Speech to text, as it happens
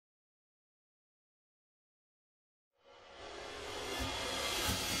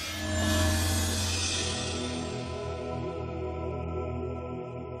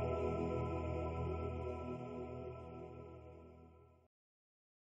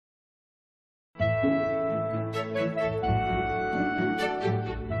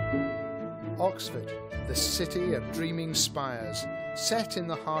Oxford, the city of dreaming spires, set in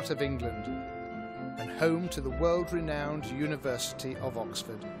the heart of England, and home to the world-renowned University of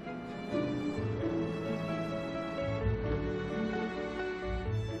Oxford.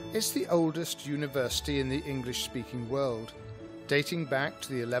 It's the oldest university in the English-speaking world, dating back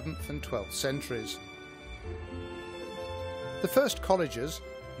to the 11th and 12th centuries. The first colleges,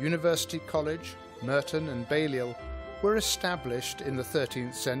 University College, Merton and Balliol, were established in the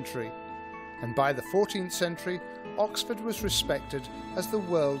 13th century, and by the 14th century, Oxford was respected as the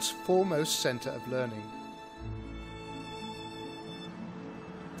world's foremost centre of learning.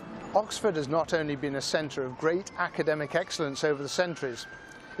 Oxford has not only been a centre of great academic excellence over the centuries,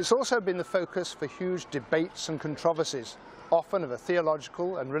 it's also been the focus for huge debates and controversies, often of a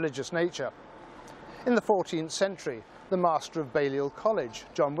theological and religious nature. In the 14th century, the master of Balliol College,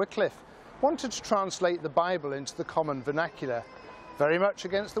 John Wycliffe, wanted to translate the Bible into the common vernacular, very much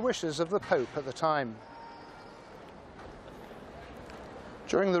against the wishes of the Pope at the time.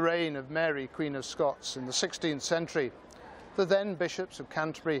 During the reign of Mary, Queen of Scots, in the 16th century, the then bishops of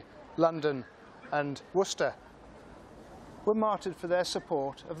Canterbury, London and Worcester were martyred for their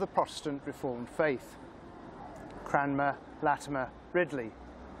support of the Protestant Reformed faith. Cranmer, Latimer, Ridley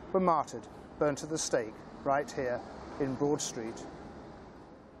were martyred, burnt at the stake, right here in Broad Street.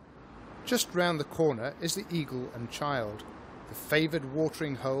 Just round the corner is the Eagle and Child, the favoured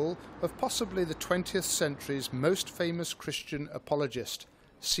watering hole of possibly the 20th century's most famous Christian apologist,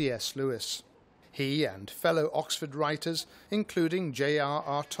 C.S. Lewis. He and fellow Oxford writers, including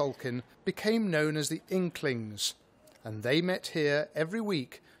J.R.R. Tolkien, became known as the Inklings, and they met here every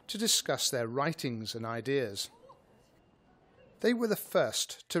week to discuss their writings and ideas. They were the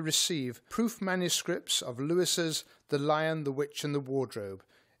first to receive proof manuscripts of Lewis's The Lion, the Witch and the Wardrobe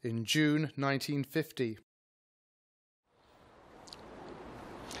in June 1950.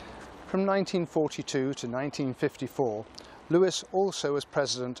 From 1942 to 1954, Lewis also was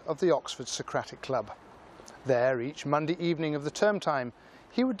president of the Oxford Socratic Club. There, each Monday evening of the term time,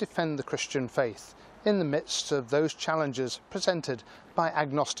 he would defend the Christian faith in the midst of those challenges presented by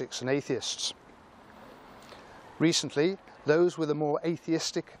agnostics and atheists. Recently, those with a more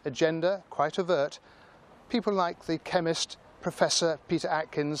atheistic agenda, quite overt, people like the chemist Professor Peter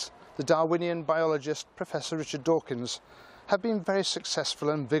Atkins, the Darwinian biologist Professor Richard Dawkins, have been very successful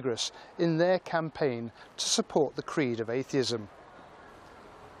and vigorous in their campaign to support the creed of atheism.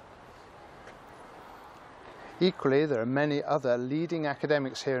 Equally, there are many other leading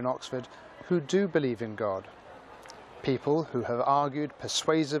academics here in Oxford who do believe in God. People who have argued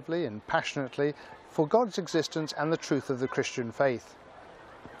persuasively and passionately for God's existence and the truth of the Christian faith.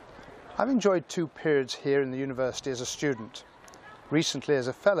 I've enjoyed 2 periods here in the university as a student. Recently, as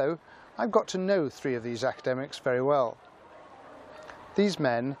a fellow, I've got to know 3 of these academics very well. These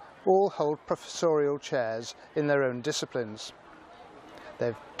men all hold professorial chairs in their own disciplines.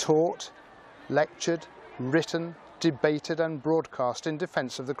 They've taught, lectured, written, debated and broadcast in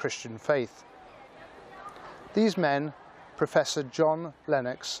defence of the Christian faith. These men, Professor John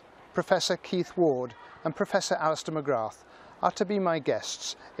Lennox, Professor Keith Ward and Professor Alister McGrath, are to be my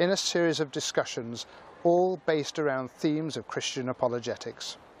guests in a series of discussions, all based around themes of Christian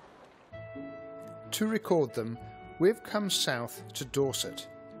apologetics. To record them, we've come south to Dorset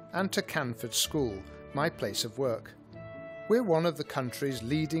and to Canford School, my place of work. We're one of the country's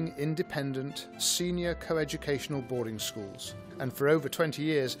leading independent senior coeducational boarding schools, and for over 20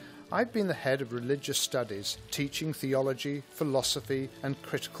 years I've been the head of religious studies, teaching theology, philosophy and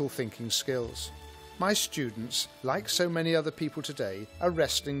critical thinking skills. My students, like so many other people today, are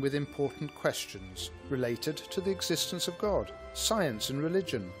wrestling with important questions related to the existence of God, science and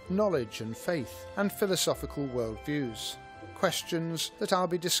religion, knowledge and faith, and philosophical worldviews. Questions that I'll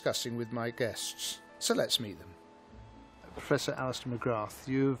be discussing with my guests. So let's meet them. Professor Alister McGrath,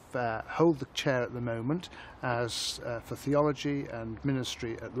 you hold the chair at the moment as for theology and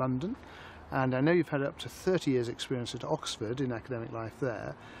ministry at London, and I know you've had up to 30 years experience at Oxford in academic life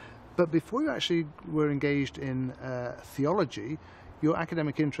there. But before you actually were engaged in theology, your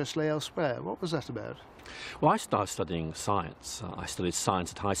academic interest lay elsewhere. What was that about? Well, I started studying science. I studied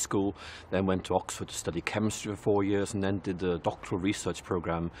science at high school, then went to Oxford to study chemistry for 4 years, and then did a doctoral research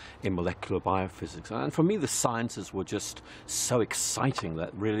program in molecular biophysics. And for me, the sciences were just so exciting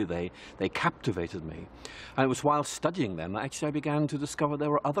that really they captivated me. And it was while studying them that actually I began to discover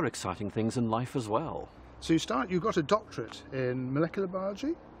there were other exciting things in life as well. So you got a doctorate in molecular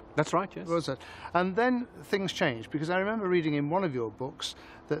biology? That's right, yes. What was that? And then things changed, because I remember reading in one of your books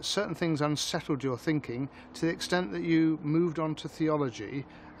that certain things unsettled your thinking to the extent that you moved on to theology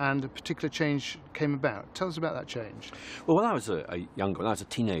and a particular change came about. Tell us about that change. Well, when I was when I was a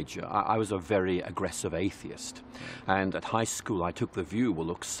teenager, I was a very aggressive atheist. And at high school, I took the view, well,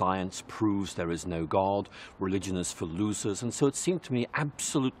 look, science proves there is no God, religion is for losers. And so it seemed to me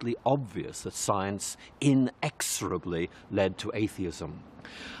absolutely obvious that science inexorably led to atheism.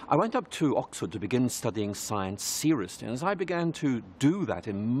 I went up to Oxford to begin studying science seriously, and as I began to do that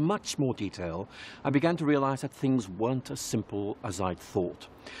in much more detail, I began to realize that things weren't as simple as I'd thought.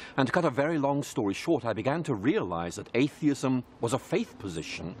 And to cut a very long story short, I began to realize that atheism was a faith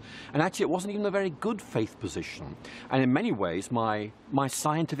position, and actually it wasn't even a very good faith position. And in many ways, my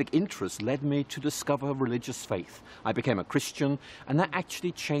scientific interest led me to discover religious faith. I became a Christian, and that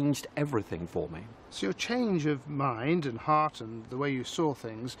actually changed everything for me. So your change of mind and heart and the way you saw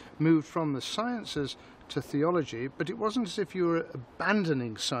things moved from the sciences to theology, but it wasn't as if you were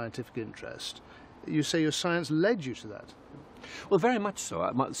abandoning scientific interest. You say your science led you to that. Well, very much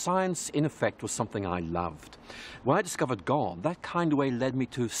so. Science, in effect, was something I loved. When I discovered God, that kind of way led me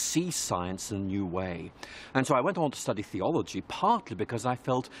to see science in a new way. And so I went on to study theology, partly because I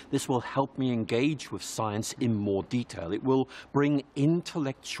felt this will help me engage with science in more detail. It will bring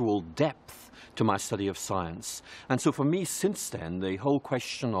intellectual depth to my study of science. And so for me, since then, the whole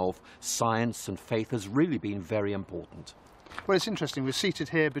question of science and faith has really been very important. Well, it's interesting. We're seated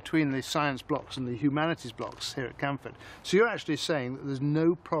here between the science blocks and the humanities blocks here at Camford. So you're actually saying that there's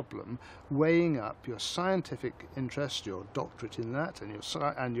no problem weighing up your scientific interest, your doctorate in that,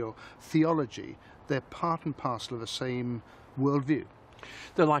 and your theology. They're part and parcel of the same worldview.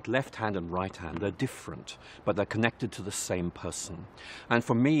 They're like left hand and right hand. They're different, but they're connected to the same person. And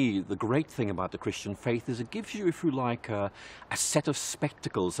for me, the great thing about the Christian faith is it gives you, if you like, a set of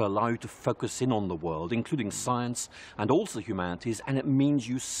spectacles that allow you to focus in on the world, including science and also the humanities, and it means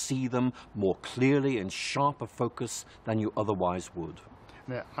you see them more clearly in sharper focus than you otherwise would.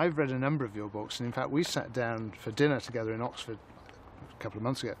 Now, I've read a number of your books, and in fact we sat down for dinner together in Oxford a couple of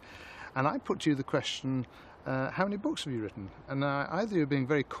months ago, and I put to you the question, how many books have you written? And either you're being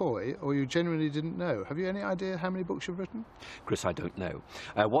very coy or you genuinely didn't know. Have you any idea how many books you've written? Chris, I don't know.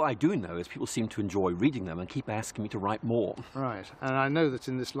 What I do know is people seem to enjoy reading them and keep asking me to write more. Right. And I know that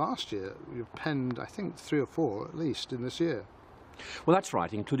in this last year you've penned, I think, 3 or 4 at least in this year. Well, that's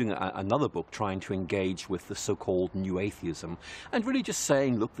right, including another book trying to engage with the so-called new atheism and really just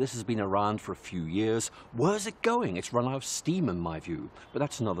saying, look, this has been around for a few years. Where's it going? It's run out of steam, in my view. But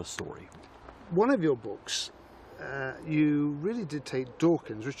that's another story. One of your books, you really did take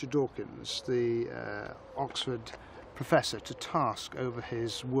Richard Dawkins, the Oxford professor, to task over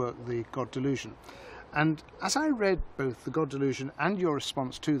his work, The God Delusion. And as I read both The God Delusion and your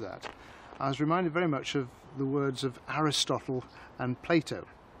response to that, I was reminded very much of the words of Aristotle and Plato.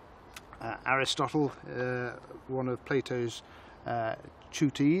 Aristotle, one of Plato's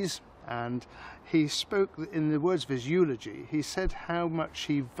tutees, and he spoke, in the words of his eulogy, he said how much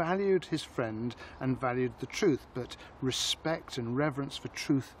he valued his friend and valued the truth, but respect and reverence for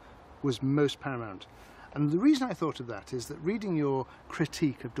truth was most paramount. And the reason I thought of that is that reading your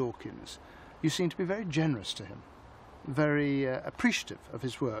critique of Dawkins, you seem to be very generous to him, very appreciative of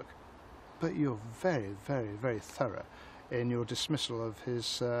his work, but you're very, very, very thorough in your dismissal of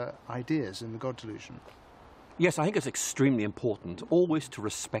his ideas in The God Delusion. Yes, I think it's extremely important always to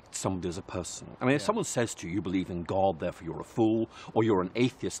respect somebody as a person. I mean, if someone says to you, you believe in God, therefore you're a fool, or you're an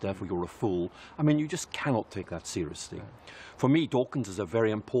atheist, therefore you're a fool, I mean, you just cannot take that seriously. Yeah. For me, Dawkins is a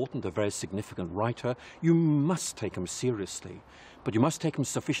very important, a very significant writer. You must take him seriously, but you must take him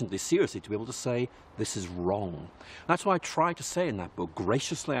sufficiently seriously to be able to say, this is wrong. That's why I try to say in that book,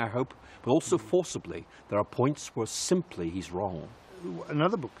 graciously, I hope, but also forcibly, there are points where simply he's wrong.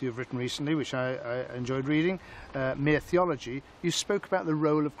 Another book you've written recently, which I enjoyed reading, Mere Theology, you spoke about the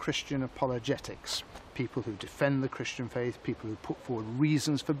role of Christian apologetics, people who defend the Christian faith, people who put forward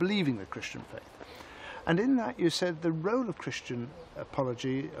reasons for believing the Christian faith. And in that you said the role of Christian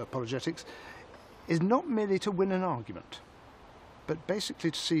apologetics is not merely to win an argument, but basically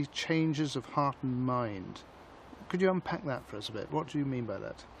to see changes of heart and mind. Could you unpack that for us a bit? What do you mean by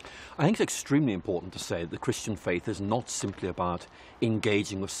that? I think it's extremely important to say that the Christian faith is not simply about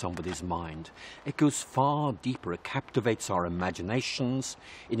engaging with somebody's mind. It goes far deeper. It captivates our imaginations,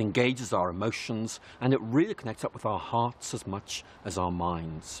 it engages our emotions, and it really connects up with our hearts as much as our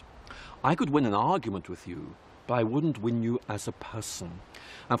minds. I could win an argument with you, but I wouldn't win you as a person.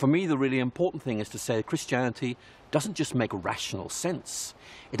 And for me, the really important thing is to say Christianity doesn't just make rational sense.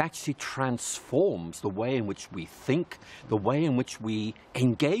 It actually transforms the way in which we think, the way in which we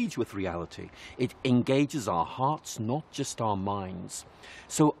engage with reality. It engages our hearts, not just our minds.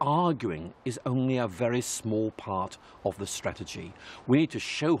 So arguing is only a very small part of the strategy. We need to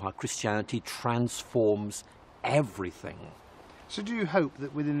show how Christianity transforms everything. So do you hope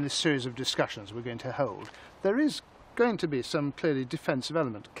that within this series of discussions we're going to hold, there is going to be some clearly defensive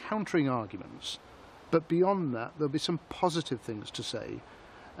element, countering arguments, but beyond that there'll be some positive things to say?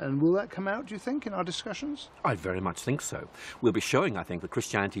 And will that come out, do you think, in our discussions? I very much think so. We'll be showing, I think, that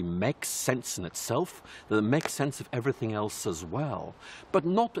Christianity makes sense in itself, that it makes sense of everything else as well, but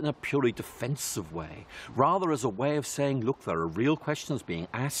not in a purely defensive way, rather as a way of saying, look, there are real questions being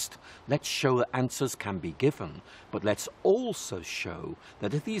asked, let's show that answers can be given, but let's also show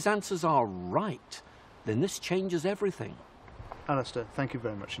that if these answers are right, then this changes everything. Alister, thank you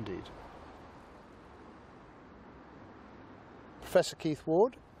very much indeed. Professor Keith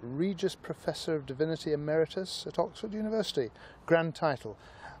Ward, Regius Professor of Divinity Emeritus at Oxford University. Grand title.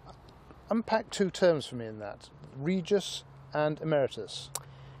 Unpack two terms for me in that, Regius and Emeritus.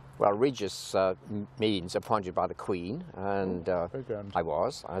 Well, Regius means appointed by the Queen, and I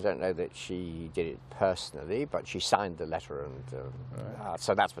was. I don't know that she did it personally, but she signed the letter, and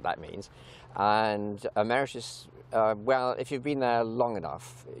so that's what that means. And Emeritus, well, if you've been there long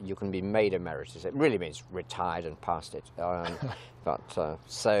enough, you can be made Emeritus. It really means retired and past it. So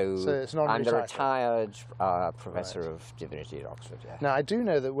it's not I'm the retired Professor of Divinity at Oxford. Yeah. Now, I do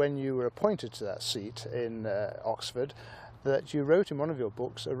know that when you were appointed to that seat in Oxford, that you wrote in one of your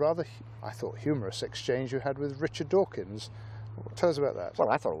books a rather, I thought, humorous exchange you had with Richard Dawkins. Tell us about that. Well,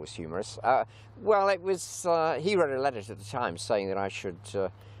 I thought it was humorous. Well, it was, he wrote a letter to the Times saying that I should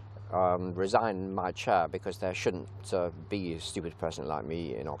resign my chair because there shouldn't be a stupid person like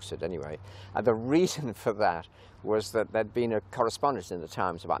me in Oxford anyway. And the reason for that was that there'd been a correspondence in the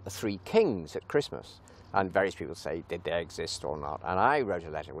Times about the three kings at Christmas. And various people say, did they exist or not? And I wrote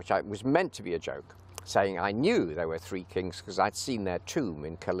a letter, which was meant to be a joke, saying I knew there were three kings because I'd seen their tomb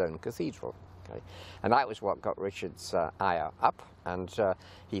in Cologne Cathedral. Okay? And that was what got Richard's ire up, and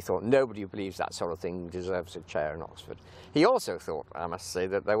he thought nobody who believes that sort of thing deserves a chair in Oxford. He also thought, I must say,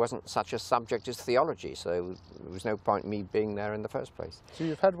 that there wasn't such a subject as theology, so there was no point in me being there in the first place. So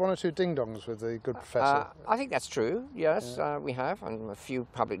you've had one or two ding-dongs with the good professor? I think that's true, yes, we have, and a few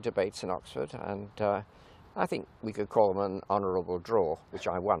public debates in Oxford, and I think we could call them an honourable draw, which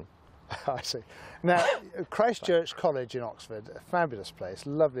I won. I see. Now, Christ Church College in Oxford, a fabulous place,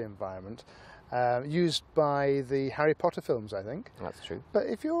 lovely environment, used by the Harry Potter films, I think. That's true. But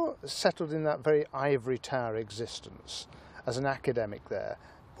if you're settled in that very ivory tower existence as an academic there,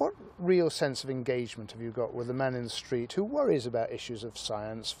 what real sense of engagement have you got with the man in the street who worries about issues of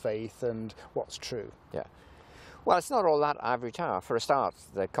science, faith, and what's true? Yeah. Well, it's not all that ivory tower. For a start,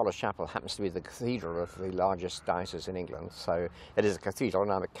 the College Chapel happens to be the cathedral of the largest diocese in England. So it is a cathedral,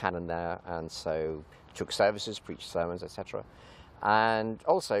 and I'm a canon there, and so took services, preached sermons, etc. And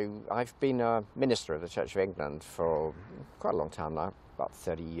also, I've been a minister of the Church of England for quite a long time now, about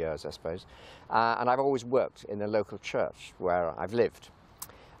 30 years, I suppose. And I've always worked in the local church where I've lived.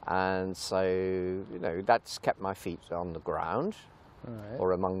 And so, you know, that's kept my feet on the ground. Right.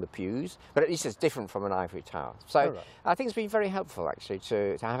 Or among the pews, but at least it's different from an ivory tower. So I think it's been very helpful actually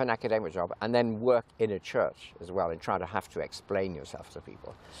to have an academic job and then work in a church as well and try to have to explain yourself to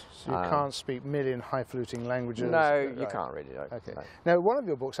people. So you can't speak merely in highfalutin languages? No, you can't really. No. Okay. No. Now, one of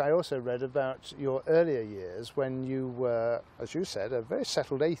your books I also read about your earlier years when you were, as you said, a very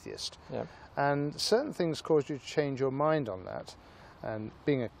settled atheist. Yeah. And certain things caused you to change your mind on that. And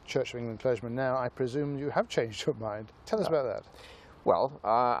being a Church of England clergyman now, I presume you have changed your mind. Tell us about that. Well,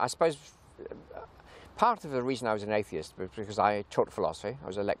 I suppose part of the reason I was an atheist was because I taught philosophy. I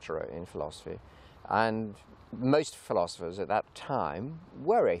was a lecturer in philosophy. And most philosophers at that time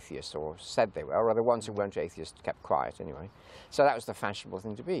were atheists, or said they were, or the ones who weren't atheists kept quiet anyway. So that was the fashionable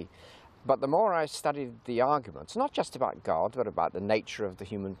thing to be. But the more I studied the arguments, not just about God, but about the nature of the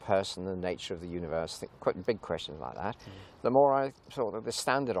human person, the nature of the universe, quite big questions like that, the more I thought that the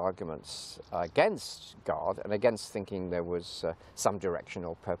standard arguments against God and against thinking there was some direction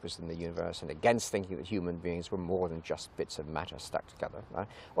or purpose in the universe and against thinking that human beings were more than just bits of matter stuck together, right?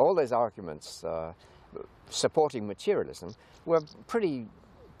 All those arguments supporting materialism were pretty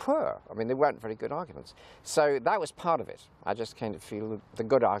poor. I mean, they weren't very good arguments. So that was part of it. I just kind of feel the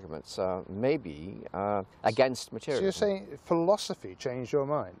good arguments maybe against materialism. So you're saying philosophy changed your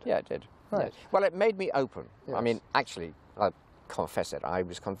mind? Yeah, it did. Right. Yeah. Well, it made me open. Yes. I mean, actually, confess it, I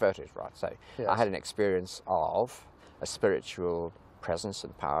was converted, right? So Yes. I had an experience of a spiritual presence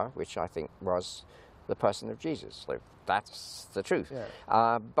and power, which I think was the person of Jesus. So that's the truth.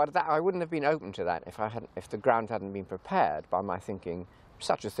 Yeah. But that, I wouldn't have been open to that if the ground hadn't been prepared by my thinking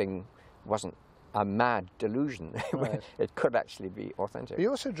such a thing wasn't a mad delusion. Right. It could actually be authentic. But you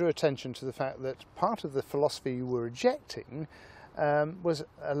also drew attention to the fact that part of the philosophy you were rejecting was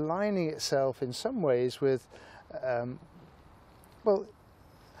aligning itself in some ways with, well,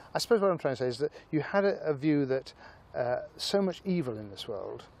 I suppose what I'm trying to say is that you had a view that so much evil in this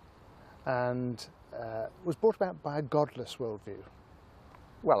world and was brought about by a godless worldview.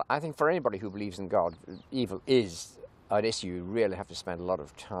 Well, I think for anybody who believes in God, evil is an issue you really have to spend a lot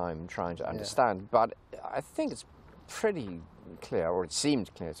of time trying to understand. But I think it's pretty clear, or it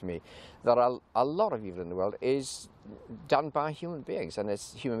seemed clear to me, that a lot of evil in the world is done by human beings, and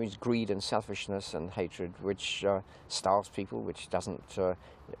it's human beings' greed and selfishness and hatred, which starves people, which doesn't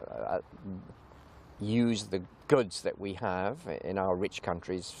use the goods that we have in our rich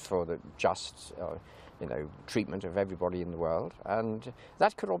countries for the just treatment of everybody in the world, and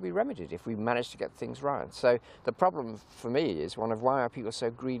that could all be remedied if we manage to get things right. So the problem for me is one of why are people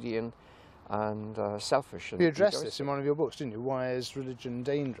so greedy and selfish. And you addressed this in one of your books, didn't you? Why is religion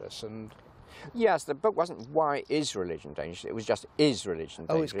dangerous? And yes, the book wasn't why is religion dangerous. It was just is religion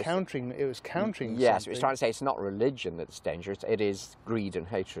dangerous. Oh, it was countering. Yes, something. it was trying to say it's not religion that's dangerous. It is greed and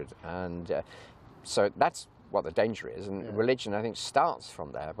hatred, and so that's what the danger is, and religion, I think, starts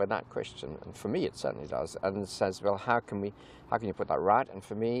from there with that question, and for me it certainly does, and says, well, how can you put that right? And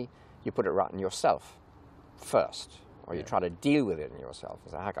for me, you put it right in yourself first, or you try to deal with it in yourself.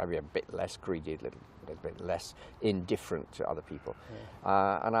 So how can I be a bit less greedy, a little bit less indifferent to other people?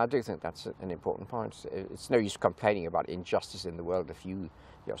 And I do think that's an important point. It's no use complaining about injustice in the world if you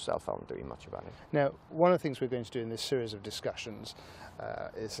yourself aren't doing much about it. Now, one of the things we're going to do in this series of discussions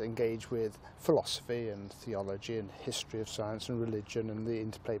is engage with philosophy and theology and history of science and religion and the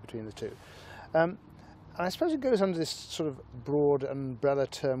interplay between the two. And I suppose it goes under this sort of broad umbrella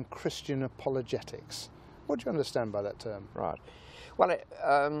term, Christian apologetics. What do you understand by that term? Right. Well,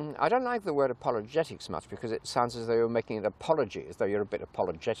 I don't like the word apologetics much because it sounds as though you're making an apology, as though you're a bit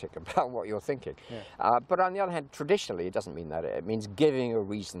apologetic about what you're thinking. But on the other hand, traditionally, it doesn't mean that. It means giving a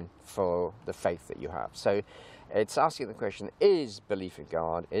reason for the faith that you have. So it's asking the question, is belief in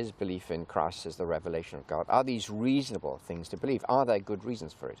God, is belief in Christ as the revelation of God, are these reasonable things to believe? Are there good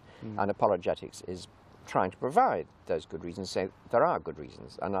reasons for it? And apologetics is trying to provide those good reasons, say there are good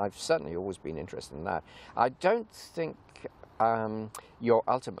reasons, and I've certainly always been interested in that. I don't think your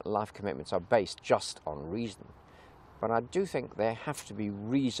ultimate life commitments are based just on reason, but I do think they have to be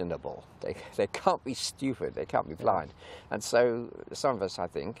reasonable. They can't be stupid, they can't be blind. And so some of us, I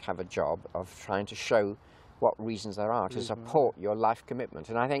think, have a job of trying to show what reasons there are to support your life commitment.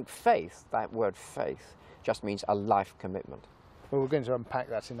 And I think faith, that word faith, just means a life commitment. Well, we're going to unpack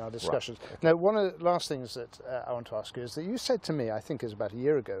that in our discussions. Right. Okay. Now, one of the last things that I want to ask you is that you said to me, I think it was about a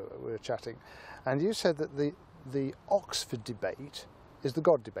year ago, we were chatting, and you said that the Oxford debate is the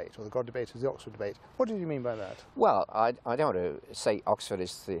God debate, or the God debate is the Oxford debate. What did you mean by that? Well, I don't want to say Oxford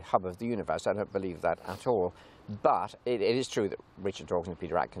is the hub of the universe. I don't believe that at all. But it is true that Richard Dawkins and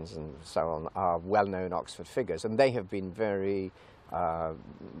Peter Atkins and so on are well-known Oxford figures, and they have been very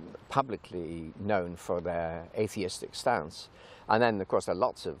publicly known for their atheistic stance. And then, of course, there are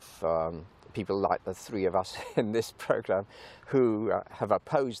lots of people like the three of us in this programme who have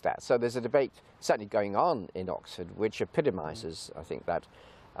opposed that. So there's a debate certainly going on in Oxford which epitomises, I think, that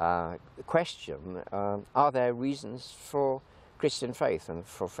question, are there reasons for Christian faith and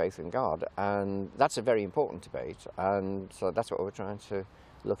for faith in God? And that's a very important debate, and so that's what we're trying to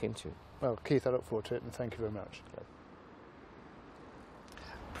look into. Well, Keith, I look forward to it, and thank you very much. Okay.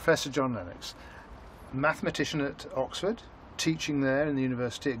 Professor John Lennox, mathematician at Oxford, teaching there in the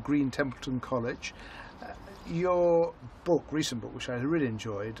university at Green Templeton College. Your book, recent book, which I really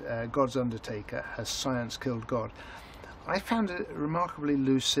enjoyed, God's Undertaker, Has Science Killed God? I found it remarkably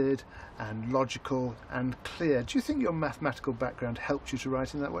lucid and logical and clear. Do you think your mathematical background helped you to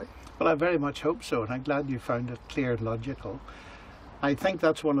write in that way? Well, I very much hope so, and I'm glad you found it clear and logical. I think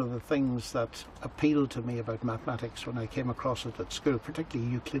that's one of the things that appealed to me about mathematics when I came across it at school,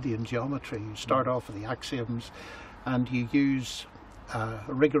 particularly Euclidean geometry. You start off with the axioms and you use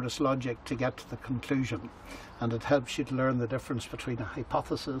rigorous logic to get to the conclusion, and it helps you to learn the difference between a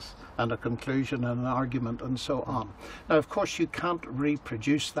hypothesis and a conclusion and an argument and so on. Now, of course, you can't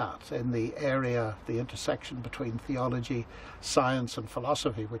reproduce that in the area, the intersection between theology, science and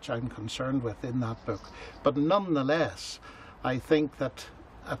philosophy, which I'm concerned with in that book. But nonetheless, I think that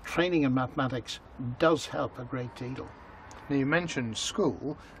a training in mathematics does help a great deal. Now, you mentioned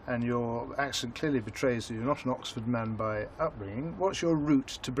school, and your accent clearly betrays that you're not an Oxford man by upbringing. What's your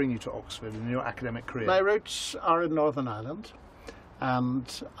route to bring you to Oxford in your academic career? My roots are in Northern Ireland,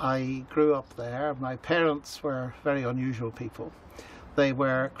 and I grew up there. My parents were very unusual people. They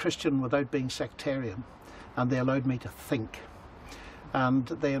were Christian without being sectarian, and they allowed me to think. And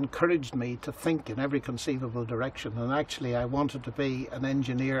they encouraged me to think in every conceivable direction. And actually, I wanted to be an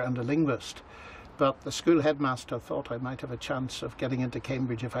engineer and a linguist. But the school headmaster thought I might have a chance of getting into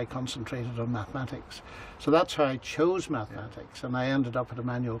Cambridge if I concentrated on mathematics. So that's how I chose mathematics. And I ended up at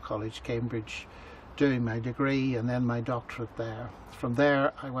Emmanuel College, Cambridge, doing my degree and then my doctorate there. From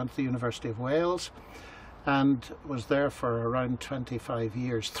there, I went to the University of Wales and was there for around 25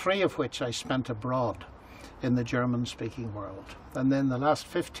 years, 3 of which I spent abroad in the German-speaking world. And then the last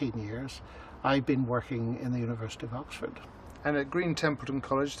 15 years, I've been working in the University of Oxford. And at Green Templeton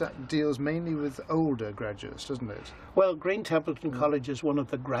College, that deals mainly with older graduates, doesn't it? Well, Green Templeton College is one of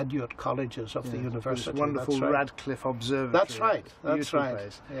the graduate colleges of the university. This wonderful Radcliffe Observatory. That's right. That's right.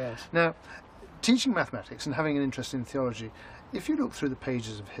 Place. Yes. Now, teaching mathematics and having an interest in theology, if you look through the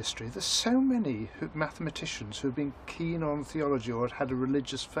pages of history, there's so many mathematicians who have been keen on theology or had a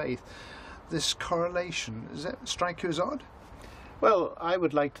religious faith. This correlation, does that strike you as odd? Well, I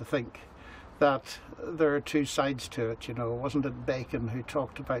would like to think that there are 2 sides to it. You know, wasn't it Bacon who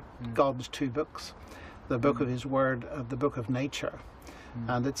talked about God's 2 books, the book of his word and the book of nature?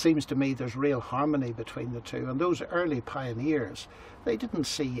 And it seems to me there's real harmony between the 2. And those early pioneers, they didn't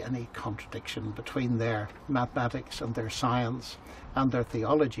see any contradiction between their mathematics and their science and their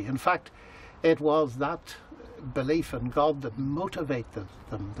theology. In fact, it was that belief in God that motivated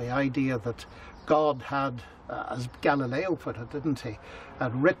them, the idea that God had, as Galileo put it, didn't he,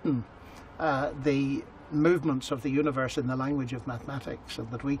 had written the movements of the universe in the language of mathematics,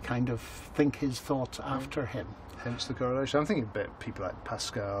 and that we kind of think his thoughts after him. Hence the correlation. I'm thinking about people like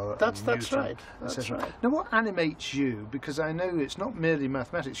Pascal. That's Newton, right. That's right. Now, what animates you? Because I know it's not merely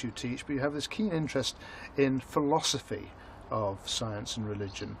mathematics you teach, but you have this keen interest in philosophy of science and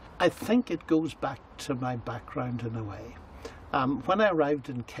religion. I think it goes back to my background in a way. When I arrived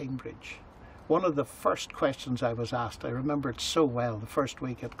in Cambridge, one of the first questions I was asked, I remember it so well, the first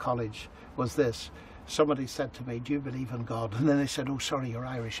week at college, was this. Somebody said to me, "Do you believe in God?" And then I said, "Oh, sorry, you're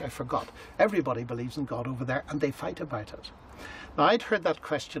Irish, I forgot. Everybody believes in God over there," and they fight about it. Now, I'd heard that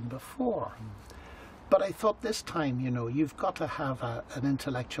question before, but I thought this time, you know, you've got to have an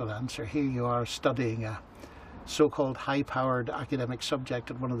intellectual answer. Here you are studying a so-called high-powered academic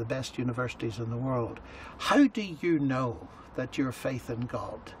subject at one of the best universities in the world. How do you know that your faith in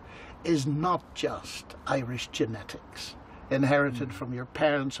God is not just Irish genetics, inherited from your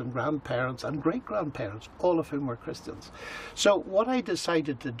parents and grandparents and great-grandparents, all of whom were Christians? So what I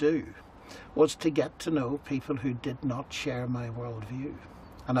decided to do was to get to know people who did not share my worldview.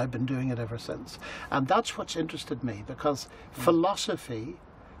 And I've been doing it ever since. And that's what's interested me, because philosophy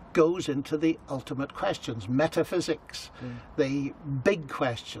goes into the ultimate questions, metaphysics, the big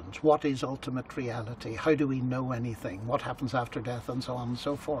questions. What is ultimate reality? How do we know anything? What happens after death? And so on and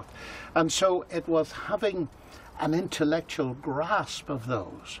so forth. And so it was having an intellectual grasp of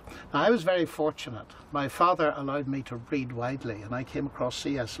those. Now, I was very fortunate. My father allowed me to read widely, and I came across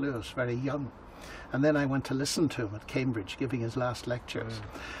C.S. Lewis very young. And then I went to listen to him at Cambridge giving his last lectures.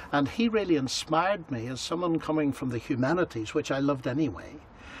 And he really inspired me as someone coming from the humanities, which I loved anyway,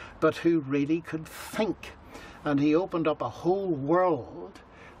 but who really could think. And he opened up a whole world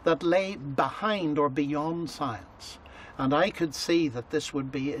that lay behind or beyond science. And I could see that this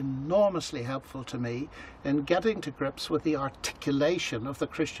would be enormously helpful to me in getting to grips with the articulation of the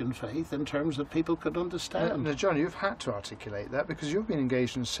Christian faith in terms that people could understand. Now, John, you've had to articulate that because you've been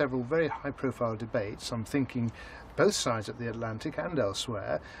engaged in several very high-profile debates. I'm thinking both sides of the Atlantic and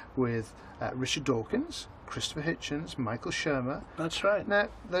elsewhere with Richard Dawkins, Christopher Hitchens, Michael Shermer. That's right. Now,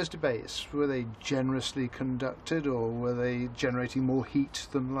 those debates, were they generously conducted or were they generating more heat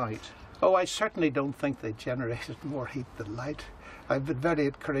than light? Oh, I certainly don't think they generated more heat than light. I've been very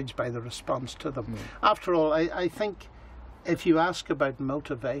encouraged by the response to them. After all, I think if you ask about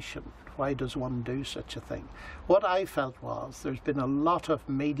motivation, why does one do such a thing? What I felt was there's been a lot of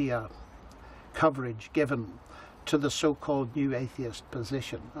media coverage given to the so-called new atheist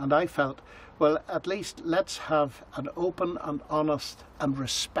position. And I felt, well, at least let's have an open and honest and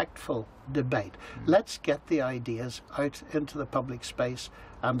respectful debate. Let's get the ideas out into the public space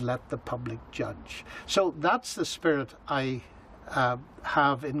and let the public judge. So that's the spirit I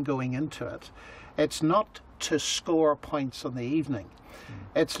have in going into it. It's not to score points on the evening.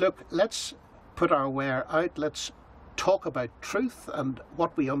 It's, look, let's put our ware out, let's talk about truth and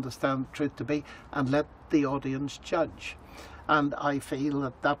what we understand truth to be, and let the audience judge. And I feel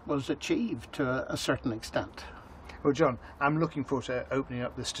that that was achieved to a certain extent. Well, John, I'm looking forward to opening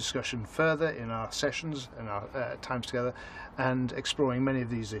up this discussion further in our sessions and our times together and exploring many of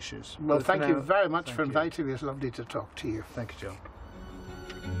these issues. Well, But thank for you now, very much thank for you. inviting me. It's lovely to talk to you. Thank you, John.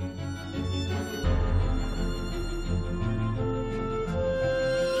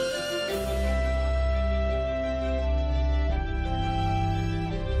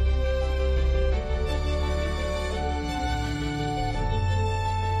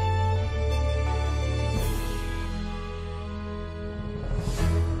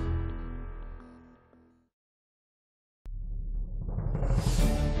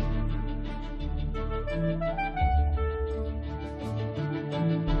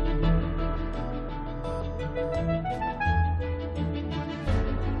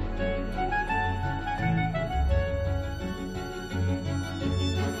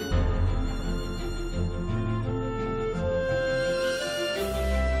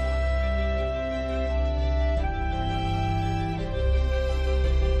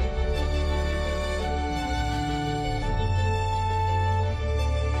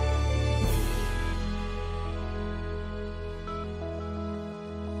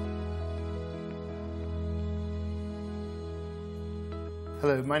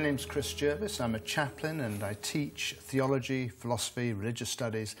 Hello, my name's Chris Jervis. I'm a chaplain and I teach theology, philosophy, religious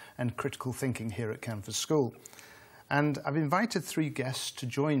studies and critical thinking here at Canford School. And I've invited 3 guests to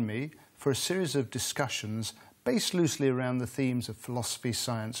join me for a series of discussions based loosely around the themes of philosophy,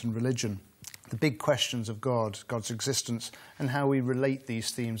 science and religion, the big questions of God, God's existence, and how we relate these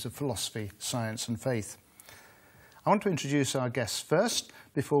themes of philosophy, science and faith. I want to introduce our guests first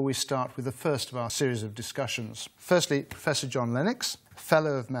before we start with the first of our series of discussions. Firstly, Professor John Lennox,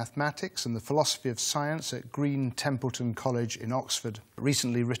 Fellow of Mathematics and the Philosophy of Science at Green Templeton College in Oxford,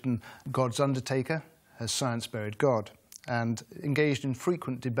 recently written God's Undertaker, Has Science Buried God?, and engaged in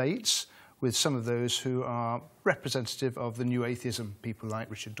frequent debates with some of those who are representative of the new atheism, people like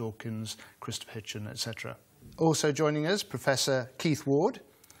Richard Dawkins, Christopher Hitchens, etc. Also joining us, Professor Keith Ward.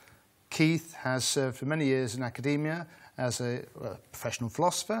 Keith has served for many years in academia as a professional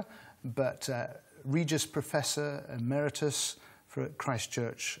philosopher, but Regius Professor Emeritus for Christ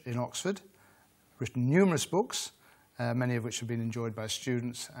Church in Oxford, written numerous books, many of which have been enjoyed by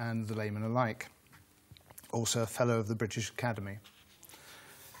students and the layman alike. Also a Fellow of the British Academy.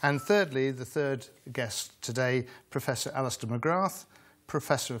 And thirdly, the third guest today, Professor Alister McGrath,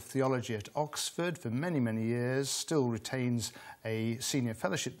 Professor of Theology at Oxford for many, many years, still retains a senior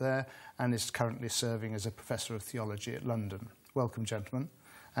fellowship there and is currently serving as a Professor of Theology at London. Welcome, gentlemen,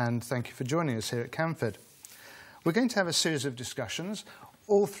 and thank you for joining us here at Canford. We're going to have a series of discussions,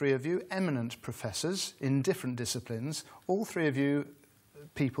 all 3 of you eminent professors in different disciplines, all 3 of you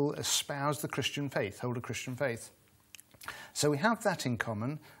people espouse the Christian faith, hold a Christian faith. So we have that in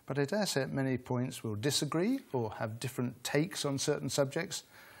common, but I dare say at many points we'll disagree or have different takes on certain subjects,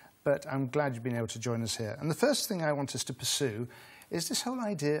 but I'm glad you've been able to join us here. And the first thing I want us to pursue is this whole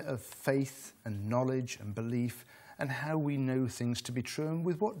idea of faith and knowledge and belief and how we know things to be true and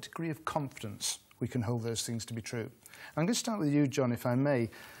with what degree of confidence we can hold those things to be true. I'm going to start with you, John, if I may.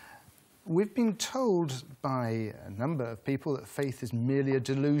 We've been told by a number of people that faith is merely a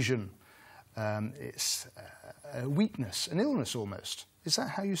delusion. It's a weakness, an illness almost. Is that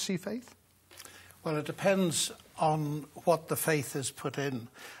how you see faith? Well, it depends on what the faith is put in.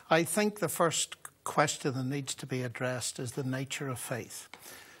 I think the first question that needs to be addressed is the nature of faith,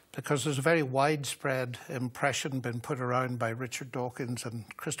 because there's a very widespread impression been put around by Richard Dawkins and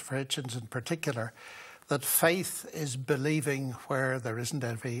Christopher Hitchens in particular that faith is believing where there isn't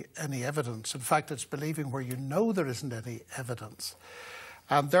any evidence. In fact, it's believing where you know there isn't any evidence.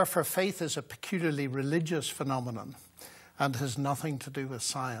 And therefore, faith is a peculiarly religious phenomenon and has nothing to do with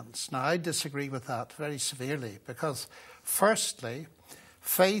science. Now, I disagree with that very severely because, firstly,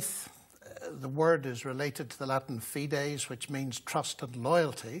 faith, the word is related to the Latin fides, which means trust and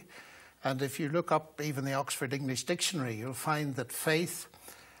loyalty. And if you look up even the Oxford English Dictionary, you'll find that faith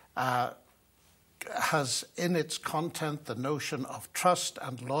has in its content the notion of trust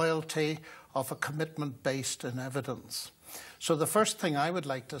and loyalty, of a commitment based in evidence. So the first thing I would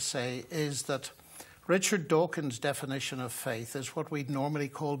like to say is that Richard Dawkins' definition of faith is what we'd normally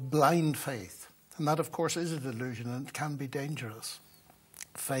call blind faith. And that, of course, is a delusion and it can be dangerous.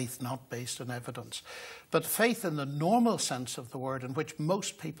 Faith not based on evidence. But faith in the normal sense of the word in which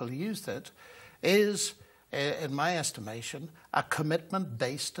most people use it is, in my estimation, a commitment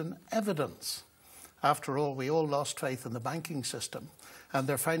based on evidence. After all, we all lost faith in the banking system, and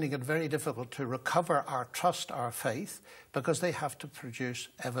they're finding it very difficult to recover our trust, our faith, because they have to produce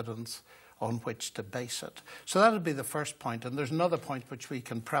evidence on which to base it. So that would be the first point. And there's another point which we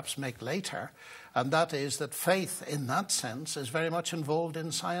can perhaps make later, and that is that faith, in that sense, is very much involved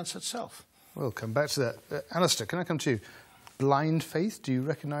in science itself. We'll come back to that. Alister, can I come to you? Blind faith, do you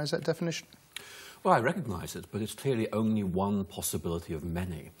recognise that definition? Well, I recognise it, but it's clearly only one possibility of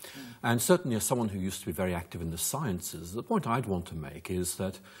many. And certainly as someone who used to be very active in the sciences, the point I'd want to make is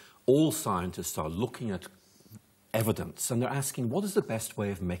that all scientists are looking at evidence, and they're asking what is the best way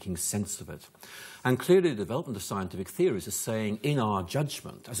of making sense of it. And clearly the development of scientific theories is saying, in our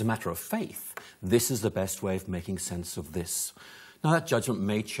judgment, as a matter of faith, this is the best way of making sense of this. Now that judgment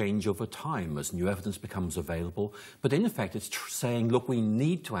may change over time as new evidence becomes available, but in effect it's saying, look, we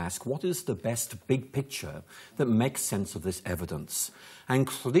need to ask what is the best big picture that makes sense of this evidence. And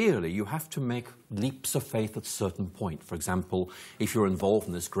clearly you have to make leaps of faith at a certain point. For example, if you're involved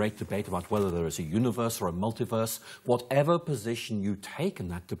in this great debate about whether there is a universe or a multiverse, whatever position you take in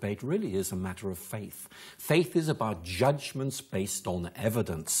that debate really is a matter of faith. Faith is about judgments based on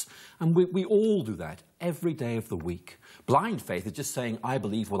evidence. And we all do that every day of the week. Blind faith is just saying, I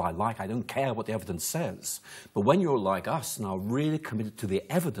believe what I like, I don't care what the evidence says. But when you're like us and are really committed to the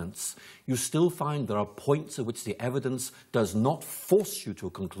evidence, you still find there are points at which the evidence does not force you to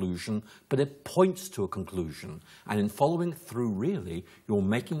a conclusion, but it points to a conclusion. And in following through, really, you're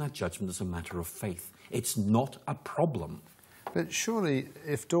making that judgment as a matter of faith. It's not a problem. But surely,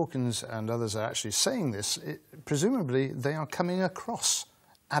 if Dawkins and others are actually saying this, presumably they are coming across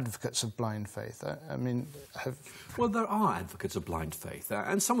advocates of blind faith. I mean, Well, there are advocates of blind faith,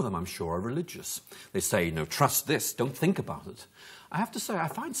 and some of them, I'm sure, are religious. They say, you know, trust this, don't think about it. I have to say, I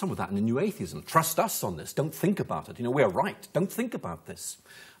find some of that in the new atheism. Trust us on this, don't think about it. You know, we're right, don't think about this.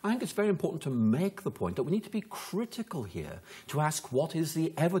 I think it's very important to make the point that we need to be critical here, to ask what is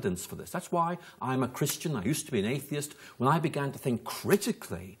the evidence for this. That's why I'm a Christian. I used to be an atheist. When I began to think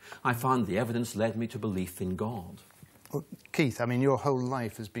critically, I found the evidence led me to belief in God. Well, Keith, I mean, your whole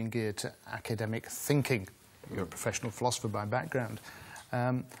life has been geared to academic thinking. You're a professional philosopher by background.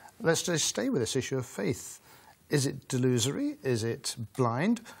 Let's just stay with this issue of faith. Is it delusory? Is it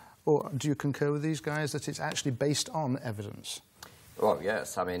blind? Or do you concur with these guys that it's actually based on evidence? Well,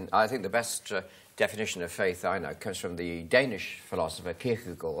 yes. I mean, I think the best definition of faith I know comes from the Danish philosopher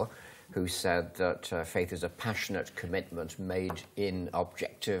Kierkegaard, who said that faith is a passionate commitment made in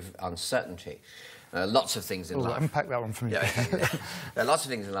objective uncertainty. Lots of things in life. Unpack that one for me. Yeah, there are lots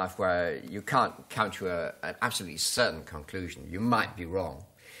of things in life where you can't come to an absolutely certain conclusion. You might be wrong,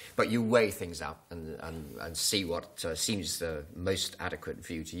 but you weigh things up and see what seems the most adequate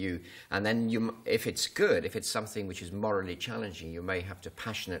view to you. And then, if it's good, if it's something which is morally challenging, you may have to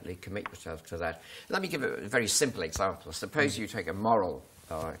passionately commit yourself to that. Let me give a very simple example. Suppose you take a moral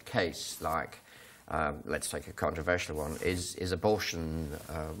case like, let's take a controversial one, is abortion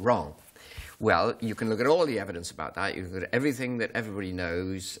wrong? Well, you can look at all the evidence about that. You can look at everything that everybody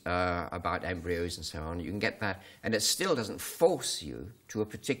knows about embryos and so on. You can get that, and it still doesn't force you to a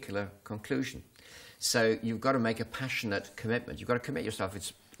particular conclusion. So you've got to make a passionate commitment. You've got to commit yourself.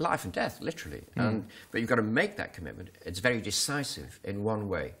 It's life and death, literally. But you've got to make that commitment. It's very decisive in one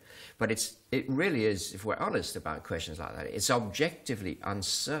way. But it really is, if we're honest about questions like that, it's objectively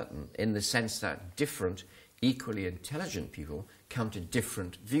uncertain in the sense that different, equally intelligent people come to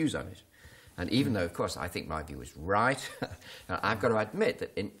different views on it. And even though, of course, I think my view is right, I've got to admit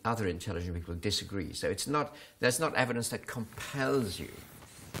that other intelligent people disagree. So there's not evidence that compels you.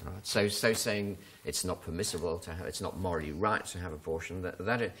 Right? So saying it's not permissible to have, it's not morally right to have abortion,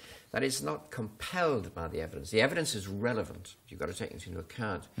 that is not compelled by the evidence. The evidence is relevant. You've got to take it into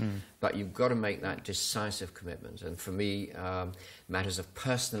account. But you've got to make that decisive commitment. And for me, matters of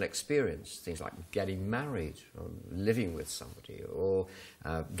personal experience, things like getting married, or living with somebody, or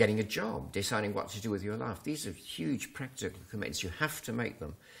getting a job, deciding what to do with your life. These are huge practical commitments. You have to make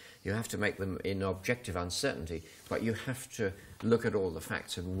them. You have to make them in objective uncertainty, but you have to look at all the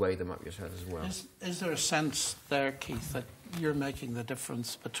facts and weigh them up yourself as well. Is there a sense there, Keith, that you're making the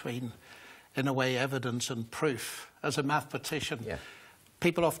difference between, in a way, evidence and proof? As a mathematician,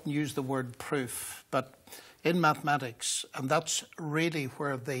 people often use the word proof, but in mathematics, and that's really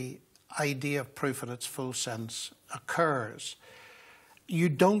where the idea of proof in its full sense occurs, you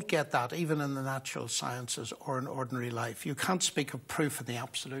don't get that even in the natural sciences or in ordinary life. You can't speak of proof in the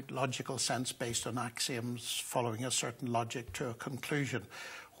absolute logical sense based on axioms following a certain logic to a conclusion.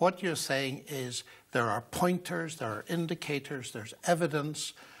 What you're saying is there are pointers, there are indicators, there's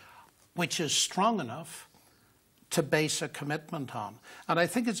evidence which is strong enough to base a commitment on. And I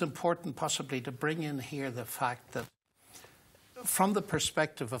think it's important possibly to bring in here the fact that from the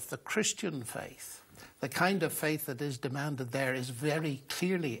perspective of the Christian faith, the kind of faith that is demanded there is very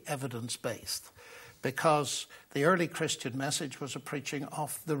clearly evidence-based, because the early Christian message was a preaching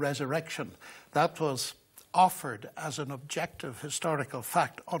of the resurrection. That was offered as an objective historical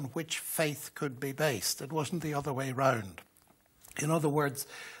fact on which faith could be based. It wasn't the other way round. In other words,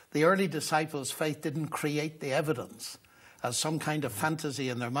 the early disciples' faith didn't create the evidence as some kind of fantasy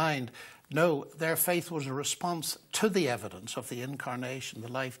in their mind. No, their faith was a response to the evidence of the incarnation,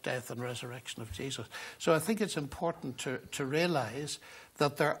 the life, death, and resurrection of Jesus. So I think it's important to realize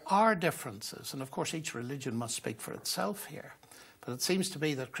that there are differences, and of course each religion must speak for itself here. But it seems to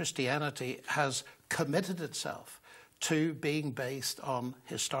me that Christianity has committed itself to being based on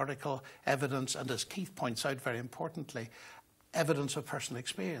historical evidence, and as Keith points out very importantly, evidence of personal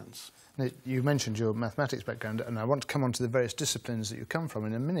experience. Now, you mentioned your mathematics background, and I want to come on to the various disciplines that you come from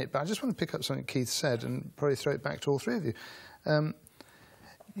in a minute, but I just want to pick up something Keith said and probably throw it back to all three of you.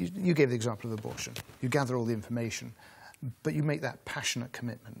 You gave the example of abortion. You gather all the information, but you make that passionate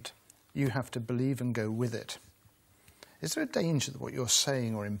commitment. You have to believe and go with it. Is there a danger that what you're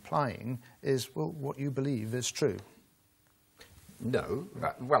saying or implying is, well, what you believe is true? No.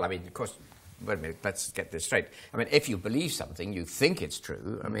 Well, I mean, of course, wait a minute, let's get this straight. I mean, if you believe something, you think it's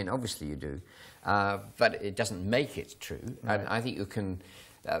true. I mean, obviously you do. But it doesn't make it true. Right. And I think you can,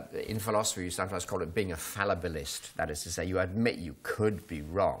 in philosophy, you sometimes call it being a fallibilist. That is to say, you admit you could be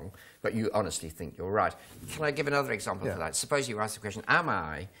wrong, but you honestly think you're right. Can I give another example for that? Suppose you ask the question, am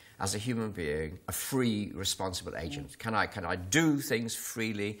I, as a human being, a free, responsible agent? Can I do things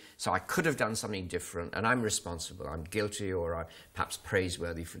freely? So I could have done something different, and I'm responsible. I'm guilty, or I'm perhaps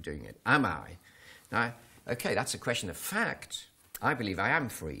praiseworthy for doing it. Am I? Now, okay, that's a question of fact. I believe I am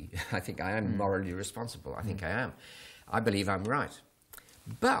free. I think I am morally responsible. I think I am. I believe I'm right.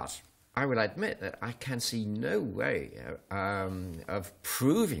 But I will admit that I can see no way of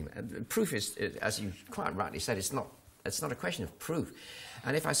proving that. Proof is, as you quite rightly said, it's not a question of proof.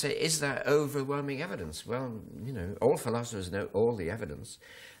 And if I say, is there overwhelming evidence? Well, you know, all philosophers know all the evidence,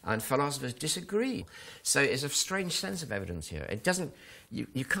 and philosophers disagree. So it's a strange sense of evidence here. It doesn't,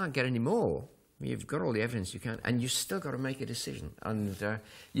 you can't get any more. You've got all the evidence you can, and you've still got to make a decision, and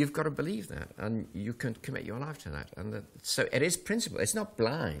you've got to believe that, and you can commit your life to that. And so it is principle. It's not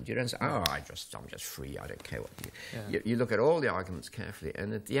blind. You don't say, "Oh, I'm just free. I don't care what you." You look at all the arguments carefully,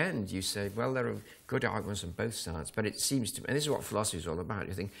 and at the end you say, "Well, there are good arguments on both sides." But it seems to me, and this is what philosophy is all about.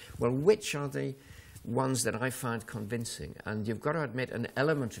 You think, "Well, which are the ones that I find convincing?" And you've got to admit an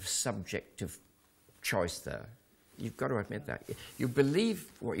element of subjective choice there. You've got to admit that. You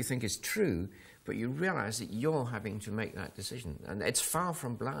believe what you think is true, but you realise that you're having to make that decision. And it's far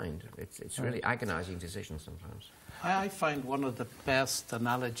from blind. It's really agonising decision sometimes. I find one of the best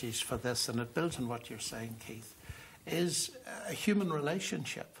analogies for this, and it builds on what you're saying, Keith, is a human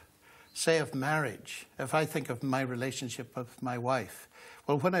relationship. Say of marriage. If I think of my relationship with my wife,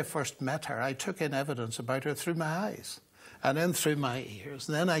 well, when I first met her, I took in evidence about her through my eyes, and then through my ears,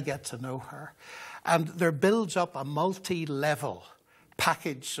 and then I get to know her. And there builds up a multi-level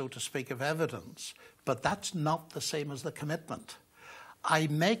package, so to speak, of evidence, but that's not the same as the commitment. I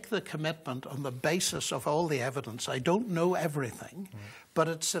make the commitment on the basis of all the evidence. I don't know everything, but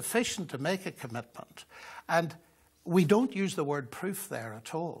it's sufficient to make a commitment. And we don't use the word proof there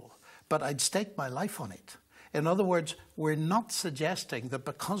at all, but I'd stake my life on it. In other words, we're not suggesting that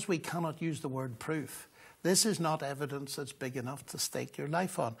because we cannot use the word proof, this is not evidence that's big enough to stake your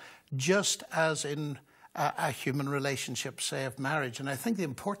life on, just as in a human relationship, say, of marriage. And I think the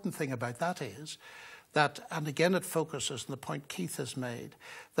important thing about that is that, and again it focuses on the point Keith has made,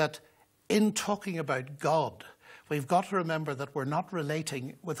 that in talking about God, we've got to remember that we're not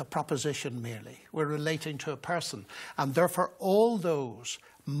relating with a proposition merely. We're relating to a person. And therefore all those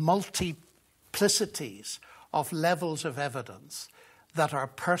multiplicities of levels of evidence that are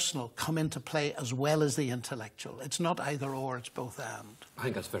personal come into play as well as the intellectual. It's not either or, it's both and. I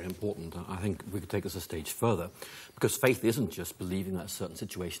think that's very important. I think we could take this a stage further, because faith isn't just believing that a certain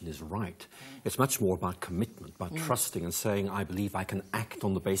situation is right. It's much more about commitment, about trusting and saying, I believe I can act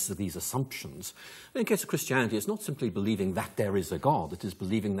on the basis of these assumptions. In the case of Christianity, it's not simply believing that there is a God. It is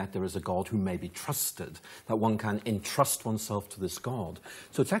believing that there is a God who may be trusted, that one can entrust oneself to this God.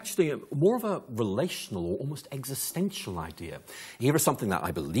 So it's actually more of a relational or almost existential idea. Here is something that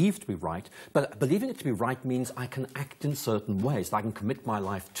I believe to be right, but believing it to be right means I can act in certain ways, that I can commit my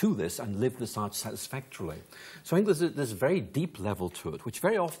life to this and live this out satisfactorily. So I think there's a very deep level to it, which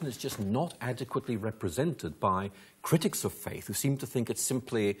very often is just not adequately represented by critics of faith, who seem to think it's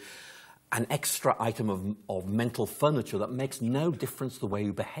simply an extra item of mental furniture that makes no difference to the way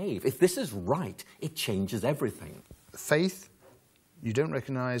you behave. If this is right, it changes everything. Faith, you don't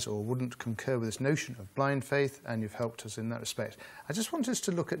recognise or wouldn't concur with this notion of blind faith, and you've helped us in that respect. I just want us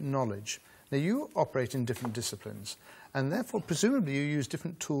to look at knowledge. Now, you operate in different disciplines, and therefore, presumably, you use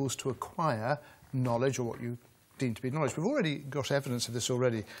different tools to acquire knowledge, or what you deem to be knowledge. We've already got evidence of this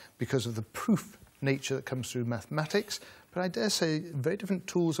already because of the proof nature that comes through mathematics, but I dare say very different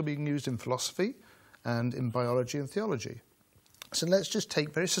tools are being used in philosophy and in biology and theology. So let's just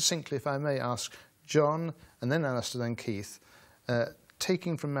take very succinctly, if I may ask John, and then Alister, then Keith,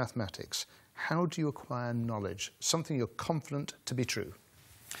 taking from mathematics, how do you acquire knowledge, something you're confident to be true?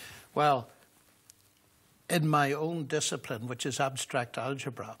 Well, in my own discipline, which is abstract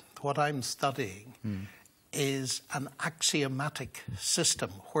algebra, what I'm studying is an axiomatic system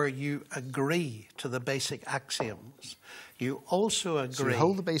where you agree to the basic axioms. You also agree... So you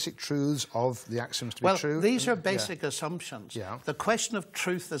hold the basic truths of the axioms to be true? Well, these are basic assumptions. Yeah. The question of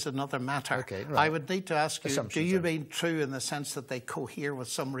truth is another matter. Okay, right. I would need to ask you, do you mean true in the sense that they cohere with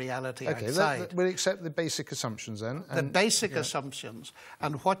some reality outside? We'll accept the basic assumptions then. The basic assumptions.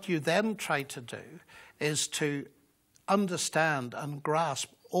 And what you then try to do is to understand and grasp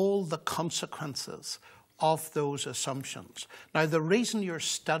all the consequences of those assumptions. Now, the reason you're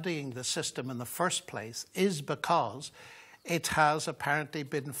studying the system in the first place is because it has apparently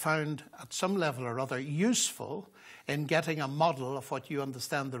been found at some level or other useful in getting a model of what you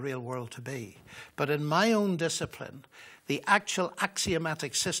understand the real world to be. But in my own discipline, the actual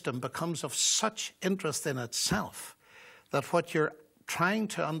axiomatic system becomes of such interest in itself that what you're trying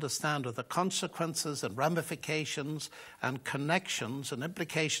to understand are the consequences and ramifications and connections and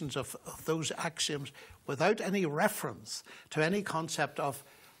implications of those axioms without any reference to any concept of,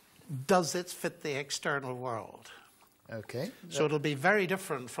 does it fit the external world? Okay. So it'll be very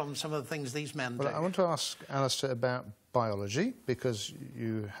different from some of the things these men do. Well, I want to ask Alister about biology, because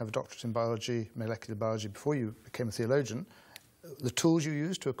you have a doctorate in biology, molecular biology, before you became a theologian. The tools you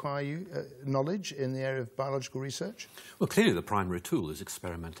use to acquire knowledge in the area of biological research? Well, clearly the primary tool is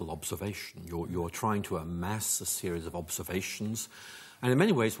experimental observation. You're trying to amass a series of observations, and in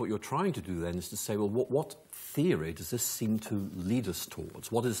many ways what you're trying to do then is to say, well, what theory does this seem to lead us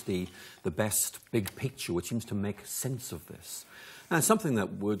towards? What is the best big picture which seems to make sense of this? And it's something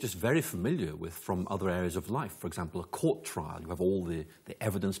that we're just very familiar with from other areas of life. For example, a court trial. You have all the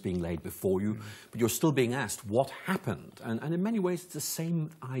evidence being laid before you, but you're still being asked what happened. And in many ways, it's the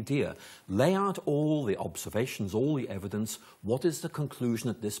same idea. Lay out all the observations, all the evidence. What is the conclusion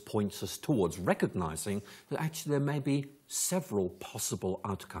that this points us towards? Recognizing that actually there may be several possible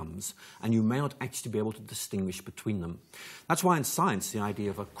outcomes, and you may not actually be able to distinguish between them. That's why in science the idea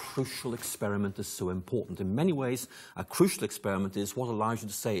of a crucial experiment is so important. In many ways, a crucial experiment is what allows you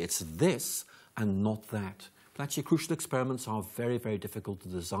to say it's this and not that. But actually, crucial experiments are very, very difficult to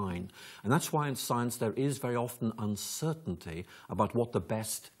design. And that's why in science there is very often uncertainty about what the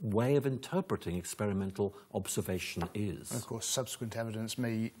best way of interpreting experimental observation is. And of course, subsequent evidence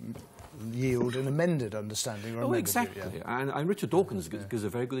may yield an amended understanding. Or Exactly. Yeah. And Richard Dawkins gives a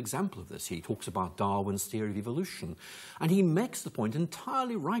very good example of this. He talks about Darwin's theory of evolution. And he makes the point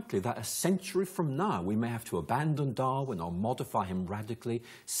entirely rightly that a century from now we may have to abandon Darwin or modify him radically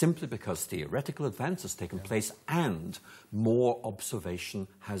simply because theoretical advance has taken place and more observation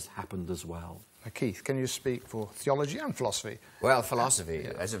has happened as well. Keith, can you speak for theology and philosophy? Well, philosophy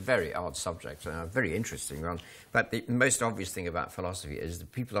is a very odd subject, a very interesting one. But the most obvious thing about philosophy is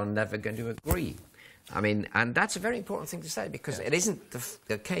that people are never going to agree. I mean, and that's a very important thing to say, because it isn't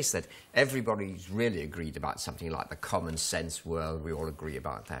the case that everybody's really agreed about something like the common sense world. We all agree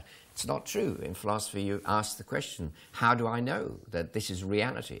about that. It's not true. In philosophy, you ask the question, how do I know that this is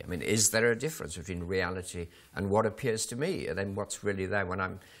reality? I mean, is there a difference between reality and what appears to me, and then what's really there when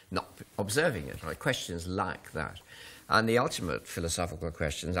I'm not observing it? Right? Questions like that. And the ultimate philosophical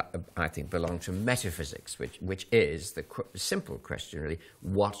questions, I think, belong to metaphysics, which is the simple question, really,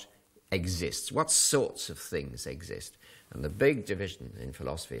 what exists? What sorts of things exist? And the big division in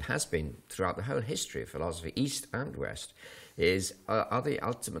philosophy has been throughout the whole history of philosophy, East and West, is are the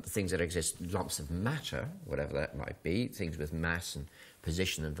ultimate things that exist lumps of matter, whatever that might be, things with mass and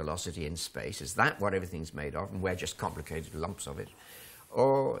position and velocity in space? Is that what everything's made of, and we're just complicated lumps of it?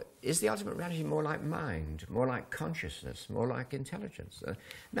 Or is the ultimate reality more like mind, more like consciousness, more like intelligence?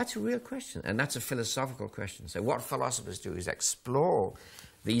 That's a real question, and that's a philosophical question. So what philosophers do is explore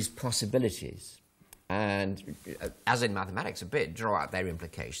these possibilities and, as in mathematics a bit, draw out their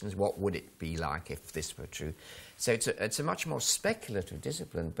implications. What would it be like if this were true? So it's a much more speculative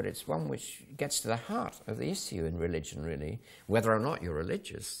discipline, but it's one which gets to the heart of the issue in religion, really, whether or not you're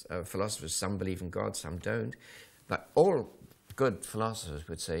religious. Philosophers, some believe in God, some don't. But all good philosophers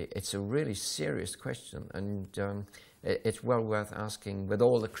would say it's a really serious question, and it's well worth asking with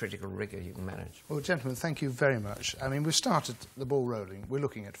all the critical rigour you can manage. Well, gentlemen, thank you very much. I mean, we've started the ball rolling. We're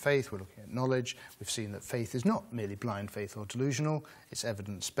looking at faith, we're looking at knowledge. We've seen that faith is not merely blind faith or delusional. It's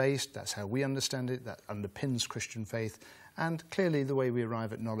evidence-based. That's how we understand it. That underpins Christian faith. And clearly the way we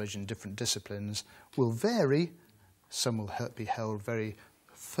arrive at knowledge in different disciplines will vary. Some will be held very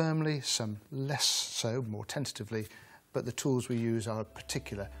firmly, some less so, more tentatively. But the tools we use are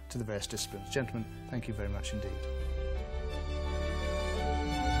particular to the various disciplines. Gentlemen, thank you very much indeed.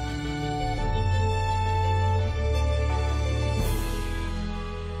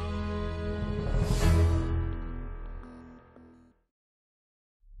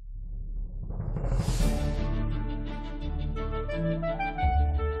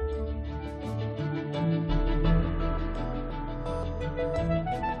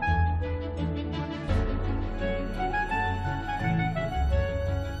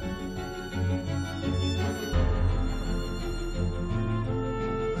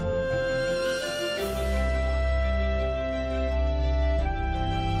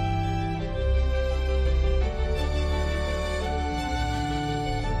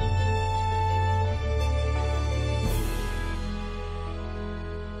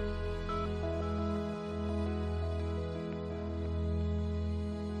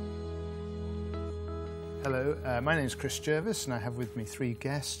 Hello, my name is Chris Jervis and I have with me three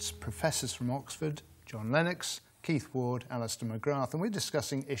guests, professors from Oxford, John Lennox, Keith Ward, Alister McGrath, and we're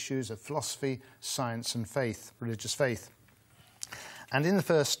discussing issues of philosophy, science and faith, religious faith. And in the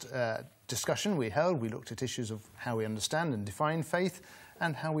first discussion we held, we looked at issues of how we understand and define faith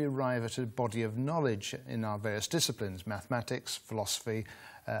and how we arrive at a body of knowledge in our various disciplines, mathematics, philosophy,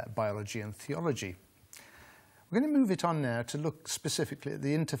 biology and theology. We're going to move it on now to look specifically at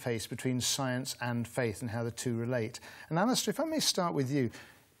the interface between science and faith and how the two relate. And Alister, if I may start with you.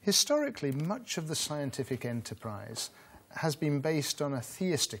 Historically, much of the scientific enterprise has been based on a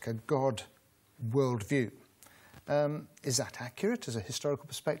theistic, a God worldview. Is that accurate as a historical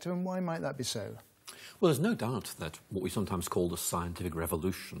perspective, and why might that be so? Well, there's no doubt that what we sometimes call the scientific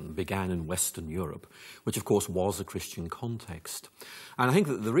revolution began in Western Europe, which of course was a Christian context. And I think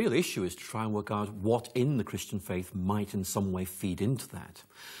that the real issue is to try and work out what in the Christian faith might in some way feed into that.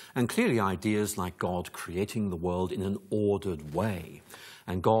 And clearly ideas like God creating the world in an ordered way,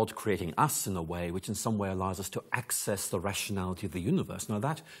 and God creating us in a way which in some way allows us to access the rationality of the universe. Now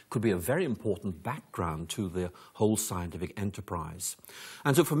that could be a very important background to the whole scientific enterprise.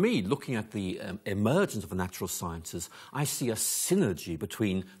 And so for me, looking at the emergence of the natural sciences, I see a synergy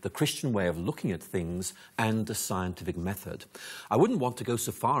between the Christian way of looking at things and the scientific method. I wouldn't want to go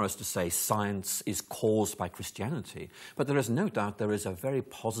so far as to say science is caused by Christianity, but there is no doubt there is a very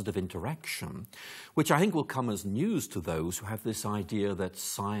positive interaction, which I think will come as news to those who have this idea that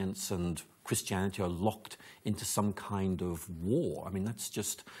science and Christianity are locked into some kind of war. I mean, that's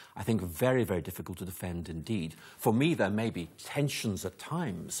just, I think, very, very difficult to defend indeed. For me, there may be tensions at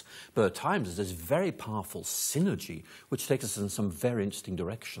times, but at times there's very powerful synergy which takes us in some very interesting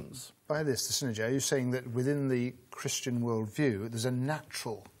directions. By this, the synergy, are you saying that within the Christian worldview there's a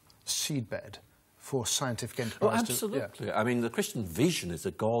natural seedbed for scientific enterprise? Oh, absolutely. Yeah. I mean, the Christian vision is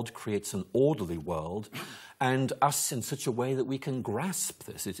that God creates an orderly world and us in such a way that we can grasp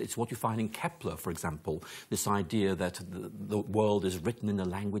this. It's what you find in Kepler, for example, this idea that the world is written in the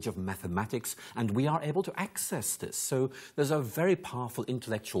language of mathematics and we are able to access this. So there's a very powerful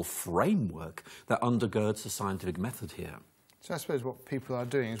intellectual framework that undergirds the scientific method here. So I suppose what people are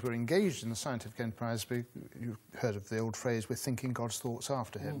doing is we're engaged in the scientific enterprise. You've heard of the old phrase, we're thinking God's thoughts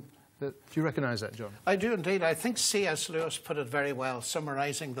after him. Do you recognise that, John? I do indeed. I think C.S. Lewis put it very well,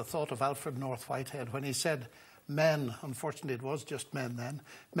 summarising the thought of Alfred North Whitehead when he said, men, unfortunately it was just men then,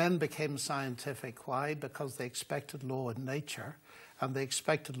 men became scientific. Why? Because they expected law in nature, and they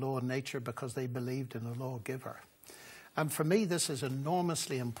expected law in nature because they believed in a lawgiver. And for me this is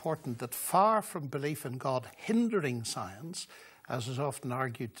enormously important, that far from belief in God hindering science, as is often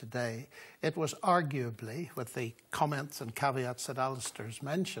argued today, it was arguably, with the comments and caveats that Alister's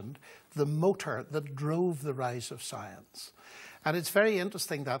mentioned, the motor that drove the rise of science. And it's very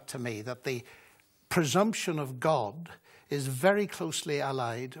interesting that to me, that the presumption of God is very closely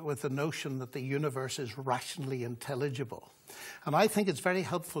allied with the notion that the universe is rationally intelligible. And I think it's very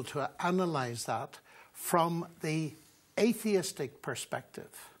helpful to analyse that from the atheistic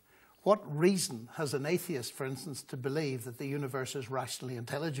perspective, what reason has an atheist, for instance, to believe that the universe is rationally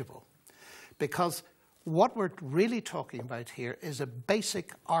intelligible? Because what we're really talking about here is a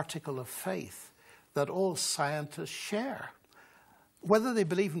basic article of faith that all scientists share. Whether they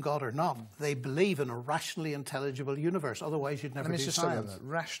believe in God or not, they believe in a rationally intelligible universe. Otherwise, you'd never do science.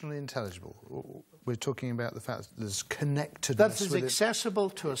 Rationally intelligible. We're talking about the fact that there's connectedness. That is accessible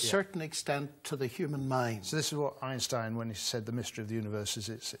to a certain extent to the human mind. So this is what Einstein, when he said the mystery of the universe is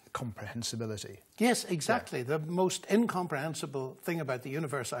its comprehensibility. Yes, exactly. Yeah. The most incomprehensible thing about the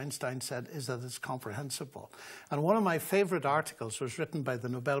universe, Einstein said, is that it's comprehensible. And one of my favorite articles was written by the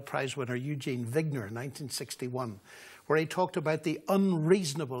Nobel Prize winner Eugene Wigner in 1961, where he talked about the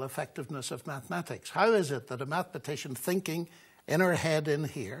unreasonable effectiveness of mathematics. How is it that a mathematician thinking in her head in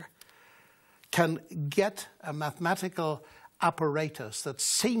here can get a mathematical apparatus that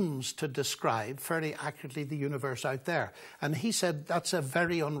seems to describe fairly accurately the universe out there? And he said that's a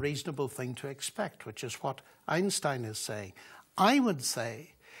very unreasonable thing to expect, which is what Einstein is saying. I would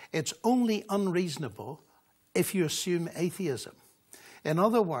say it's only unreasonable if you assume atheism. In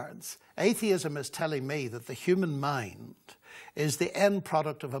other words, atheism is telling me that the human mind is the end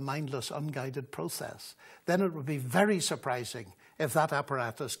product of a mindless, unguided process. Then it would be very surprising if that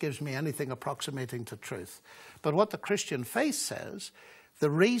apparatus gives me anything approximating to truth. But what the Christian faith says, the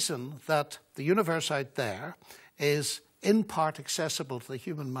reason that the universe out there is in part accessible to the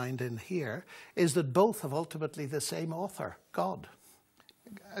human mind in here is that both have ultimately the same author, God.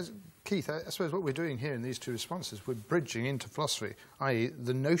 Keith, I suppose what we're doing here in these two responses, we're bridging into philosophy, i.e.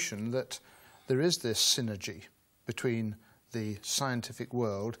 the notion that there is this synergy between the scientific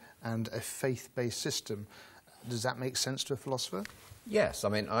world and a faith-based system. Does that make sense to a philosopher? Yes, I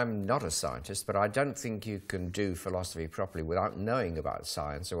mean, I'm not a scientist, but I don't think you can do philosophy properly without knowing about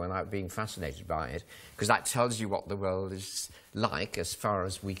science or without being fascinated by it, because that tells you what the world is like as far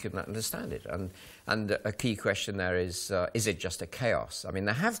as we can understand it. And a key question there is it just a chaos? I mean,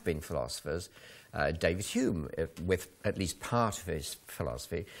 there have been philosophers. David Hume, with at least part of his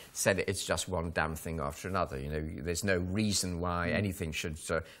philosophy, said it's just one damn thing after another. You know, there's no reason why anything should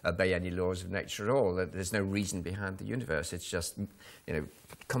obey any laws of nature at all. There's no reason behind the universe. It's just, you know,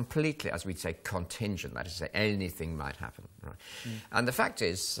 completely, as we'd say, contingent. That is to say, anything might happen. Right? And the fact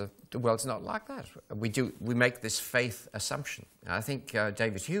is, the world's not like that. We make this faith assumption. I think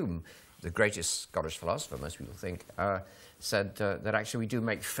David Hume, the greatest Scottish philosopher, most people think, said that actually we do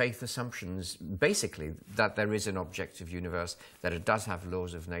make faith assumptions, basically that there is an objective universe, that it does have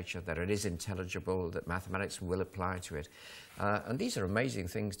laws of nature, that it is intelligible, that mathematics will apply to it. And these are amazing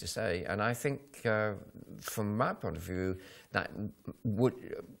things to say. And I think, from my point of view, that would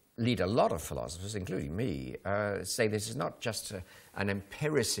lead a lot of philosophers, including me, say this is not just an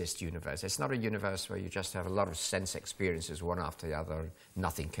empiricist universe. It's not a universe where you just have a lot of sense experiences one after the other,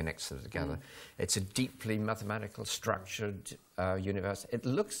 nothing connects them together. It's a deeply mathematical, structured universe. It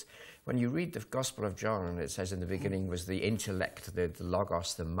looks, when you read the Gospel of John, and it says in the beginning was the intellect, the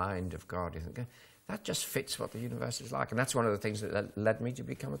logos, the mind of God, you think, that just fits what the universe is like. And that's one of the things that led me to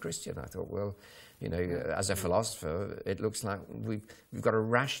become a Christian. I thought, well, you know, as a philosopher, it looks like we've got a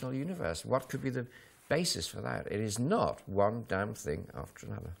rational universe. What could be the basis for that? It is not one damn thing after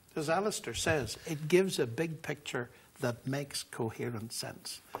another. As Alister says, it gives a big picture that makes coherent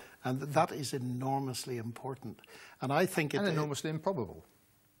sense. And that is enormously important. And I think and enormously improbable,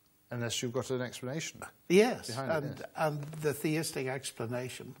 unless you've got an explanation. Yes, and the theistic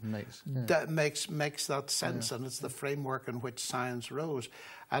explanation makes that sense, and it's the framework in which science rose.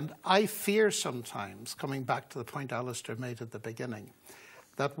 And I fear sometimes, coming back to the point Alister made at the beginning,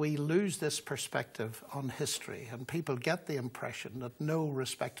 that we lose this perspective on history, and people get the impression that no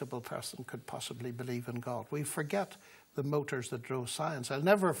respectable person could possibly believe in God. We forget the motors that drove science. I'll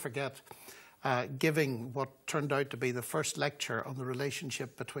never forget giving what turned out to be the first lecture on the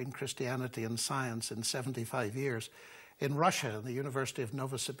relationship between Christianity and science in 75 years in Russia, in the University of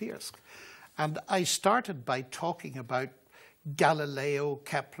Novosibirsk. And I started by talking about Galileo,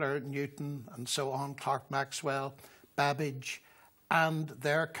 Kepler, Newton, and so on, Clerk Maxwell, Babbage, and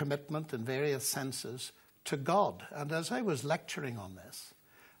their commitment in various senses to God. And as I was lecturing on this,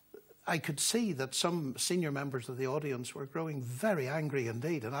 I could see that some senior members of the audience were growing very angry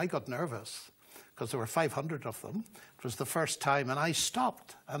indeed, and I got nervous because there were 500 of them. It was the first time, and I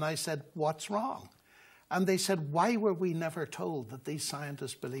stopped and I said, "What's wrong?" And they said, "Why were we never told that these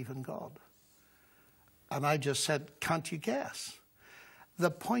scientists believe in God?" And I just said, "Can't you guess?"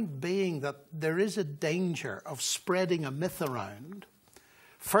 The point being that there is a danger of spreading a myth around,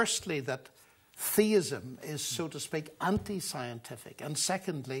 firstly, that theism is, so to speak, anti-scientific, and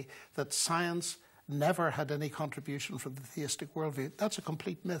secondly, that science never had any contribution from the theistic worldview. That's a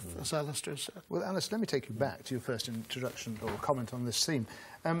complete myth, as Alister said. Well, Alister, let me take you back to your first introduction or comment on this theme.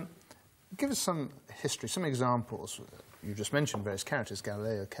 Give us some history, some examples. You just mentioned various characters,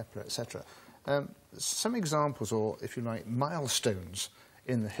 Galileo, Kepler, etc. Some examples, or if you like, milestones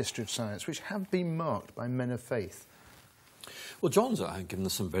in the history of science which have been marked by men of faith. Well, John's given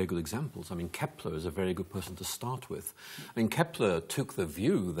us some very good examples. I mean, Kepler is a very good person to start with. I mean, Kepler took the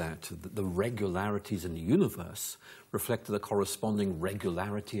view that the regularities in the universe reflected a corresponding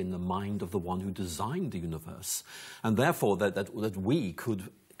regularity in the mind of the one who designed the universe, and therefore that we could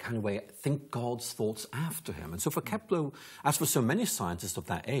kind of way think God's thoughts after him. And so for Kepler, as for so many scientists of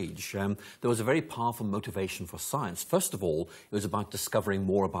that age, there was a very powerful motivation for science. First of all, it was about discovering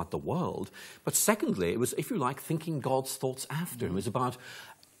more about the world. But secondly, it was, if you like, thinking God's thoughts after him. It was about,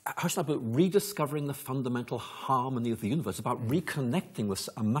 how should I put it, rediscovering the fundamental harmony of the universe, about reconnecting with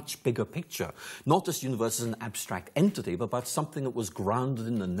a much bigger picture. Not just the universe as an abstract entity, but about something that was grounded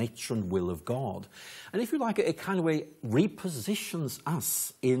in the nature and will of God. And if you like, it kind of way repositions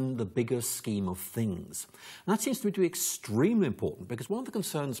us in the bigger scheme of things. And that seems to me to be extremely important, because one of the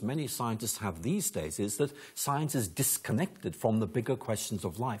concerns many scientists have these days is that science is disconnected from the bigger questions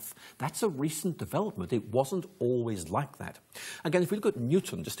of life. That's a recent development. It wasn't always like that. Again, if we look at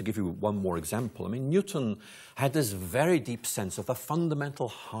Newton, just to give you one more example, I mean, Newton had this very deep sense of the fundamental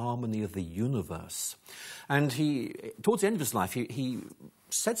harmony of the universe. And he, towards the end of his life, he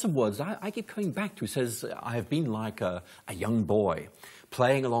said some words I keep coming back to. He says, I have been like a young boy,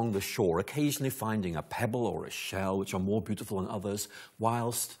 playing along the shore, occasionally finding a pebble or a shell which are more beautiful than others,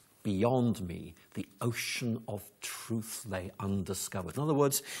 whilst beyond me the ocean of truth lay undiscovered. In other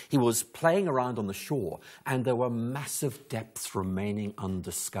words, he was playing around on the shore, and there were massive depths remaining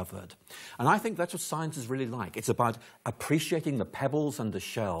undiscovered. And I think that's what science is really like. It's about appreciating the pebbles and the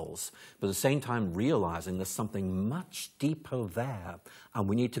shells, but at the same time realizing there's something much deeper there, and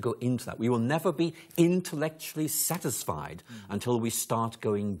we need to go into that. We will never be intellectually satisfied until we start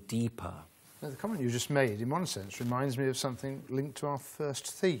going deeper. Now, the comment you just made, in one sense, reminds me of something linked to our first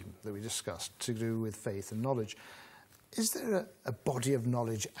theme that we discussed, to do with faith and knowledge. Is there a body of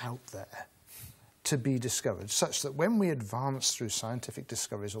knowledge out there to be discovered, such that when we advance through scientific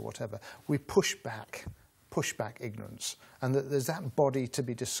discoveries or whatever, we push back ignorance, and that there's that body to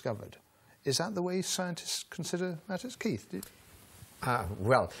be discovered? Is that the way scientists consider matters? Keith?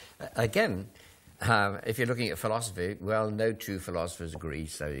 Well, again, if you're looking at philosophy, well, no two philosophers agree,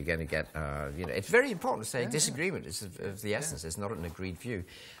 so you're going to get, it's very important to say disagreement is of the essence. It's not an agreed view.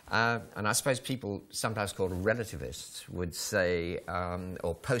 And I suppose people, sometimes called relativists, would say,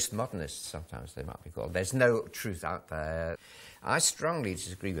 or postmodernists sometimes they might be called, there's no truth out there. I strongly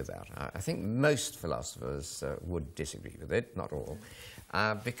disagree with that. I think most philosophers would disagree with it, not all,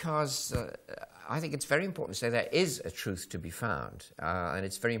 because I think it's very important to say there is a truth to be found, and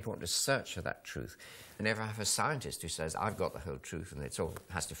it's very important to search for that truth. You never have a scientist who says, I've got the whole truth and it all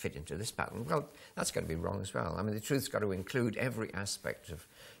has to fit into this pattern. Well, that's going to be wrong as well. I mean, the truth's got to include every aspect of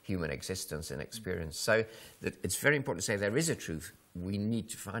human existence and experience. So that it's very important to say there is a truth, we need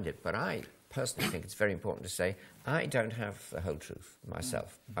to find it. But I personally think it's very important to say, I don't have the whole truth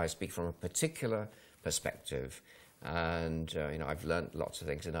myself. I speak from a particular perspective. And, I've learned lots of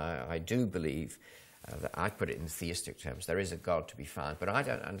things, and I do believe that I put it in theistic terms. There is a God to be found, but I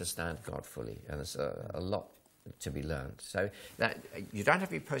don't understand God fully, and there's a lot to be learned. So that you don't have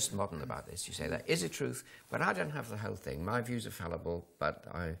to be postmodern about this. You say there is a truth, but I don't have the whole thing. My views are fallible, but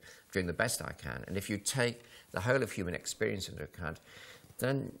I'm doing the best I can. And if you take the whole of human experience into account,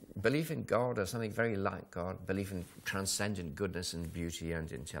 then belief in God or something very like God, belief in transcendent goodness and beauty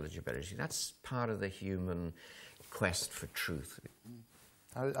and intelligibility, that's part of the human quest for truth.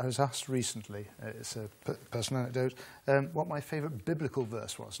 I was asked recently, it's a personal anecdote, what my favourite biblical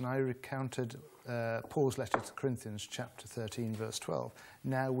verse was, and I recounted Paul's letter to the Corinthians, chapter 13, verse 12.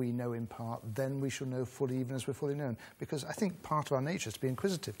 Now we know in part, then we shall know fully, even as we're fully known. Because I think part of our nature is to be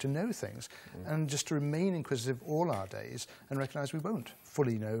inquisitive, to know things, and just to remain inquisitive all our days and recognise we won't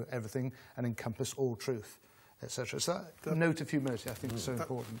fully know everything and encompass all truth, etc. So that note of humility, I think, is so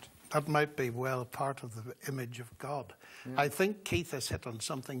important. That might be well part of the image of God. Yeah. I think Keith has hit on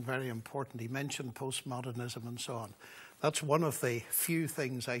something very important. He mentioned postmodernism and so on. That's one of the few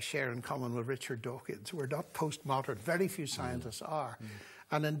things I share in common with Richard Dawkins. We're not postmodern. Very few scientists are.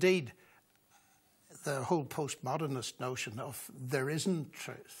 And indeed, the whole postmodernist notion of there isn't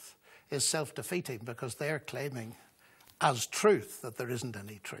truth is self-defeating, because they're claiming as truth that there isn't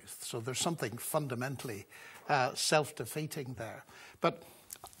any truth. So there's something fundamentally self-defeating there. But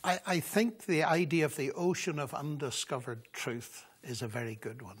I think the idea of the ocean of undiscovered truth is a very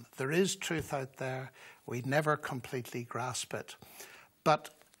good one. There is truth out there. We never completely grasp it. But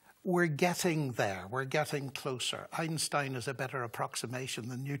we're getting there. We're getting closer. Einstein is a better approximation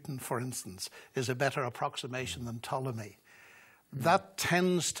than Newton, for instance, is a better approximation than Ptolemy. That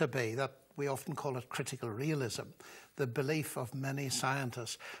tends to be, that we often call it critical realism, the belief of many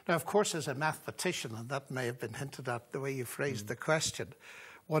scientists. Now, of course, as a mathematician, and that may have been hinted at the way you phrased the question,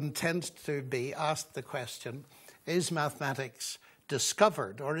 one tends to be asked the question, is mathematics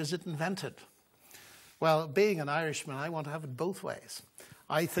discovered or is it invented? Well, being an Irishman, I want to have it both ways.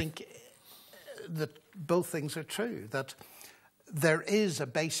 I think that both things are true, that there is a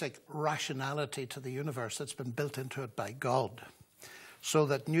basic rationality to the universe that's been built into it by God, so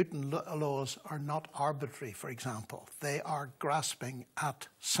that Newton's laws are not arbitrary, for example. They are grasping at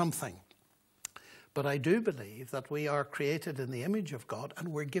something. But I do believe that we are created in the image of God and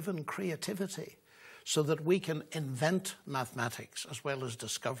we're given creativity so that we can invent mathematics as well as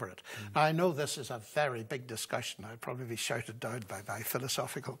discover it. Now, I know this is a very big discussion. I'd probably be shouted down by my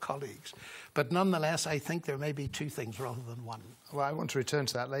philosophical colleagues. But nonetheless, I think there may be two things rather than one. Well, I want to return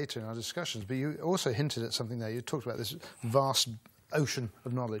to that later in our discussions, but you also hinted at something there. You talked about this vast ocean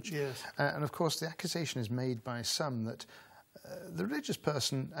of knowledge. Yes. And of course, the accusation is made by some that the religious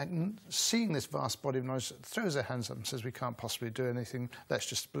person, seeing this vast body of knowledge, throws their hands up and says, we can't possibly do anything, let's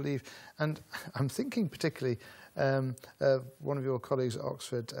just believe. And I'm thinking particularly one of your colleagues at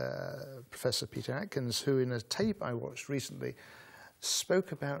Oxford, Professor Peter Atkins, who in a tape I watched recently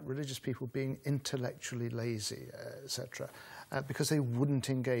spoke about religious people being intellectually lazy, etc., because they wouldn't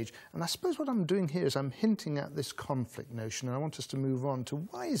engage. And I suppose what I'm doing here is I'm hinting at this conflict notion, and I want us to move on to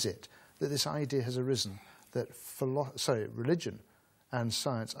why is it that this idea has arisen that religion and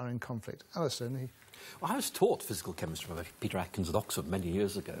science are in conflict. Alister, well, I was taught physical chemistry by Peter Atkins at Oxford many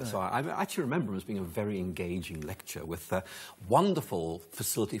years ago, so I actually remember him as being a very engaging lecture with a wonderful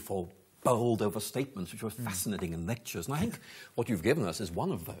facility for bold overstatements, which were fascinating in lectures. And I think what you've given us is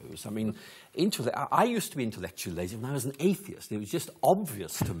one of those. I mean, I used to be intellectually lazy when I was an atheist. It was just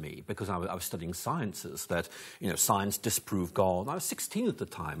obvious to me, because I was studying sciences, that, science disproved God. I was 16 at the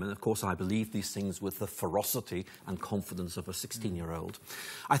time, and of course I believed these things with the ferocity and confidence of a 16-year-old.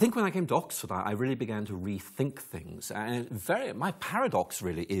 I think when I came to Oxford, I really began to rethink things. And my paradox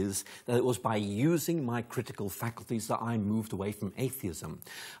really is that it was by using my critical faculties that I moved away from atheism.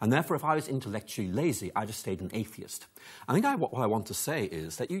 And therefore, if I was intellectually lazy, I just stayed an atheist. I think what I want to say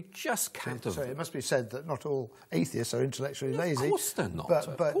is that you just can't... Sorry, it must be said that not all atheists are intellectually lazy. Of course they're not. But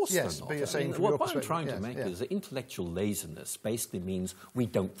of course yes, they're not. But you're saying from what your I'm perspective, trying to make is that intellectual laziness basically means we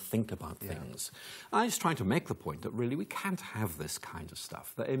don't think about things. I'm just trying to make the point that really we can't have this kind of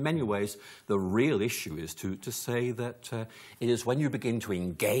stuff. That in many ways, the real issue is to say that it is when you begin to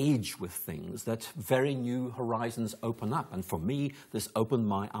engage with things that very new horizons open up. And for me, this opened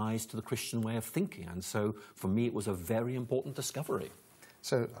my eyes to the Christian way of thinking. And so, for me, it was a very important discovery.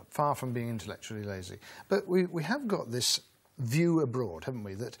 So, far from being intellectually lazy. But we have got this view abroad, haven't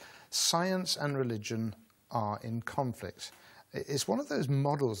we, that science and religion are in conflict. It's one of those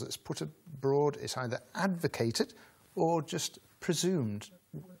models that's put abroad. It's either advocated or just presumed.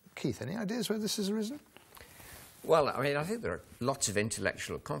 Keith, any ideas where this has arisen? Well, I mean, I think there are lots of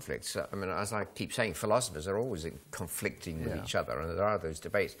intellectual conflicts. I mean, as I keep saying, philosophers are always conflicting with each other, and there are those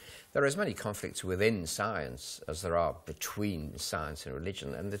debates. There are as many conflicts within science as there are between science and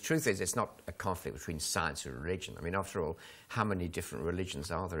religion. And the truth is, it's not a conflict between science and religion. I mean, after all, how many different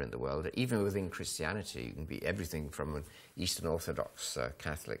religions are there in the world? Even within Christianity, you can be everything from an Eastern Orthodox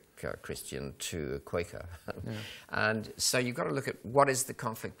Catholic Christian to a Quaker. And so you've got to look at what is the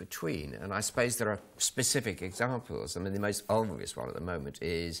conflict between. And I suppose there are specific examples. I mean, the most obvious one at the moment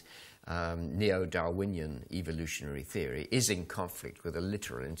is neo-Darwinian evolutionary theory is in conflict with a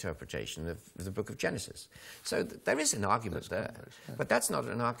literal interpretation of the book of Genesis. So there is an argument there. But that's not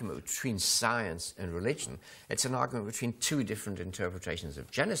an argument between science and religion. It's an argument between two different interpretations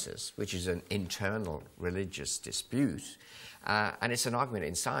of Genesis, which is an internal religious dispute. And it's an argument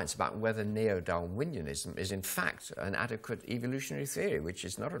in science about whether neo-Darwinianism is in fact an adequate evolutionary theory, which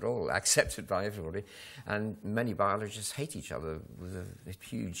is not at all accepted by everybody. And many biologists hate each other with a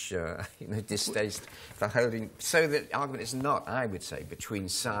huge distaste for holding. So the argument is not, I would say, between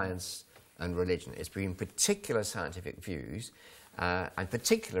science and religion. It's between particular scientific views and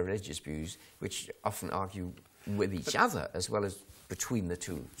particular religious views, which often argue with each other as well as between the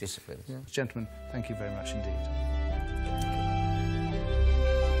two disciplines. Yeah. Gentlemen, thank you very much indeed.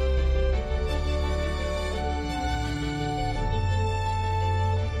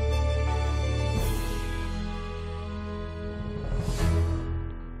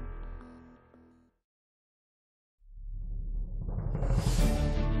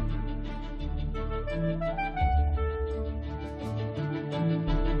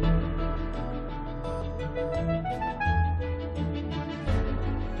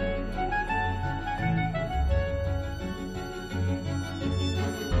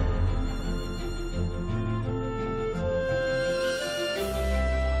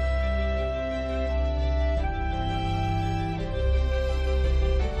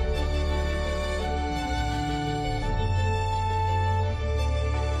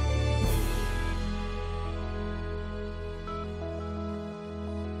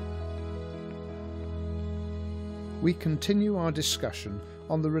 we continue our discussion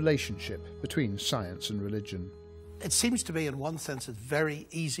on the relationship between science and religion. It seems to me, in one sense, it's very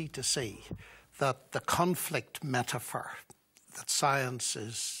easy to see that the conflict metaphor, that science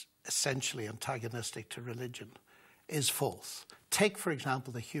is essentially antagonistic to religion, is false. Take, for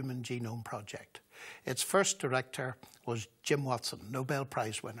example, the Human Genome Project. Its first director was Jim Watson, Nobel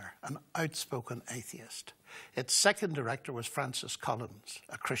Prize winner, an outspoken atheist. Its second director was Francis Collins,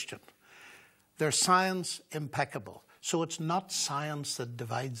 a Christian. Their science impeccable, so it's not science that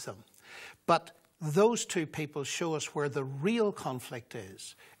divides them. But those two people show us where the real conflict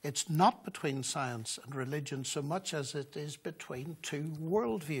is. It's not between science and religion so much as it is between two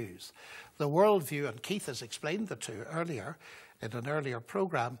worldviews. The worldview, and Keith has explained the two earlier in an earlier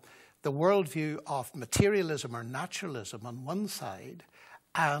program, the worldview of materialism or naturalism on one side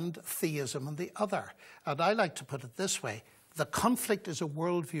and theism on the other. And I like to put it this way: the conflict is a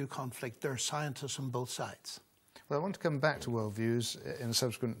worldview conflict. There are scientists on both sides. Well, I want to come back to worldviews in a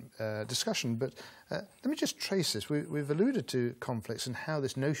subsequent discussion, but let me just trace this. We've alluded to conflicts and how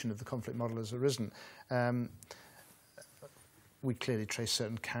this notion of the conflict model has arisen. We clearly trace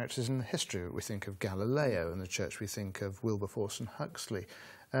certain characters in the history. We think of Galileo in the church, we think of Wilberforce and Huxley.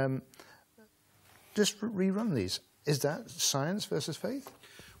 Just rerun these. Is that science versus faith?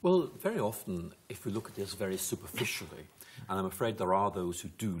 Well, very often, if we look at this very superficially, and I'm afraid there are those who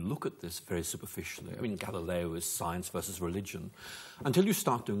do look at this very superficially. I mean, Galileo is science versus religion, until you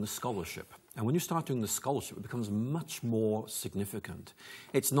start doing the scholarship. And when you start doing the scholarship, it becomes much more significant.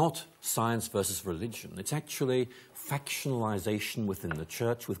 It's not science versus religion. It's actually factionalization within the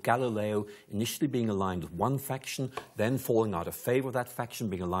church, with Galileo initially being aligned with one faction, then falling out of favor of that faction,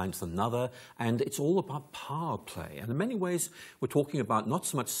 being aligned with another. And it's all about power play. And in many ways, we're talking about not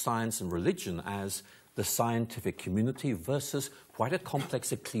so much science and religion as the scientific community versus quite a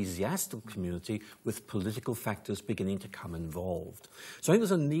complex ecclesiastical community with political factors beginning to come involved. So I think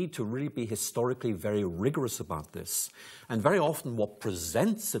there's a need to really be historically very rigorous about this. And very often what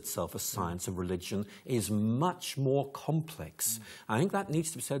presents itself as science and religion is much more complex. I think that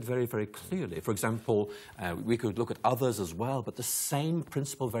needs to be said very, very clearly. For example, we could look at others as well, but the same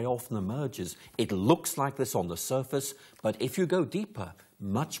principle very often emerges. It looks like this on the surface, but if you go deeper,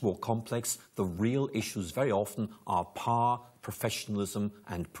 much more complex. The real issues very often are power, professionalism,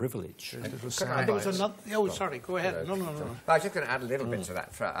 and privilege. Sorry, go ahead. No. I was just going to add a little bit to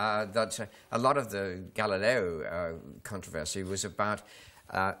that. That a lot of the Galileo controversy was about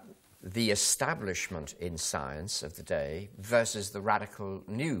the establishment in science of the day versus the radical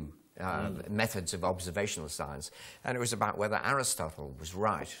new methods of observational science. And it was about whether Aristotle was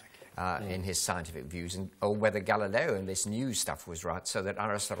right in his scientific views, or whether Galileo and this new stuff was right, so that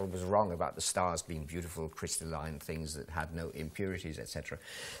Aristotle was wrong about the stars being beautiful, crystalline things that had no impurities, etc.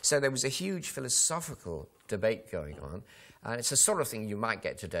 So there was a huge philosophical debate going on, and it's the sort of thing you might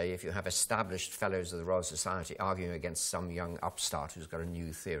get today if you have established fellows of the Royal Society arguing against some young upstart who's got a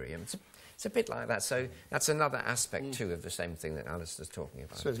new theory. And it's a bit like that. So that's another aspect, too, of the same thing that Alister's talking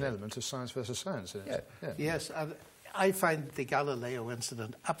about. So there's an element of science versus science in it. Yeah. Yes, and I find the Galileo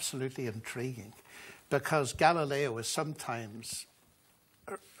incident absolutely intriguing, because Galileo is sometimes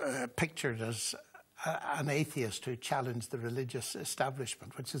pictured as an atheist who challenged the religious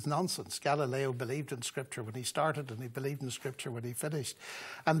establishment, which is nonsense. Galileo believed in Scripture when he started, and he believed in Scripture when he finished.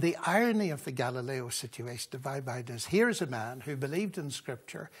 And the irony of the Galileo situation, in my mind, is here's a man who believed in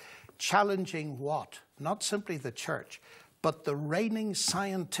Scripture, challenging what? Not simply the church, but the reigning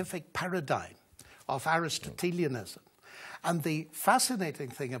scientific paradigm of Aristotelianism. And the fascinating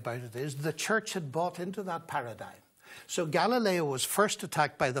thing about it is the church had bought into that paradigm. So Galileo was first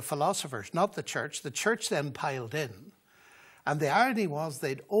attacked by the philosophers, not the church. The church then piled in. And the irony was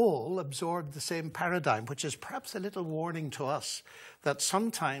they'd all absorbed the same paradigm, which is perhaps a little warning to us that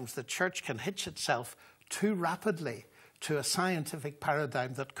sometimes the church can hitch itself too rapidly to a scientific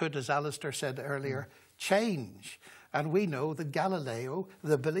paradigm that could, as Alister said earlier, change. And we know that Galileo,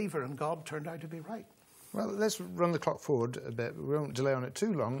 the believer in God, turned out to be right. Well, let's run the clock forward a bit. We won't dwell on it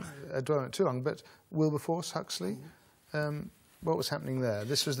too long, but Wilberforce, Huxley, what was happening there?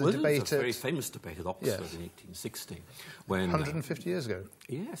 This was the debate It was a very famous debate at Oxford in 1860. When, 150 years ago.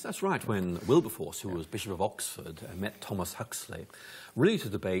 Yes, that's right, when Wilberforce, who was Bishop of Oxford, met Thomas Huxley, really to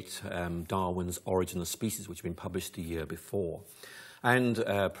debate Darwin's Origin of Species, which had been published the year before. And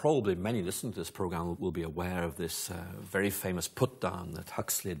probably many listening to this programme will be aware of this very famous put-down that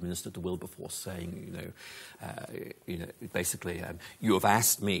Huxley administered to Wilberforce, saying, basically, you have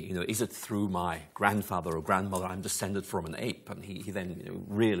asked me, is it through my grandfather or grandmother I'm descended from an ape? And he then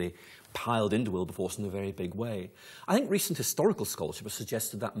really piled into Wilberforce in a very big way. I think recent historical scholarship has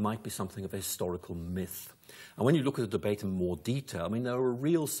suggested that might be something of a historical myth. And when you look at the debate in more detail, I mean, there are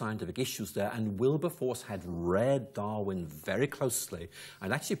real scientific issues there, and Wilberforce had read Darwin very closely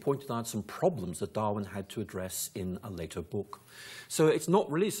and actually pointed out some problems that Darwin had to address in a later book. So it's not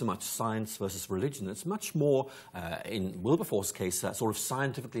really so much science versus religion. It's much more, in Wilberforce's case, that sort of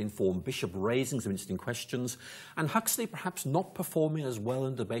scientifically informed bishop raising some interesting questions, and Huxley perhaps not performing as well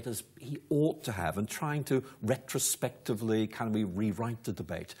in debate as he ought to have, and trying to retrospectively kind of rewrite the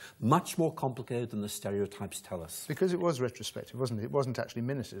debate. Much more complicated than the stereotypes tell us. Because it was retrospective, wasn't it? It wasn't actually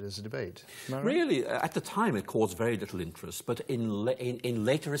minuted as a debate. Am I right? Really, at the time it caused very little interest, but in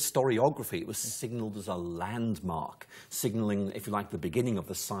later historiography it was signalled as a landmark, signalling, if you like, the beginning of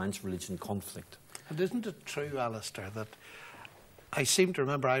the science-religion conflict. And isn't it true, Alister, that I seem to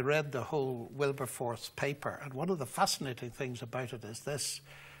remember I read the whole Wilberforce paper, and one of the fascinating things about it is this,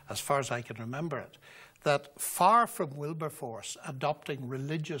 as far as I can remember it, that far from Wilberforce adopting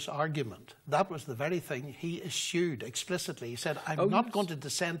religious argument, that was the very thing he eschewed explicitly. He said, I'm not going to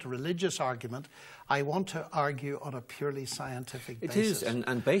descend to religious argument, I want to argue on a purely scientific basis. It is,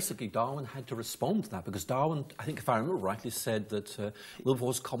 and basically Darwin had to respond to that, because Darwin, I think if I remember rightly, said that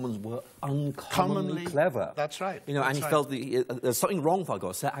Wilberforce's comments were uncommonly clever. That's right. You know, and he felt there's something wrong for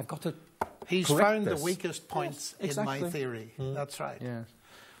God. So I've got to He's found the weakest points in my theory. That's right. Yeah.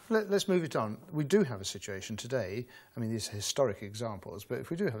 Let's move it on. We do have a situation today, I mean, these are historic examples, but if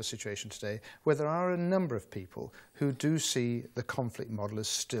we do have a situation today where there are a number of people who do see the conflict model as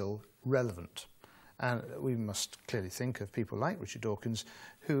still relevant. And we must clearly think of people like Richard Dawkins,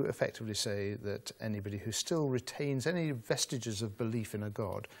 who effectively say that anybody who still retains any vestiges of belief in a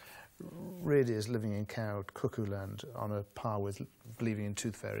God really is living in cowed cuckoo land on a par with believing in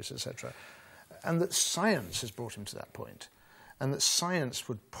tooth fairies, etc. And that science has brought him to that point. And that science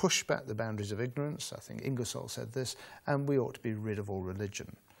would push back the boundaries of ignorance. I think Ingersoll said this, and we ought to be rid of all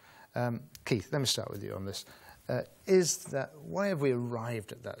religion. Keith, let me start with you on this. Why have we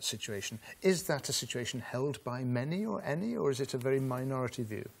arrived at that situation? Is that a situation held by many or any, or is it a very minority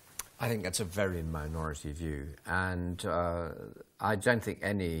view? I think that's a very minority view, and I don't think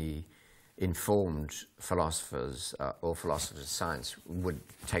any informed philosophers or philosophers of science would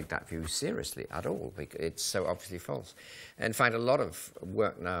take that view seriously at all, because it's so obviously false. In fact, a lot of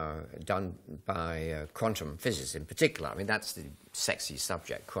work now done by quantum physics in particular, I mean, that's the sexy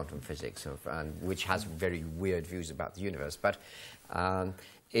subject, quantum physics, which has very weird views about the universe, but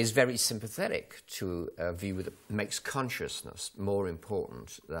is very sympathetic to a view that makes consciousness more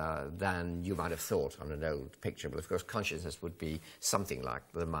important than you might have thought on an old picture. But of course, consciousness would be something like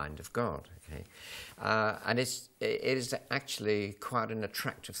the mind of God. Okay? And it is actually quite an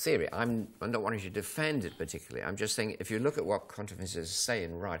attractive theory. I'm not wanting to defend it particularly. I'm just saying, if you look at what quantum physicists say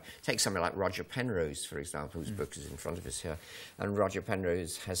and write, take somebody like Roger Penrose, for example, whose book is in front of us here. And Roger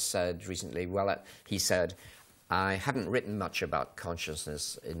Penrose has said recently, he said, I haven't written much about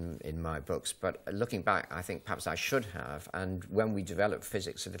consciousness in my books, but looking back, I think perhaps I should have. And when we develop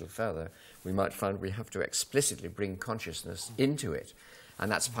physics a little further, we might find we have to explicitly bring consciousness into it. And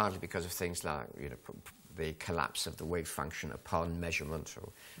that's partly because of things like, the collapse of the wave function upon measurement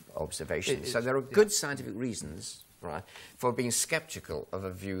or observation. So there are good scientific reasons, right, for being skeptical of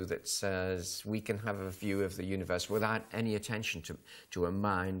a view that says we can have a view of the universe without any attention to a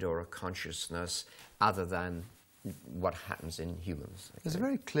mind or a consciousness other than what happens in humans. Okay. There's a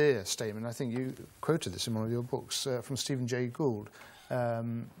very clear statement, I think you quoted this in one of your books, from Stephen Jay Gould,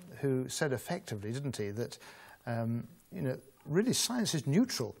 who said effectively, didn't he, that really science is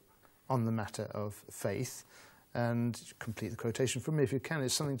neutral on the matter of faith, and complete the quotation from me if you can,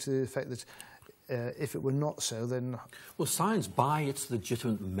 is something to the effect that if it were not so, then... Well, science, by its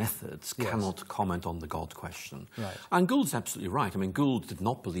legitimate methods, cannot comment on the God question. Right. And Gould's absolutely right. I mean, Gould did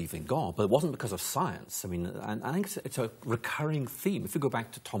not believe in God, but it wasn't because of science. I mean, and I think it's a recurring theme. If you go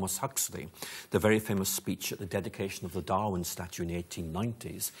back to Thomas Huxley, the very famous speech at the dedication of the Darwin statue in the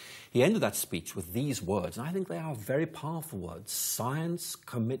 1890s, he ended that speech with these words, and I think they are very powerful words: science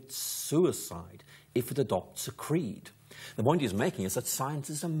commits suicide if it adopts a creed. The point he's making is that science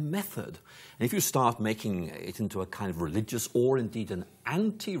is a method. And if you start making it into a kind of religious or indeed an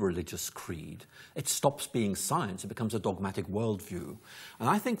anti-religious creed, it stops being science. It becomes a dogmatic worldview. And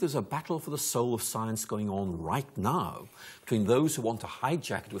I think there's a battle for the soul of science going on right now between those who want to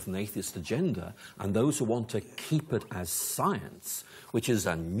hijack it with an atheist agenda and those who want to keep it as science, which is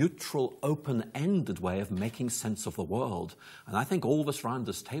a neutral, open-ended way of making sense of the world. And I think all of us around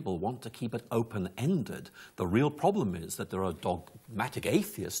this table want to keep it open-ended. The real problem is that there are dogmatic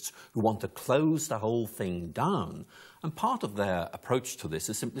atheists who want to close the whole thing down. And part of their approach to this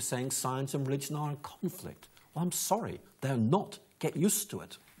is simply saying science and religion are in conflict. Well, I'm sorry, they're not. Get used to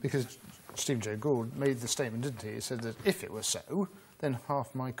it. Because Stephen Jay Gould made the statement, didn't he? He said that if it were so, then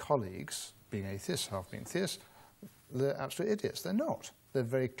half my colleagues, being atheists, half being theists, they're absolute idiots. They're not. They're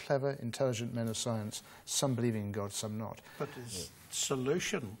very clever, intelligent men of science, some believing in God, some not. But his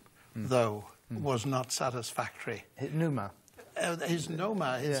solution, though, was not satisfactory. Pneuma. His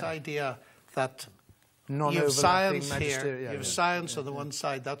Noma, his idea that you have Non-overlapping science here, magisterium. you have science on the one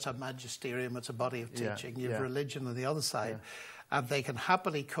side, that's a magisterium, it's a body of teaching. You have religion on the other side, and they can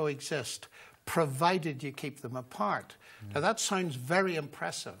happily coexist, provided you keep them apart. Now that sounds very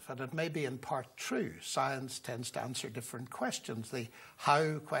impressive, and it may be in part true. Science tends to answer different questions, the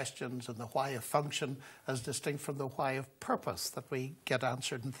how questions and the why of function as distinct from the why of purpose that we get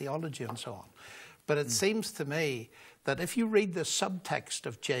answered in theology and so on. But it seems to me that if you read the subtext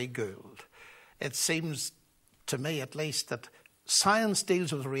of Jay Gould, it seems to me at least that science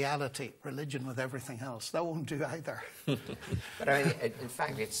deals with reality, religion with everything else. That won't do either. But I mean, in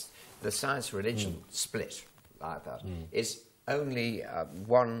fact, it's the science-religion split like that is only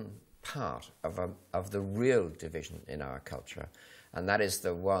one part of the real division in our culture, and that is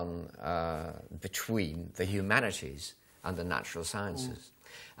the one between the humanities and the natural sciences.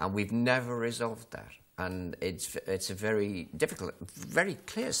 And we've never resolved that. And it's a very difficult, very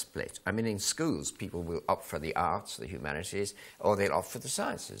clear split. I mean, in schools, people will opt for the arts, the humanities, or they'll opt for the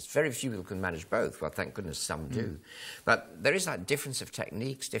sciences. Very few people can manage both. Well, thank goodness some do. But there is that difference of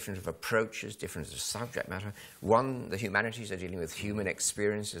techniques, difference of approaches, difference of subject matter. One, the humanities are dealing with human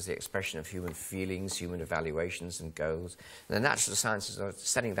experiences, the expression of human feelings, human evaluations and goals. And the natural sciences are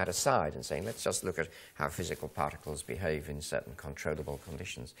setting that aside and saying, let's just look at how physical particles behave in certain controllable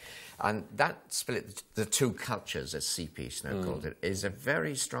conditions. And that split, the two cultures, as C.P. Snow called it, is a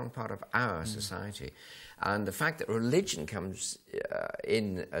very strong part of our society. And the fact that religion comes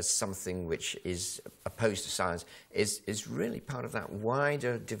in as something which is opposed to science is really part of that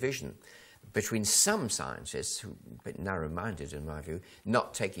wider division between some scientists, who are a bit narrow-minded in my view,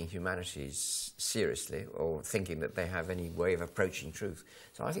 not taking humanities seriously or thinking that they have any way of approaching truth.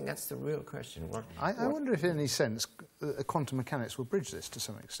 So I think that's the real question. I wonder if in any sense quantum mechanics will bridge this to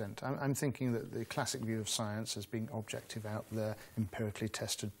some extent. I'm thinking that the classic view of science as being objective out there, empirically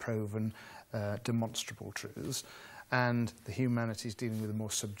tested, proven, demonstrable truths, and the humanities dealing with a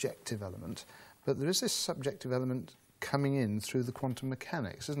more subjective element. But there is this subjective element coming in through the quantum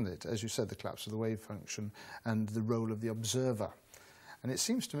mechanics, isn't it? As you said, the collapse of the wave function and the role of the observer. And it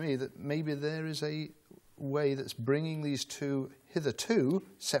seems to me that maybe there is a way that's bringing these two hitherto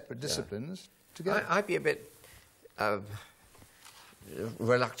separate disciplines together. I'd be a bit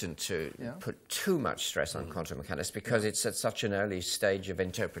reluctant to put too much stress on quantum mechanics because it's at such an early stage of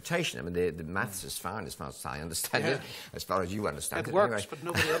interpretation. I mean, the maths is fine as far as I understand it, as far as you understand it. It works, anyway. but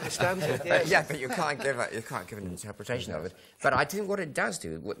nobody understands it. Yeah, but you can't give an interpretation of it. But I think what it does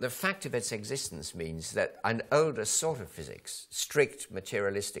do, the fact of its existence means that an older sort of physics, strict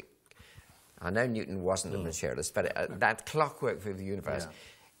materialistic, I know Newton wasn't a materialist, but that clockwork for the universe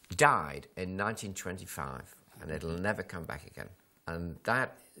died in 1925, and it'll never come back again. And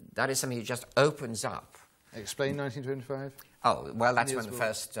that is something that just opens up. Explain 1925. Oh, well, that's when the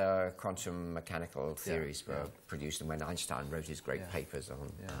first quantum mechanical theories were produced, and when Einstein wrote his great papers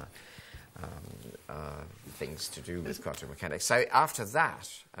on things to do with quantum mechanics. So after that,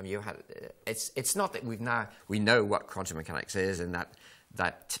 I mean, it's not that we know what quantum mechanics is, and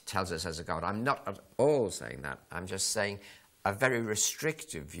that tells us as a God. I'm not at all saying that. I'm just saying a very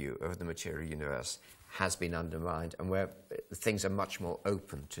restrictive view of the material universe has been undermined, and where things are much more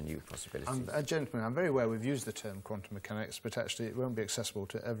open to new possibilities. Gentlemen, I'm very aware we've used the term quantum mechanics, but actually it won't be accessible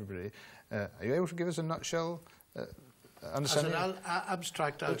to everybody. Are you able to give us a nutshell understanding? As an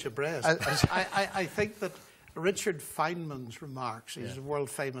abstract algebraist, I think that Richard Feynman's remarks, he's a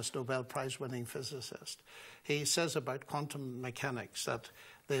world-famous Nobel Prize-winning physicist, he says about quantum mechanics that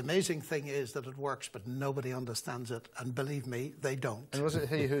the amazing thing is that it works, but nobody understands it, and believe me, they don't. And was it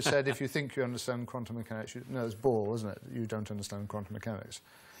he who said, if you think you understand quantum mechanics, no, it's Bohr, wasn't it? You don't understand quantum mechanics.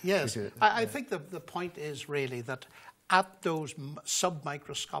 Yes, I think the point is really that at those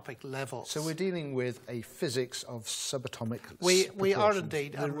sub-microscopic levels... So we're dealing with a physics of subatomic We are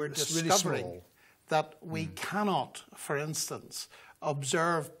indeed, and we're discovering really that we cannot, for instance,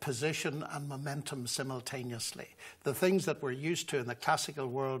 observe position and momentum simultaneously. The things that we're used to in the classical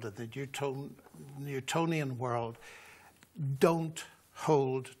world and the Newtonian world don't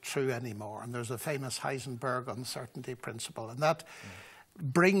hold true anymore. And there's a famous Heisenberg uncertainty principle, and that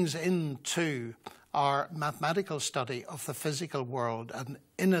brings into our mathematical study of the physical world an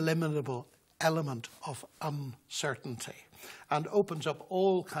ineliminable element of uncertainty and opens up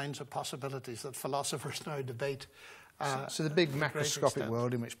all kinds of possibilities that philosophers now debate. So the big macroscopic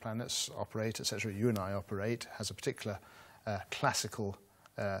world in which planets operate, etc., you and I operate, has a particular classical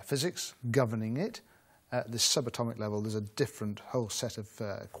physics governing it. At this subatomic level, there's a different whole set of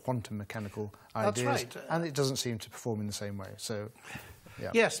quantum mechanical ideas. That's right. And it doesn't seem to perform in the same way. So,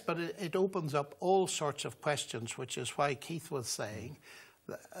 yeah. Yes, but it opens up all sorts of questions, which is why Keith was saying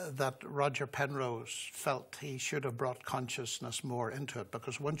that Roger Penrose felt he should have brought consciousness more into it,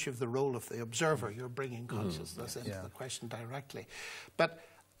 because once you have the role of the observer, you're bringing consciousness into the question directly. But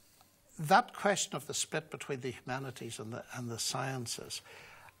that question of the split between the humanities and the sciences,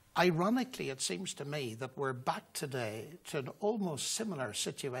 ironically, it seems to me that we're back today to an almost similar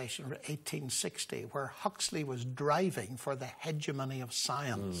situation in 1860, where Huxley was driving for the hegemony of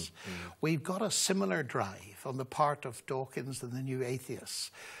science. We've got a similar drive on the part of Dawkins and the new atheists,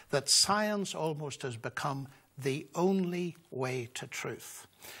 that science almost has become the only way to truth.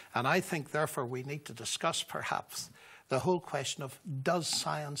 And I think, therefore, we need to discuss, perhaps, the whole question of, does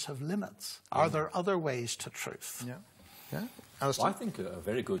science have limits? Are there other ways to truth? Yeah. Yeah. Well, I think a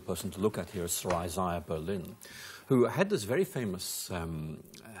very good person to look at here is Sir Isaiah Berlin, who had this very famous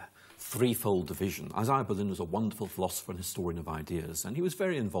threefold division. Isaiah Berlin was a wonderful philosopher and historian of ideas, and he was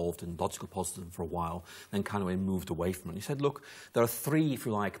very involved in logical positivism for a while, then kind of moved away from it. He said, look, there are three, if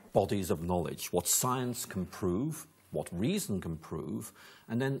you like, bodies of knowledge: what science can prove, what reason can prove,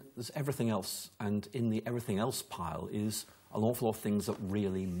 and then there's everything else. And in the everything else pile is an awful lot of things that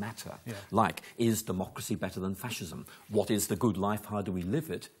really matter. Yeah. Like, is democracy better than fascism? What is the good life? How do we live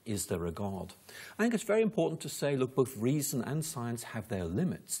it? Is there a God? I think it's very important to say, look, both reason and science have their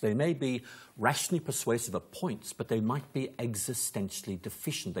limits. They may be rationally persuasive at points, but they might be existentially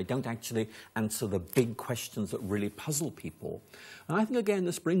deficient. They don't actually answer the big questions that really puzzle people. And I think, again,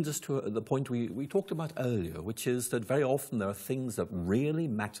 this brings us to the point we talked about earlier, which is that very often there are things that really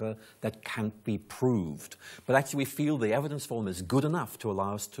matter that can't be proved. But actually we feel the evidence for them is good enough to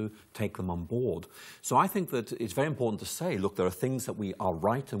allow us to take them on board. So I think that it's very important to say, look, there are things that we are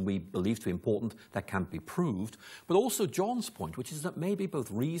right and we believe to be important that can't be proved. But also John's point, which is that maybe both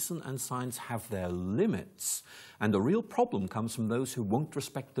reason and science have their limits. And the real problem comes from those who won't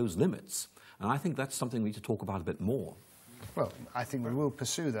respect those limits. And I think that's something we need to talk about a bit more. Well, I think we will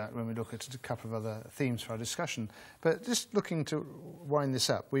pursue that when we look at a couple of other themes for our discussion. But just looking to wind this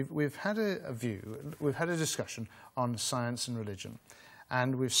up, we've had we've had a discussion on science and religion.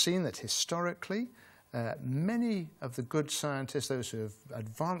 And we've seen that historically, many of the good scientists, those who have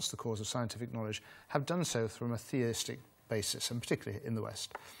advanced the cause of scientific knowledge, have done so from a theistic basis, and particularly in the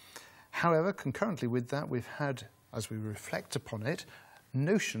West. However, concurrently with that, we've had, as we reflect upon it,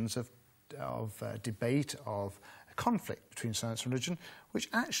 notions of debate, of conflict between science and religion, which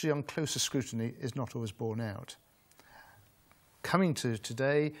actually on closer scrutiny is not always borne out. Coming to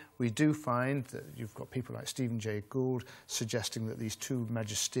today, we do find that you've got people like Stephen Jay Gould suggesting that these two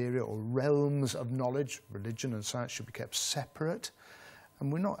magisteria or realms of knowledge, religion and science, should be kept separate.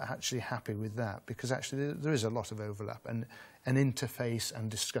 And we're not actually happy with that, because actually there is a lot of overlap and an interface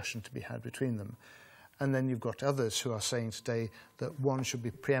and discussion to be had between them. And then you've got others who are saying today that one should be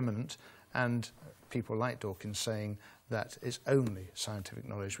preeminent, and people like Dawkins saying that it's only scientific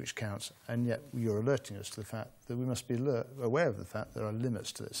knowledge which counts, and yet you're alerting us to the fact that we must be aware of the fact there are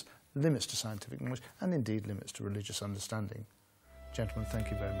limits to this, limits to scientific knowledge, and indeed limits to religious understanding. Gentlemen,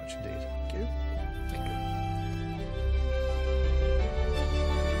 thank you very much indeed. Thank you. Thank you.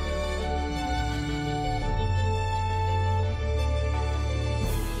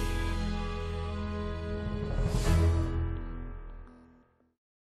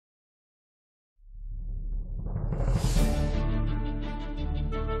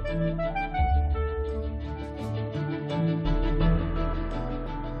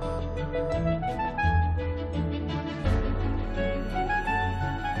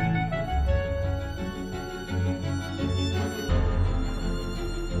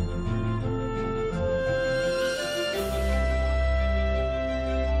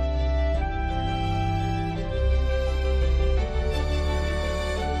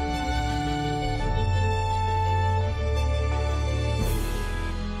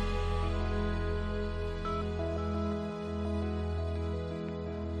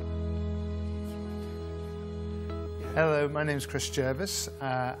 Hello, my name is Chris Jervis.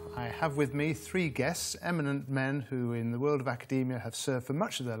 I have with me three guests, eminent men who in the world of academia have served for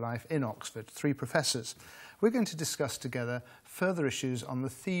much of their life in Oxford, three professors. We're going to discuss together further issues on the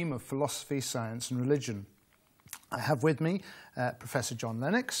theme of philosophy, science and religion. I have with me Professor John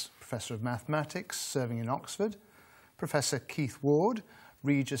Lennox, Professor of Mathematics, serving in Oxford, Professor Keith Ward,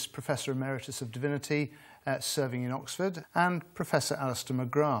 Regius Professor Emeritus of Divinity, serving in Oxford, and Professor Alister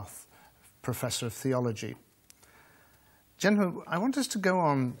McGrath, Professor of Theology. Gentlemen, I want us to go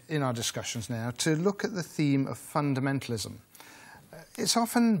on in our discussions now to look at the theme of fundamentalism. It's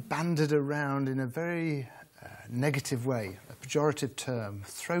often bandied around in a very negative way, a pejorative term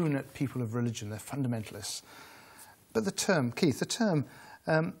thrown at people of religion. They're fundamentalists. But the term, Keith, the term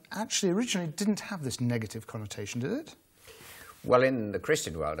actually originally didn't have this negative connotation, did it? Well, in the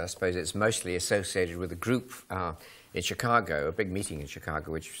Christian world, I suppose it's mostly associated with a group in Chicago, a big meeting in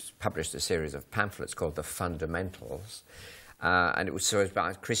Chicago, which published a series of pamphlets called The Fundamentals. And it was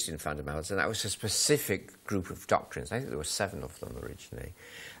about Christian fundamentals, and that was a specific group of doctrines. I think there were 7 of them originally.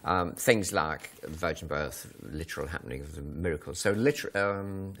 Things like the virgin birth, literal happening of the miracles. So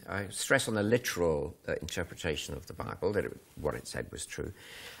I stress on the literal interpretation of the Bible, that what it said was true.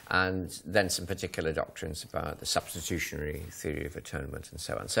 And then some particular doctrines about the substitutionary theory of atonement and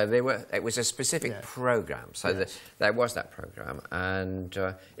so on. So it was a specific program. So there was that program, and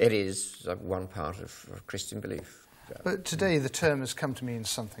it is one part of Christian belief. But today the term has come to mean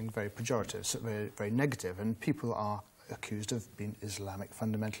something very pejorative, very, very negative, and people are accused of being Islamic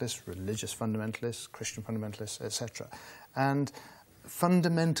fundamentalists, religious fundamentalists, Christian fundamentalists, etc. And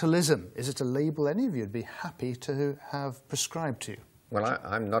fundamentalism, is it a label any of you would be happy to have prescribed to you? Well,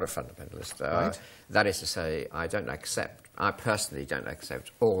 I'm not a fundamentalist. Right. That is to say, I personally don't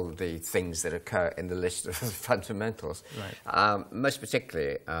accept all the things that occur in the list of fundamentals. Right. Most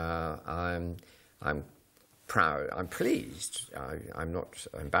particularly, I'm proud, I'm pleased, I'm not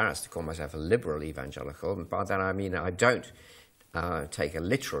embarrassed to call myself a liberal evangelical, and by that I mean I don't take a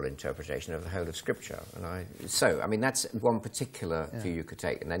literal interpretation of the whole of Scripture. And I mean, that's one particular view you could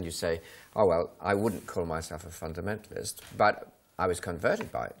take, and then you say, oh, well, I wouldn't call myself a fundamentalist, but I was converted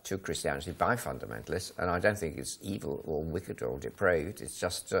to Christianity by fundamentalists, and I don't think it's evil or wicked or depraved. It's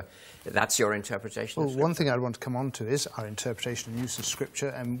just that's your interpretation of Scripture. One thing I want to come on to is our interpretation and use of Scripture,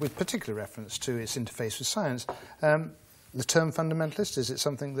 and with particular reference to its interface with science. The term fundamentalist, is it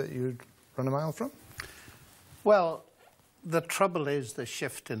something that you'd run a mile from? Well, the trouble is the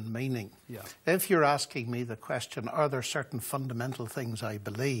shift in meaning. Yeah. If you're asking me the question, are there certain fundamental things I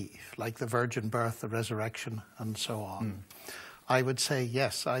believe, like the virgin birth, the resurrection, and so on, I would say,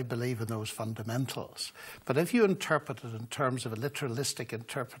 yes, I believe in those fundamentals. But if you interpret it in terms of a literalistic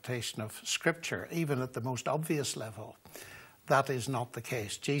interpretation of Scripture, even at the most obvious level, that is not the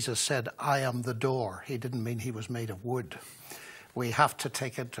case. Jesus said, I am the door. He didn't mean he was made of wood. We have to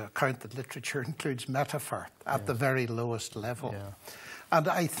take into account that literature includes metaphor at the very lowest level. Yeah. And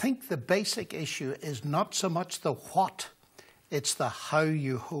I think the basic issue is not so much the what, it's the how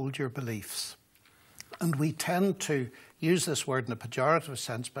you hold your beliefs. And we tend to use this word in a pejorative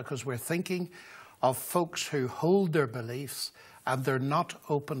sense because we're thinking of folks who hold their beliefs and they're not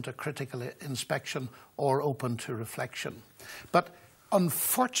open to critical inspection or open to reflection. But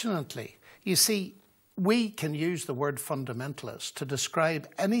unfortunately, you see, we can use the word fundamentalist to describe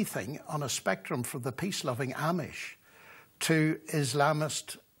anything on a spectrum from the peace-loving Amish to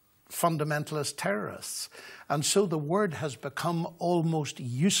Islamist fundamentalist terrorists. And so the word has become almost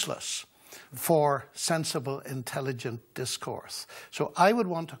useless for sensible, intelligent discourse. So I would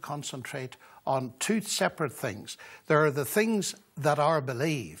want to concentrate on 2 separate things. There are the things that are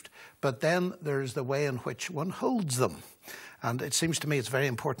believed, but then there's the way in which one holds them. And it seems to me it's very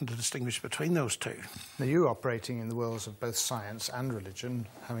important to distinguish between those 2. Now, you're operating in the worlds of both science and religion,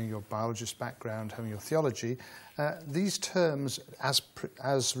 having your biologist background, having your theology. These terms,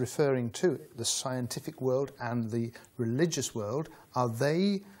 as referring to the scientific world and the religious world, are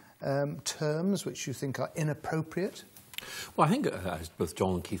they terms which you think are inappropriate? Well, I think, as both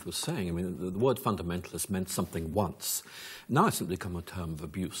John and Keith were saying, I mean, the word fundamentalist meant something once. Now it's simply become a term of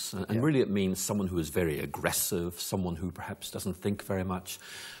abuse. And really it means someone who is very aggressive, someone who perhaps doesn't think very much.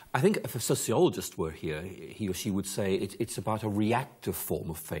 I think if a sociologist were here, he or she would say it's about a reactive form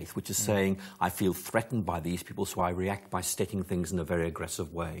of faith, which is saying, I feel threatened by these people, so I react by stating things in a very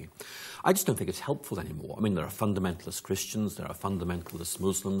aggressive way. I just don't think it's helpful anymore. I mean, there are fundamentalist Christians, there are fundamentalist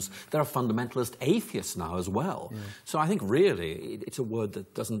Muslims, there are fundamentalist atheists now as well. So I think really it's a word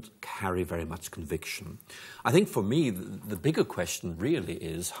that doesn't carry very much conviction. I think for me, the bigger question really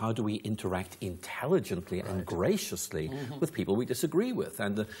is, how do we interact intelligently and graciously with people we disagree with?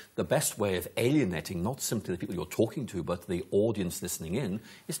 And the best way of alienating not simply the people you're talking to, but the audience listening in,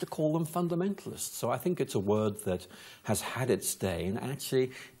 is to call them fundamentalists. So I think it's a word that has had its day and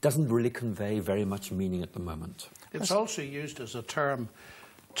actually doesn't really convey very much meaning at the moment. It's also used as a term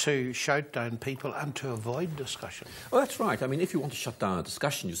to shout down people and to avoid discussion. Well, that's right. I mean, if you want to shut down a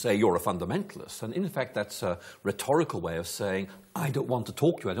discussion, you say you're a fundamentalist. And in fact, that's a rhetorical way of saying, I don't want to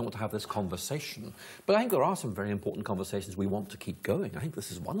talk to you, I don't want to have this conversation. But I think there are some very important conversations we want to keep going. I think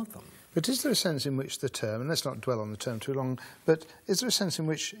this is one of them. But is there a sense in which the term, and let's not dwell on the term too long, but is there a sense in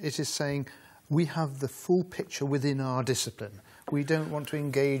which it is saying we have the full picture within our discipline? We don't want to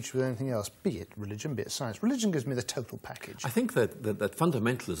engage with anything else, be it religion, be it science. Religion gives me the total package. I think that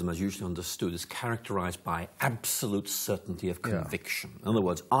fundamentalism, as usually understood, is characterized by absolute certainty of conviction. In other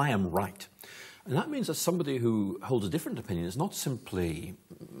words, I am right. And that means that somebody who holds a different opinion is not simply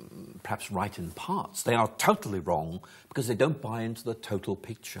perhaps right in parts. They are totally wrong because they don't buy into the total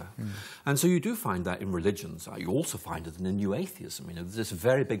picture. And so you do find that in religions. You also find it in the new atheism. You know, there's this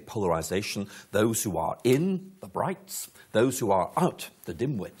very big polarization, those who are in, the brights, those who are out, the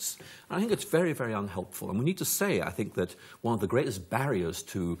dimwits. And I think it's very, very unhelpful. And we need to say, I think, that one of the greatest barriers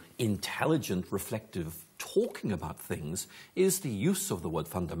to intelligent, reflective talking about things is the use of the word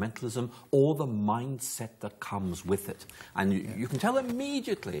fundamentalism or the mindset that comes with it. And you can tell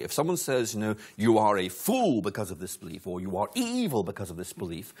immediately if someone says, you know, you are a fool because of this belief or you are evil because of this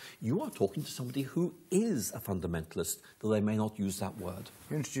belief, you are talking to somebody who is a fundamentalist, though they may not use that word.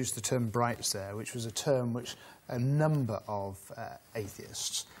 You introduced the term brights there, which was a term which a number of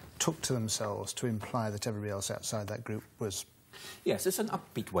atheists took to themselves to imply that everybody else outside that group was. Yes, it's an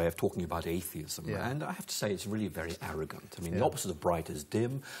upbeat way of talking about atheism, and I have to say it's really very arrogant. I mean, the opposite of bright is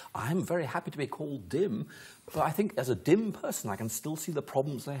dim. I'm very happy to be called dim, but I think as a dim person I can still see the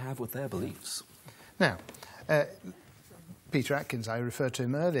problems they have with their beliefs. Now, Peter Atkins, I referred to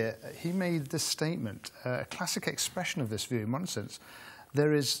him earlier, he made this statement, a classic expression of this view in one sense.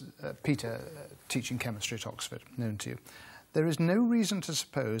 There is, Peter, teaching chemistry at Oxford, known to you, there is no reason to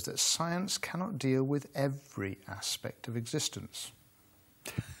suppose that science cannot deal with every aspect of existence.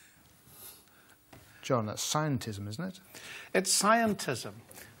 John, that's scientism, isn't it? It's scientism.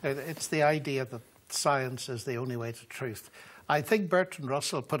 It's the idea that science is the only way to truth. I think Bertrand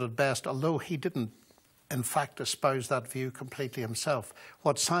Russell put it best, although he didn't, in fact, espouse that view completely himself.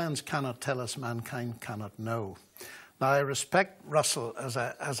 What science cannot tell us, mankind cannot know. Now, I respect Russell as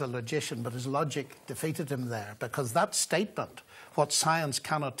a logician, but his logic defeated him there, because that statement, what science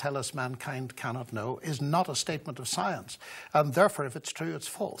cannot tell us, mankind cannot know, is not a statement of science. And therefore, if it's true, it's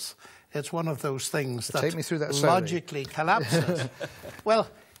false. It's one of those things that take me through that logically collapses. Well,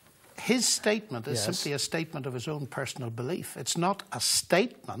 his statement is simply a statement of his own personal belief. It's not a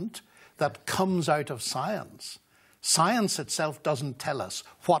statement that comes out of science. Science itself doesn't tell us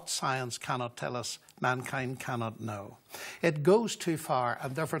what science cannot tell us, mankind cannot know. It goes too far,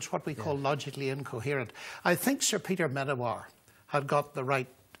 and therefore it's what we call logically incoherent. I think Sir Peter Medawar had got the right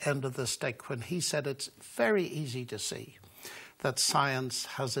end of the stick when he said it's very easy to see that science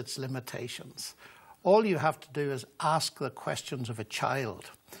has its limitations. All you have to do is ask the questions of a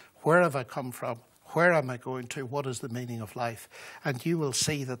child. Where have I come from? Where am I going to? What is the meaning of life? And you will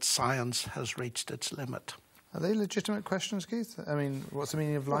see that science has reached its limit. Are they legitimate questions, Keith? I mean, what's the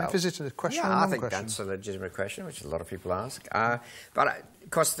meaning of life? Well, is it a question or a non-question? I think that's a legitimate question, which a lot of people ask. But, of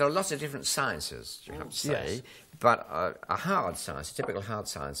course, there are lots of different sciences, you have to say. Yes. But a hard science, a typical hard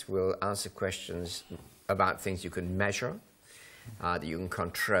science, will answer questions about things you can measure, that you can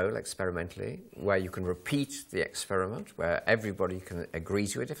control experimentally, where you can repeat the experiment, where everybody can agree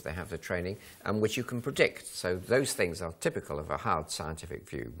to it if they have the training, and which you can predict. So those things are typical of a hard scientific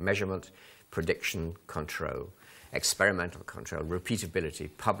view: measurement, prediction, control, experimental control, repeatability,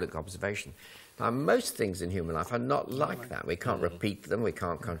 public observation. Now, most things in human life are not like that. We can't repeat them, we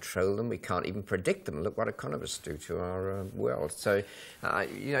can't control them, we can't even predict them. Look what economists do to our world. So,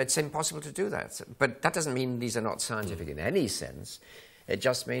 you know, it's impossible to do that. But that doesn't mean these are not scientific in any sense. It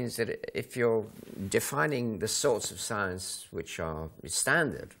just means that if you're defining the sorts of science which are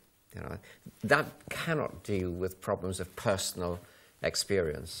standard, you know, that cannot deal with problems of personal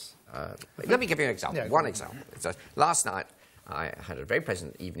experience. Let me give you an example. One example. Last night, I had a very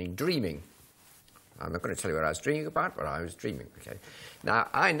pleasant evening dreaming. I'm not going to tell you what I was dreaming about, but I was dreaming. Okay. Now,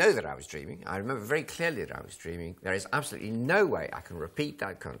 I know that I was dreaming. I remember very clearly that I was dreaming. There is absolutely no way I can repeat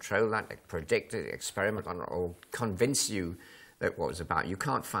that, control that, predict it, experiment on it, or convince you that what it was about. You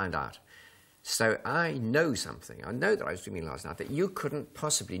can't find out. So I know something. I know that I was dreaming last night that you couldn't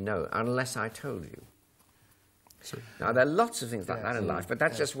possibly know unless I told you. Now, there are lots of things like that in life, but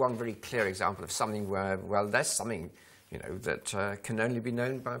that's just one very clear example of something where, well, there's something, you know, that can only be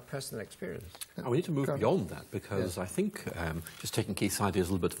known by personal experience. We need to move beyond that, because I think, just taking Keith's ideas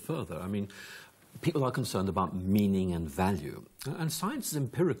a little bit further, I mean, people are concerned about meaning and value. And science is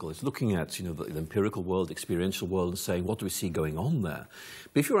empirical. It's looking at, you know, the empirical world, experiential world, and saying, what do we see going on there?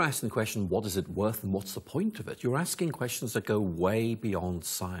 But if you're asking the question, what is it worth and what's the point of it? You're asking questions that go way beyond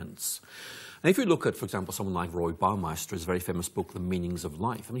science. And if you look at, for example, someone like Roy Baumeister's very famous book, The Meanings of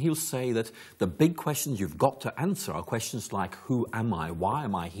Life, I mean, he'll say that the big questions you've got to answer are questions like, who am I? Why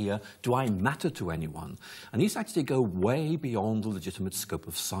am I here? Do I matter to anyone? And these actually go way beyond the legitimate scope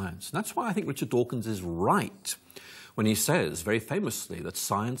of science. And that's why I think Richard Dawkins is right when he says, very famously, that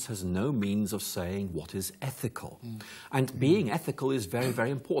science has no means of saying what is ethical. And being ethical is very,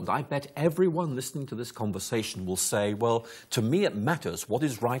 very important. I bet everyone listening to this conversation will say, well, to me it matters what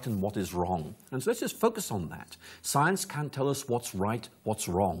is right and what is wrong. And so let's just focus on that. Science can't tell us what's right, what's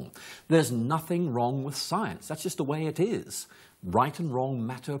wrong. There's nothing wrong with science. That's just the way it is. Right and wrong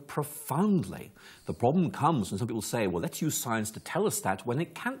matter profoundly. The problem comes when some people say, well, let's use science to tell us that, when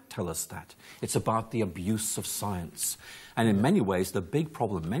it can't tell us that. It's about the abuse of science. And in many ways, the big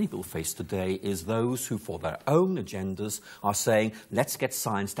problem many people face today is those who, for their own agendas, are saying, let's get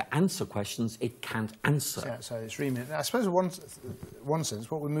science to answer questions it can't answer. Yeah, so it's really, I suppose in one sense,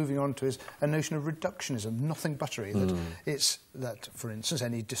 what we're moving on to is a notion of reductionism, nothing buttery. That it's that, for instance,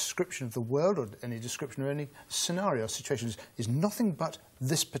 any description of the world or any description of any scenario or situation is nothing but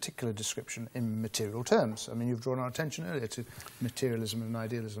this particular description in material terms. I mean, you've drawn our attention earlier to materialism and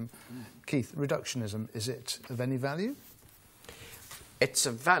idealism. Keith, reductionism, is it of any value? It's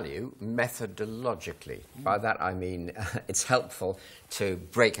of value methodologically. By that I mean it's helpful to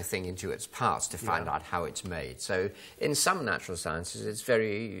break a thing into its parts to find out how it's made. So in some natural sciences it's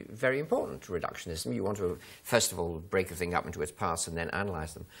very, very important, reductionism. You want to, first of all, break a thing up into its parts and then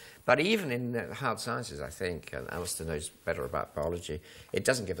analyse them. But even in the hard sciences, I think, and Alister knows better about biology, it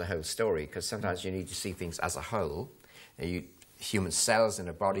doesn't give the whole story, because sometimes you need to see things as a whole. Human cells in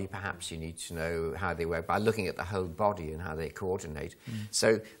a body, perhaps you need to know how they work by looking at the whole body and how they coordinate.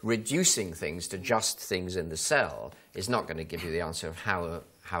 So reducing things to just things in the cell is not going to give you the answer of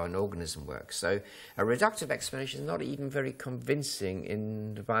how an organism works. So a reductive explanation is not even very convincing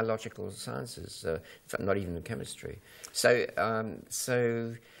in the biological sciences, in fact, not even in chemistry. So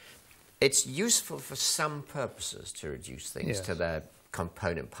it's useful for some purposes to reduce things to their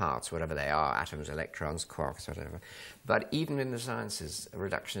component parts, whatever they are, atoms, electrons, quarks, whatever. But even in the sciences,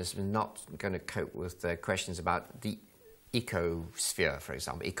 reductionism is not going to cope with the questions about the ecosphere, for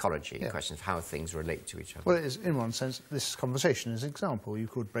example, ecology, questions of how things relate to each other. Well, it is, in one sense, this conversation is an example. You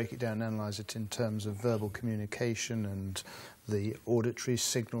could break it down and analyse it in terms of verbal communication and the auditory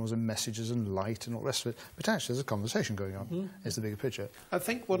signals and messages and light and all the rest of it. But actually, there's a conversation going on, is the bigger picture. I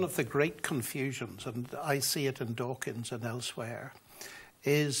think one of the great confusions, and I see it in Dawkins and elsewhere,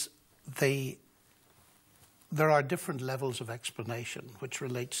 is there are different levels of explanation which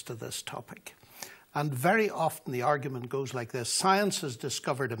relates to this topic. And very often the argument goes like this: science has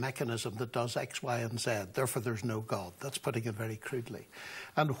discovered a mechanism that does X, Y, and Z, therefore there's no God. That's putting it very crudely.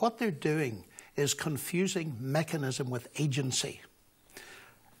 And what they're doing is confusing mechanism with agency.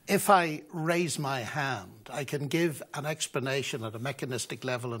 If I raise my hand, I can give an explanation at a mechanistic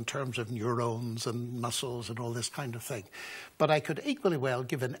level in terms of neurons and muscles and all this kind of thing. But I could equally well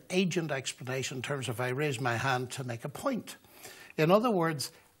give an agent explanation in terms of if I raise my hand to make a point. In other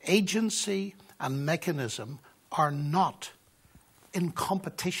words, agency and mechanism are not in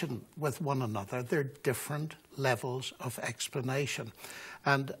competition with one another. They're different levels of explanation.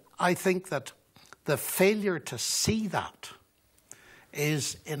 And I think that the failure to see that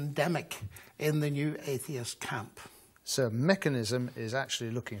is endemic in the new atheist camp. So mechanism is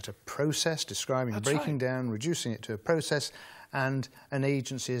actually looking at a process, describing, breaking down, reducing it to a process, and an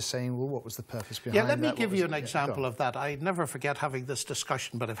agency is saying, well, what was the purpose behind that? Yeah, let me give you an example of that. I never forget having this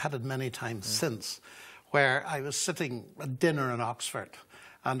discussion, but I've had it many times since, where I was sitting at dinner in Oxford,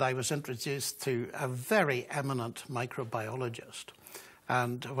 and I was introduced to a very eminent microbiologist.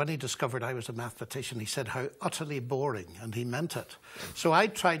 And when he discovered I was a mathematician, he said how utterly boring, and he meant it. So I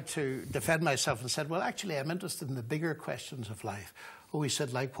tried to defend myself and said, well, actually, I'm interested in the bigger questions of life. Oh, he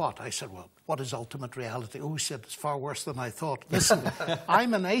said, like what? I said, well, what is ultimate reality? Oh, he said, it's far worse than I thought. Listen,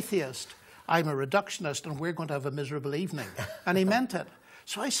 I'm an atheist, I'm a reductionist, and we're going to have a miserable evening. And he meant it.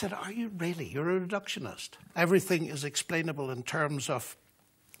 So I said, are you really? You're a reductionist. Everything is explainable in terms of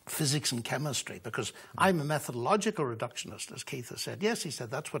physics and chemistry, because I'm a methodological reductionist, as Keith has said. Yes, he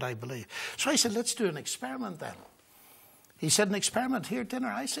said, that's what I believe. So I said, let's do an experiment then. He said, an experiment here at dinner?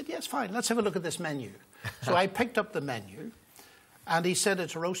 I said, yes, fine, let's have a look at this menu. So I picked up the menu, and he said,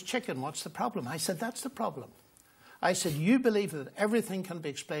 it's roast chicken, what's the problem? I said, that's the problem. I said, you believe that everything can be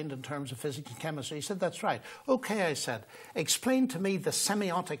explained in terms of physics and chemistry? He said, that's right. Okay, I said, explain to me the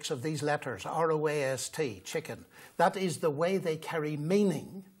semiotics of these letters, R-O-A-S-T, chicken. That is the way they carry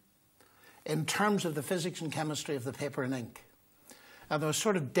meaning in terms of the physics and chemistry of the paper and ink. And there was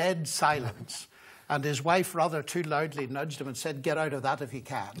sort of dead silence. And his wife rather too loudly nudged him and said, get out of that if you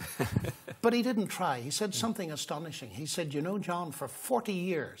can. But he didn't try. He said something astonishing. He said, you know, John, for 40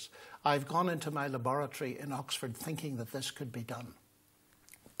 years, I've gone into my laboratory in Oxford thinking that this could be done.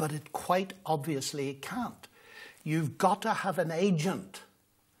 But it quite obviously can't. You've got to have an agent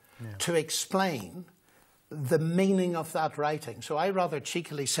to explain the meaning of that writing. So I rather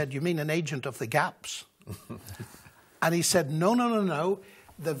cheekily said, you mean an agent of the gaps? And he said, no, no, no, no.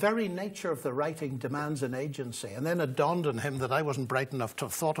 The very nature of the writing demands an agency. And then it dawned on him that I wasn't bright enough to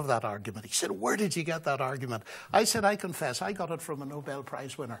have thought of that argument. He said, where did you get that argument? I said, I confess, I got it from a Nobel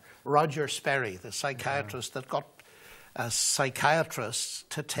Prize winner, Roger Sperry, the psychiatrist that got psychiatrists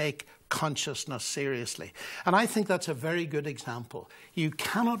to take consciousness seriously. And I think that's a very good example. You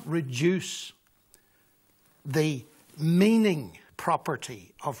cannot reduce the meaning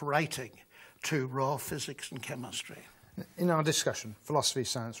property of writing to raw physics and chemistry. In our discussion, philosophy,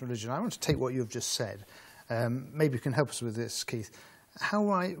 science, religion, I want to take what you've just said. Maybe you can help us with this, Keith. How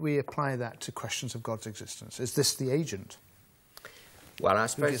might we apply that to questions of God's existence? Is this the agent? Well, I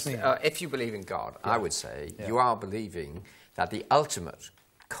suppose if you believe in God, I would say you are believing that the ultimate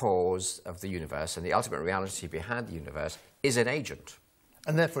cause of the universe and the ultimate reality behind the universe is an agent.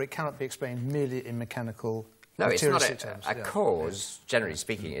 And therefore it cannot be explained merely in mechanical No, it's not terms. a cause, generally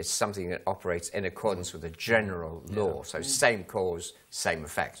speaking. It's something that operates in accordance with a general law. So same cause, same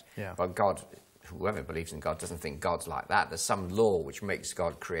effect. But God, whoever believes in God doesn't think God's like that. There's some law which makes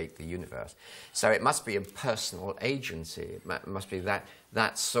God create the universe. So it must be a personal agency. It must be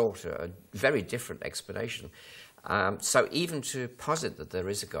that sort of a very different explanation. So even to posit that there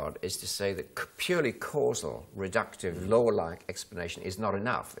is a God is to say that purely causal, reductive, law-like explanation is not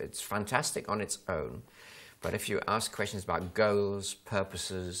enough. It's fantastic on its own. But if you ask questions about goals,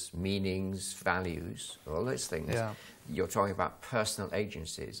 purposes, meanings, values, all those things, you're talking about personal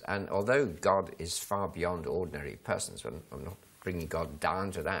agencies. And although God is far beyond ordinary persons, I'm not bringing God down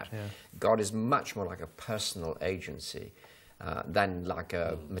to that, God is much more like a personal agency than like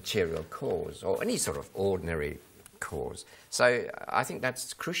a material cause or any sort of ordinary cause. So I think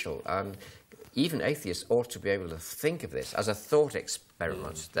that's crucial. Even atheists ought to be able to think of this as a thought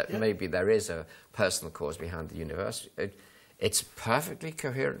experiment, that maybe there is a personal cause behind the universe. It's a perfectly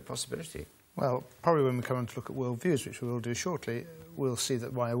coherent possibility. Well, probably when we come on to look at worldviews, which we will do shortly, we'll see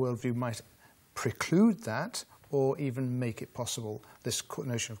that why a worldview might preclude that or even make it possible, this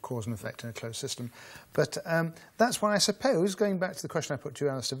notion of cause and effect in a closed system. But that's why I suppose, going back to the question I put to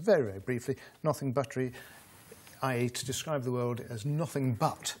you, Alister, very, very briefly, nothing buttery, i.e. to describe the world as nothing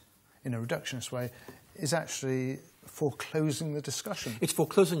but, in a reductionist way, is actually foreclosing the discussion. It's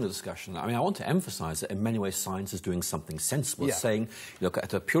foreclosing the discussion. I mean, I want to emphasise that in many ways science is doing something sensible. It's saying, look,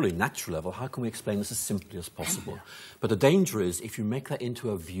 at a purely natural level, how can we explain this as simply as possible? But the danger is if you make that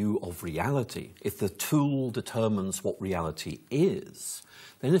into a view of reality, if the tool determines what reality is,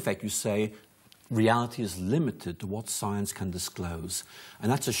 then in effect you say, reality is limited to what science can disclose. And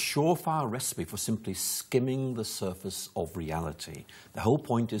that's a surefire recipe for simply skimming the surface of reality. The whole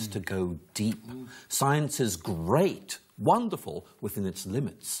point is to go deep. Science is great, wonderful within its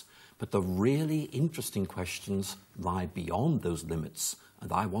limits, but the really interesting questions lie beyond those limits,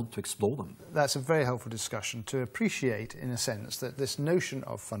 and I want to explore them. That's a very helpful discussion to appreciate, in a sense, that this notion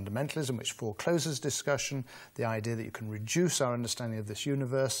of fundamentalism, which forecloses discussion, the idea that you can reduce our understanding of this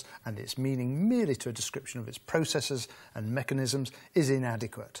universe and its meaning merely to a description of its processes and mechanisms, is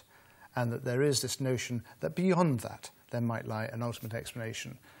inadequate, and that there is this notion that beyond that there might lie an ultimate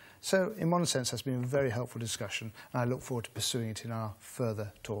explanation. So, in one sense, that's been a very helpful discussion, and I look forward to pursuing it in our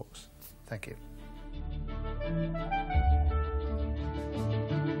further talks. Thank you.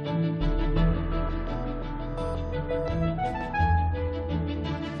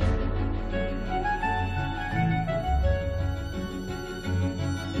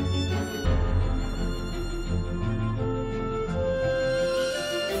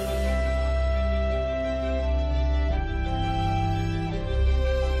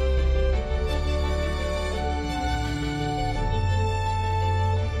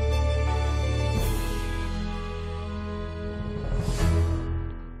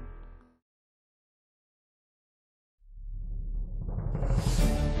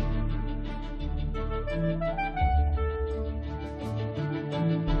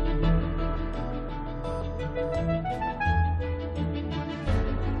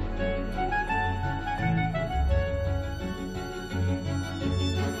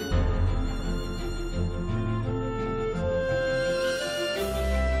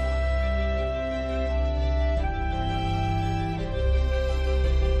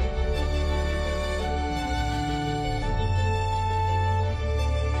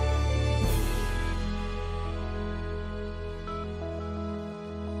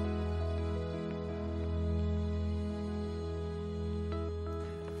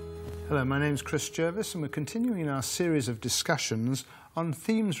 Hello, my name's Chris Jervis and we're continuing our series of discussions on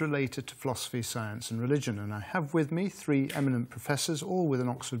themes related to philosophy, science and religion, and I have with me three eminent professors, all with an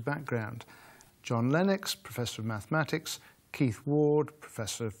Oxford background. John Lennox, Professor of Mathematics, Keith Ward,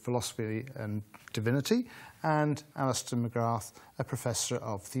 Professor of Philosophy and Divinity, and Alister McGrath, a Professor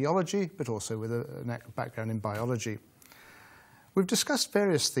of Theology, but also with a background in biology. We've discussed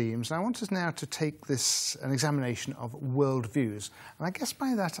various themes, and I want us now to take an examination of worldviews. And I guess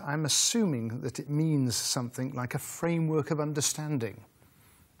by that I'm assuming that it means something like a framework of understanding.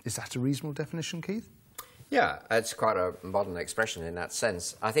 Is that a reasonable definition, Keith? Yeah, it's quite a modern expression in that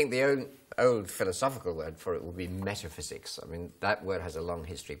sense. I think the old philosophical word for it would be metaphysics. I mean, that word has a long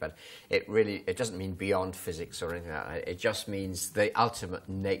history, but it doesn't mean beyond physics or anything like that. It just means the ultimate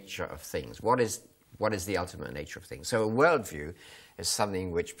nature of things. What is the ultimate nature of things? So a worldview is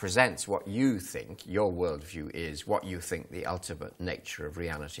something which presents what you think your worldview is, what you think the ultimate nature of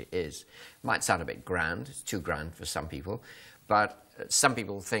reality is. It might sound a bit grand, it's too grand for some people, but some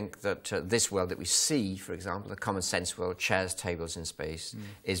people think that this world that we see, for example, the common sense world, chairs, tables in space,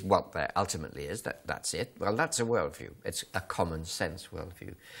 is what there ultimately is. That's it. Well, that's a worldview. It's a common sense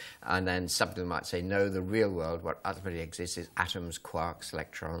worldview. And then some people might say, no, the real world, what ultimately exists is atoms, quarks,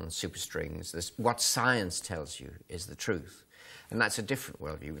 electrons, superstrings. What science tells you is the truth. And that's a different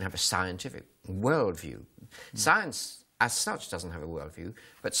worldview. You can have a scientific worldview. Science, as such, doesn't have a worldview,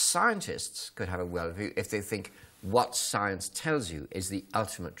 but scientists could have a worldview if they think what science tells you is the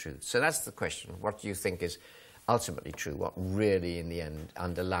ultimate truth. So that's the question. What do you think is ultimately true? What really, in the end,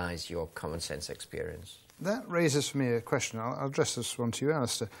 underlies your common sense experience? That raises for me a question. I'll address this one to you,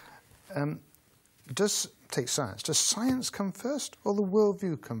 Alister. Take science. Does science come first or the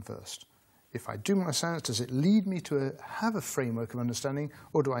worldview come first? If I do my science, does it lead me to have a framework of understanding,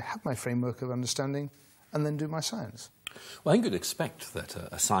 or do I have my framework of understanding and then do my science? Well, I think you'd expect that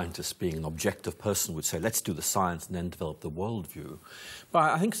a scientist, being an objective person, would say, let's do the science and then develop the worldview.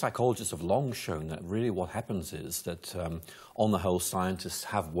 But I think psychologists have long shown that really what happens is that, on the whole, scientists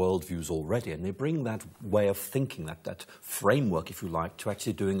have worldviews already, and they bring that way of thinking, that framework, if you like, to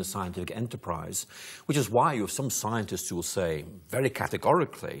actually doing a scientific enterprise, which is why you have some scientists who will say very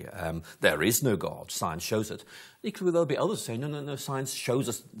categorically, there is no God, science shows it. Equally, there'll be others saying, no, science shows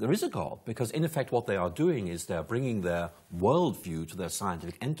us there is a God, because in effect what they are doing is they're bringing their worldview to their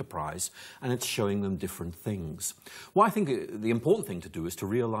scientific enterprise, and it's showing them different things. Well, I think the important thing to do is to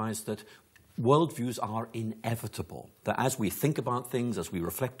realize that worldviews are inevitable, that as we think about things, as we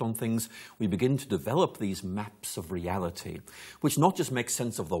reflect on things, we begin to develop these maps of reality, which not just make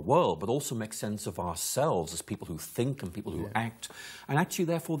sense of the world, but also make sense of ourselves as people who think and people who act. And actually,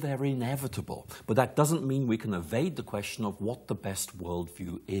 therefore, they're inevitable. But that doesn't mean we can evade the question of what the best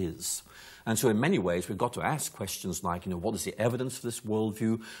worldview is. And so in many ways, we've got to ask questions like, what is the evidence for this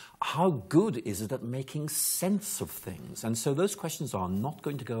worldview? How good is it at making sense of things? And so those questions are not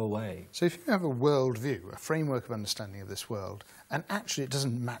going to go away. So if you have a worldview, a framework of understanding of this world, and actually it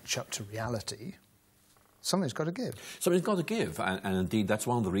doesn't match up to reality, something's got to give. Something's got to give, and indeed that's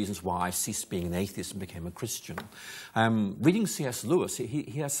one of the reasons why I ceased being an atheist and became a Christian. Reading C.S. Lewis, he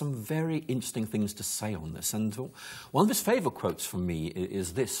has some very interesting things to say on this, and one of his favourite quotes from me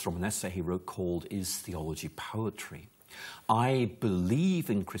is this, from an essay he wrote called Is Theology Poetry? I believe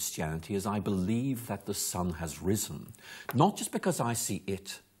in Christianity as I believe that the sun has risen, not just because I see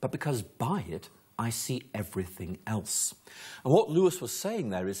it, but because by it I see everything else. And what Lewis was saying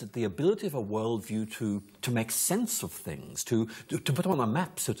there is that the ability of a worldview to make sense of things, to put on a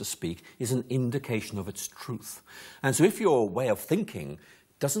map, so to speak, is an indication of its truth. And so if your way of thinking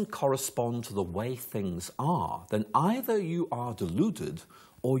doesn't correspond to the way things are, then either you are deluded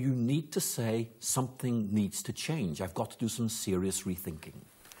or you need to say something needs to change. I've got to do some serious rethinking.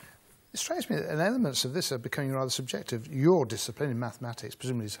 It strikes me that elements of this are becoming rather subjective. Your discipline in mathematics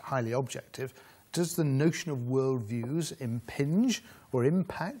presumably is highly objective. Does the notion of worldviews impinge or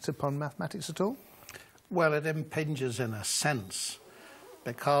impact upon mathematics at all? Well, it impinges in a sense,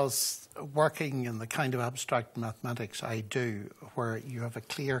 because working in the kind of abstract mathematics I do, where you have a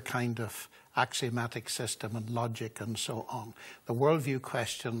clear kind of axiomatic system and logic and so on, the worldview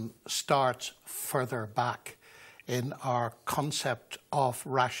question starts further back in our concept of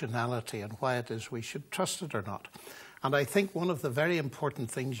rationality and why it is we should trust it or not. And I think one of the very important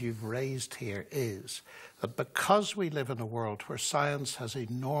things you've raised here is that because we live in a world where science has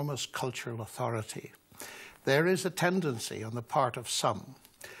enormous cultural authority, there is a tendency on the part of some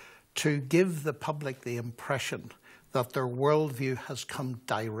to give the public the impression that their worldview has come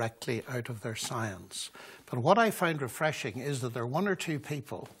directly out of their science. But what I find refreshing is that there are one or two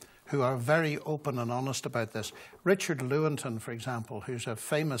people who are very open and honest about this. Richard Lewontin, for example, who's a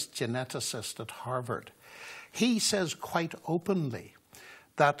famous geneticist at Harvard, he says quite openly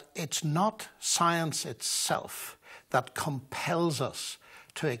that it's not science itself that compels us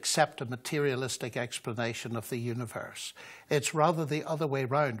to accept a materialistic explanation of the universe. It's rather the other way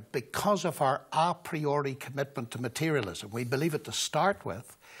round. Because of our a priori commitment to materialism, we believe it to start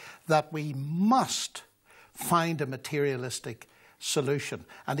with, that we must find a materialistic solution.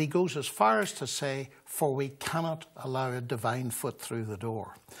 And he goes as far as to say, for we cannot allow a divine foot through the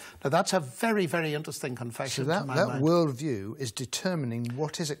door. Now that's a very, very interesting confession. So to my that mind. worldview is determining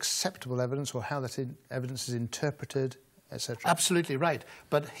what is acceptable evidence or how that evidence is interpreted, etc. Absolutely right.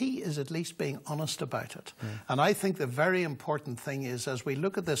 But he is at least being honest about it. And I think the very important thing is, as we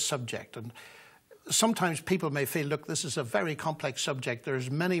look at this subject, and sometimes people may feel, look, this is a very complex subject. There's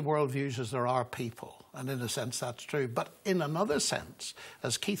many worldviews as there are people. And in a sense, that's true. But in another sense,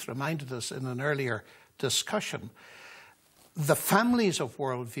 as Keith reminded us in an earlier discussion, the families of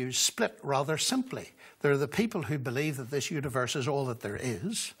worldviews split rather simply. There are the people who believe that this universe is all that there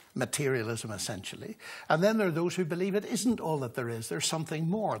is, materialism essentially, and then there are those who believe it isn't all that there is, there's something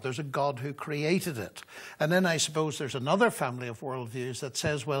more, there's a God who created it. And then I suppose there's another family of worldviews that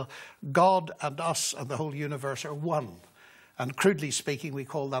says, well, God and us and the whole universe are one. And crudely speaking, we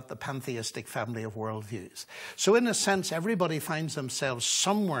call that the pantheistic family of worldviews. So in a sense, everybody finds themselves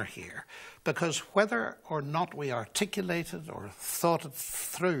somewhere here, because whether or not we articulate it or thought it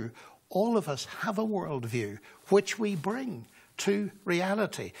through, all of us have a worldview which we bring to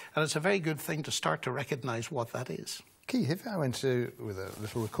reality. And it's a very good thing to start to recognize what that is. Keith, if I went with a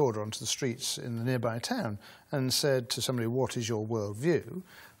little recorder onto the streets in the nearby town and said to somebody, what is your worldview?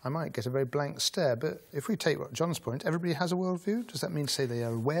 I might get a very blank stare. But if we take John's point, everybody has a worldview. Does that mean to say they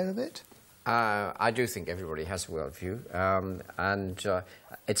are aware of it? I do think everybody has a worldview. And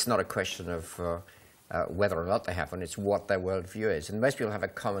it's not a question of whether or not they have one, it's what their worldview is. And most people have a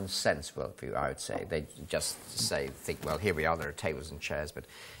common sense worldview, I would say. They just think, well, here we are, there are tables and chairs. But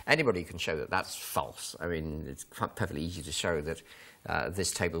anybody can show that that's false. I mean, it's perfectly easy to show that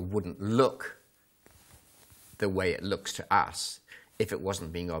this table wouldn't look the way it looks to us if it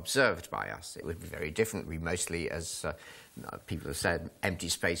wasn't being observed by us. It would be very different. We mostly, as people have said, empty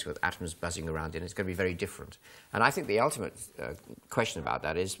space with atoms buzzing around in it. It's going to be very different. And I think the ultimate question about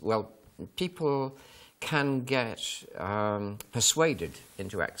that is, well, people can get persuaded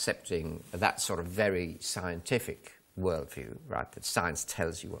into accepting that sort of very scientific worldview, right, that science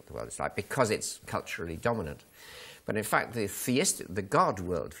tells you what the world is like because it's culturally dominant. But in fact, the God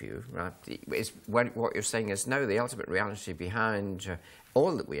worldview, right, is what you're saying is, no, the ultimate reality behind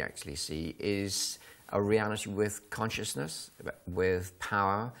all that we actually see is a reality with consciousness, with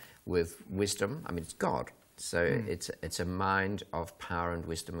power, with wisdom. I mean, it's God. So it's a mind of power and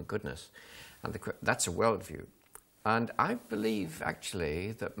wisdom and goodness. And that's a worldview. And I believe,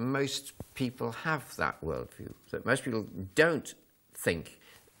 actually, that most people have that worldview, that most people don't think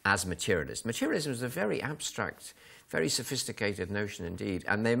as materialists. Materialism is a very abstract, very sophisticated notion indeed,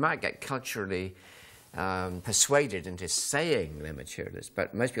 and they might get culturally persuaded into saying they're materialists,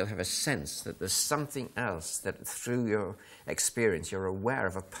 but most people have a sense that there's something else, that through your experience you're aware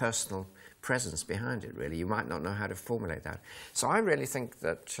of a personal presence behind it, really. You might not know how to formulate that. So I really think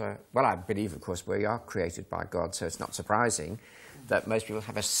that, well, I believe, of course, we are created by God, so it's not surprising that most people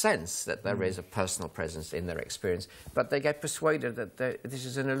have a sense that there is a personal presence in their experience, but they get persuaded that this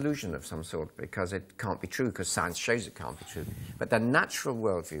is an illusion of some sort because it can't be true, because science shows it can't be true. But the natural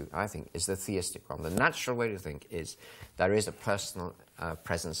worldview, I think, is the theistic one. The natural way to think is there is a personal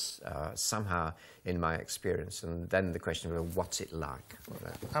presence somehow in my experience, and then the question of what's it like?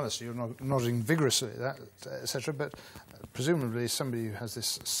 Alister, you're nodding vigorously at that, etc., but presumably somebody who has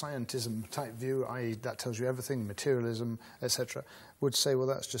this scientism type view, i.e. that tells you everything, materialism, etc., would say, well,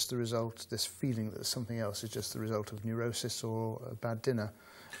 that's just the result, this feeling that something else is just the result of neurosis or a bad dinner.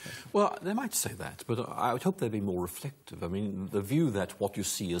 Well, they might say that, but I would hope they'd be more reflective. I mean, the view that what you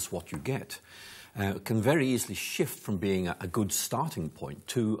see is what you get can very easily shift from being a good starting point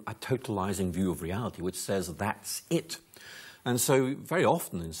to a totalizing view of reality, which says that's it. And so very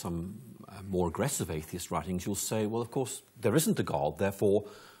often in some more aggressive atheist writings, you'll say, well, of course, there isn't a God, therefore,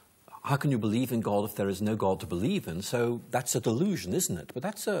 how can you believe in God if there is no God to believe in? So that's a delusion, isn't it? But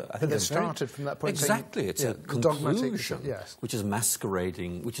that's I think they started from that point. Exactly, saying, it's a conclusion, yes, which is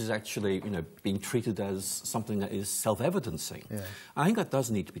masquerading, which is actually, being treated as something that is self-evidencing. Yeah. I think that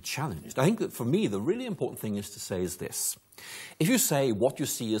does need to be challenged. I think that for me, the really important thing is to say is this: if you say what you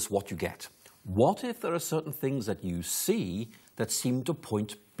see is what you get, what if there are certain things that you see that seem to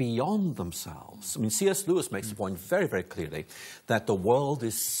point beyond themselves? I mean, C.S. Lewis makes the point very, very clearly that the world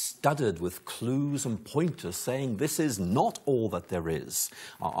is studded with clues and pointers saying this is not all that there is.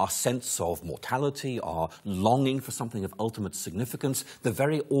 Our sense of mortality, our longing for something of ultimate significance, the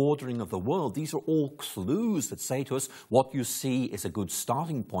very ordering of the world, these are all clues that say to us what you see is a good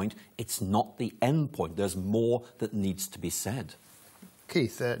starting point. It's not the end point. There's more that needs to be said.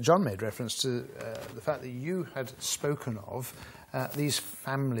 Keith, John made reference to the fact that you had spoken of these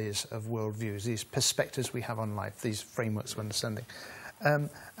families of worldviews, these perspectives we have on life, these frameworks of understanding.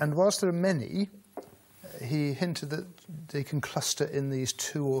 And whilst there are many, he hinted that they can cluster in these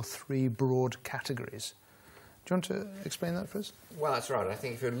 2 or 3 broad categories. Do you want to explain that for us? Well, that's right. I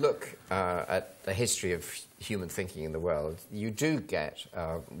think if you look at the history of human thinking in the world, you do get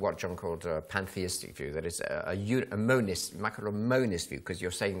what John called a pantheistic view, that is a monist, macro-monist view, because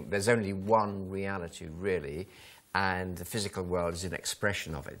you're saying there's only one reality, really, and the physical world is an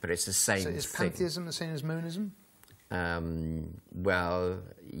expression of it, but it's the same thing. So is pantheism the same as monism? Well,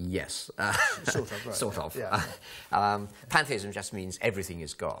 yes. Sort of, right. Sort of. Yeah. Pantheism just means everything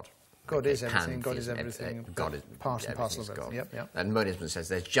is God. God is everything, God is everything, God is part and parcel of everything. God. Yep. And monism says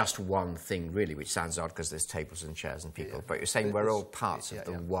there's just one thing, really, which sounds odd because there's tables and chairs and people, but you're saying we're all parts of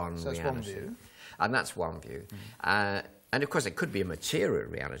the one so reality. That's one view. And that's one view. And of course, it could be a material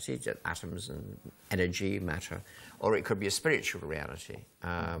reality, just atoms and energy, matter, or it could be a spiritual reality,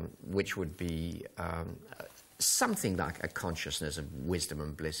 which would be something like a consciousness of wisdom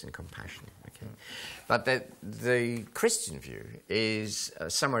and bliss and compassion. Okay? But the Christian view is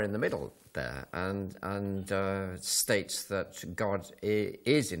somewhere in the middle there, and states that God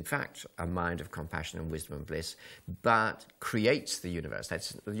is in fact a mind of compassion and wisdom and bliss, but creates the universe.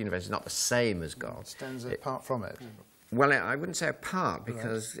 The universe is not the same as God. It stands apart from it. Well, I wouldn't say apart,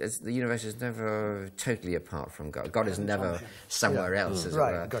 because the universe is never totally apart from God. God is never somewhere else, as it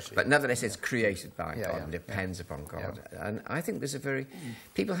were. Gotcha. But nevertheless, it's created by God and depends upon God. And I think there's a very...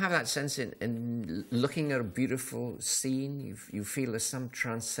 People have that sense in looking at a beautiful scene. You feel there's some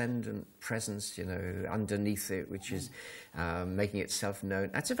transcendent presence, you know, underneath it, which is making itself known.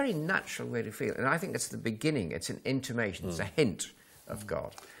 That's a very natural way to feel. And I think that's the beginning. It's an intimation. It's a hint of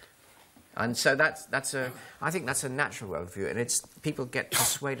God. And so I think that's a natural worldview, and people get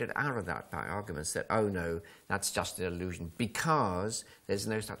persuaded out of that by arguments that, oh no, that's just an illusion, because there's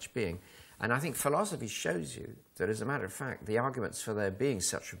no such being. And I think philosophy shows you that, as a matter of fact, the arguments for there being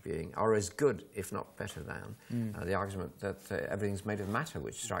such a being are as good, if not better than, the argument that everything's made of matter,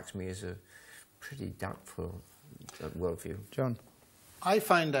 which strikes me as a pretty doubtful worldview. John? I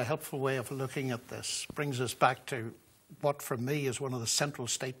find a helpful way of looking at this brings us back to what for me is one of the central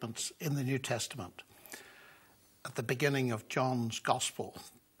statements in the New Testament. At the beginning of John's Gospel,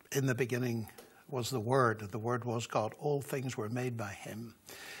 in the beginning was the Word, and the Word was God. All things were made by him.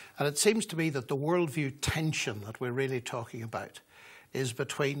 And it seems to me that the worldview tension that we're really talking about is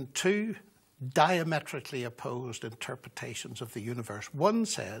between 2 diametrically opposed interpretations of the universe. One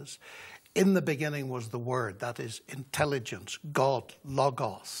says, in the beginning was the Word, that is intelligence, God,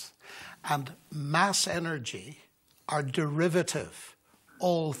 logos, and mass energy are derivative.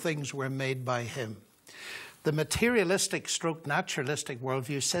 All things were made by him. The materialistic stroke naturalistic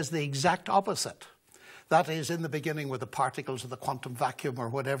worldview says the exact opposite. That is, in the beginning were the particles of the quantum vacuum or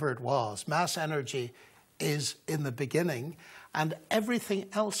whatever it was. Mass energy is in the beginning, and everything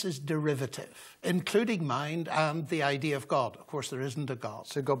else is derivative, including mind and the idea of God. Of course, there isn't a God.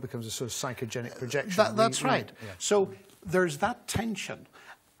 So God becomes a sort of psychogenic projection. That's right. Yeah. So there's that tension.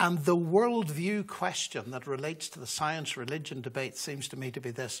 And the worldview question that relates to the science-religion debate seems to me to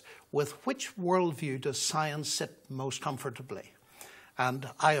be this: with which worldview does science sit most comfortably? And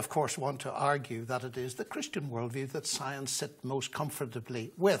I, of course, want to argue that it is the Christian worldview that science sits most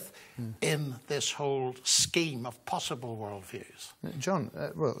comfortably with in this whole scheme of possible worldviews. John,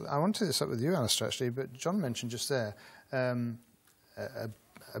 well, I wanted this up with you, Alister, actually, but John mentioned just there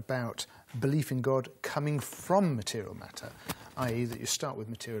about belief in God coming from material matter, i.e. that you start with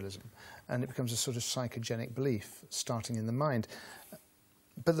materialism, and it becomes a sort of psychogenic belief starting in the mind.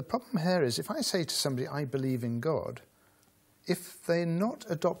 But the problem here is, if I say to somebody, I believe in God, if they're not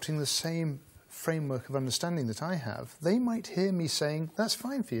adopting the same framework of understanding that I have, they might hear me saying, that's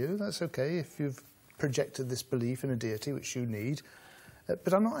fine for you, that's okay if you've projected this belief in a deity, which you need,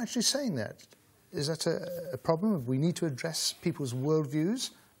 but I'm not actually saying that. Is that a problem? We need to address people's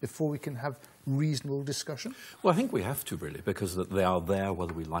worldviews before we can have reasonable discussion? Well, I think we have to, really, because they are there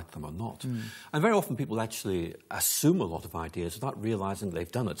whether we like them or not. And very often people actually assume a lot of ideas without realising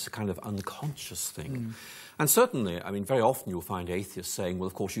they've done it. It's a kind of unconscious thing. And certainly, I mean, very often you'll find atheists saying, well,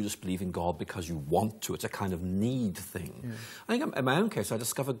 of course, you just believe in God because you want to. It's a kind of need thing. I think in my own case, I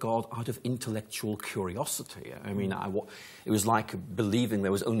discovered God out of intellectual curiosity. I mean, it was like believing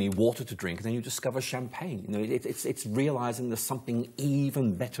there was only water to drink, and then you discover champagne. You know, it's realising there's something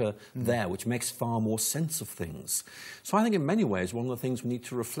even better there, which makes far more sense of things. So I think in many ways, one of the things we need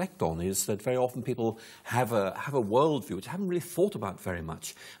to reflect on is that very often people have a worldview which they haven't really thought about very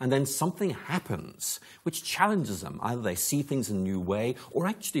much, and then something happens which challenges them. Either they see things in a new way, or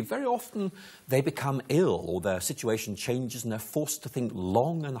actually very often they become ill, or their situation changes and they're forced to think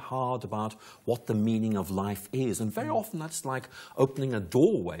long and hard about what the meaning of life is. And very often that's like opening a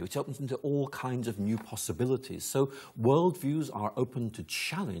doorway which opens into all kinds of new possibilities. So worldviews are open to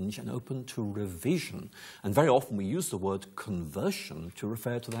challenge and open to revision. And very often we use the word conversion to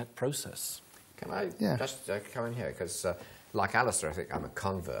refer to that process. Can I just come in here? Because like Alister, I think I'm a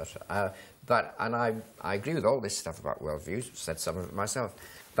convert. And I agree with all this stuff about worldviews, said some of it myself.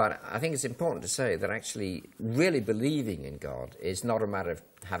 But I think it's important to say that actually really believing in God is not a matter of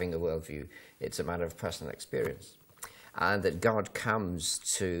having a worldview, it's a matter of personal experience. And that God comes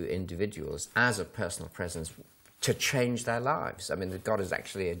to individuals as a personal presence to change their lives. I mean, that God is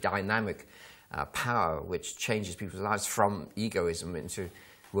actually a dynamic power which changes people's lives from egoism into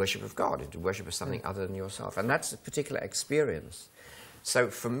worship of God, into worship of something other than yourself. And that's a particular experience. So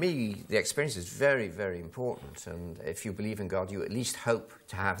for me, the experience is very, very important. And if you believe in God, you at least hope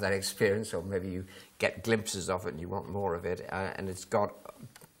to have that experience, or maybe you get glimpses of it and you want more of it. And it's God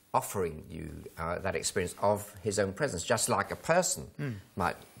offering you that experience of his own presence, just like a person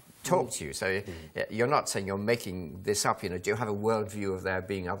might talk to you. So you're not saying you're making this up, you know, do you have a worldview of there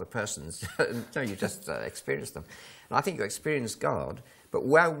being other persons? No, you just experience them. And I think you experience God. But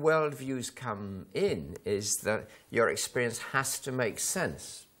where worldviews come in is that your experience has to make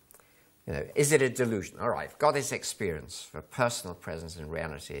sense. You know, is it a delusion? All right, God is experience for personal presence and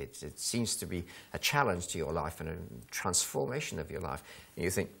reality. It seems to be a challenge to your life and a transformation of your life. And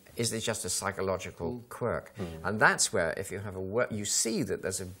you think, is it just a psychological quirk? And that's where, if you have you see that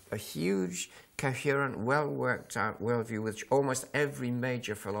there's a huge, coherent, well-worked out worldview which almost every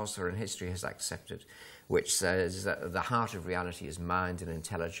major philosopher in history has accepted, which says that the heart of reality is mind and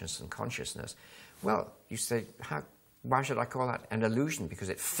intelligence and consciousness. Well, you say, why should I call that an illusion? Because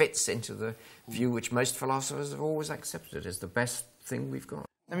it fits into the view which most philosophers have always accepted as the best thing we've got.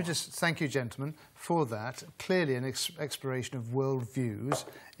 Let me just thank you, gentlemen, for that. Clearly, an exploration of worldviews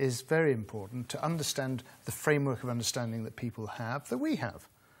is very important to understand the framework of understanding that people have, that we have,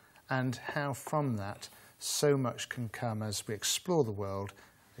 and how from that so much can come as we explore the world,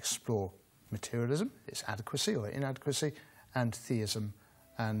 explore materialism, its adequacy or inadequacy, and theism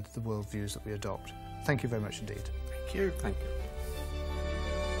and the worldviews that we adopt. Thank you very much indeed. Thank you. Thank you.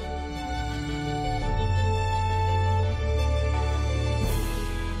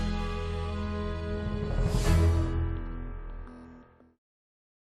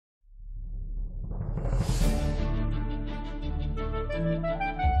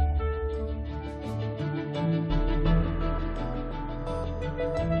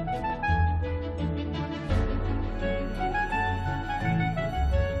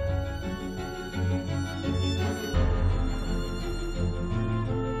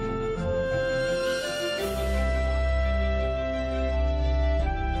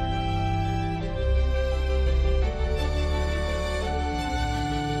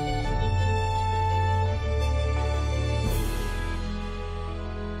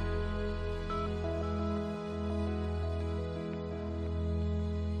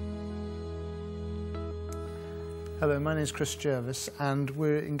 Hello, my name is Chris Jervis, and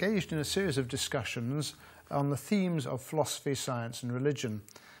we're engaged in a series of discussions on the themes of philosophy, science and religion.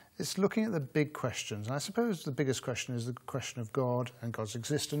 It's looking at the big questions, and I suppose the biggest question is the question of God and God's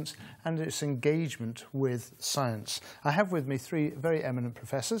existence and its engagement with science. I have with me three very eminent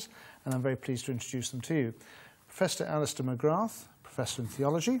professors, and I'm very pleased to introduce them to you. Professor Alister McGrath, Professor in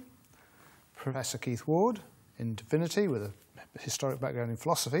Theology, Professor Keith Ward in Divinity with a historic background in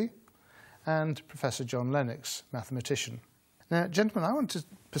philosophy, and Professor John Lennox, mathematician. Now, gentlemen, I want to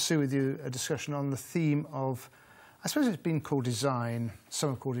pursue with you a discussion on the theme of, I suppose it's been called design, some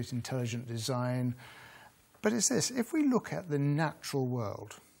have called it intelligent design, but it's this: if we look at the natural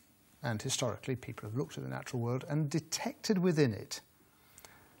world, and historically people have looked at the natural world and detected within it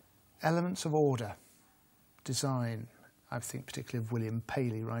elements of order, design, I think particularly of William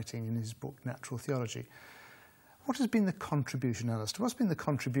Paley writing in his book Natural Theology, What has been the contribution, Alister? What's been the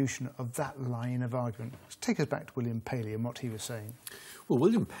contribution of that line of argument? Let's take us back to William Paley and what he was saying. Well,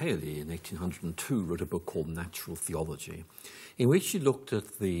 William Paley in 1802 wrote a book called Natural Theology, in which he looked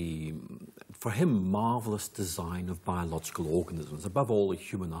at the, for him, marvellous design of biological organisms, above all the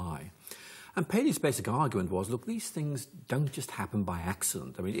human eye. And Paley's basic argument was, look, these things don't just happen by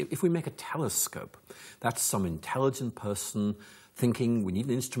accident. I mean, if we make a telescope, that's some intelligent person thinking we need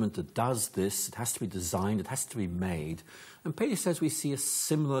an instrument that does this, it has to be designed, it has to be made. And Paley says we see a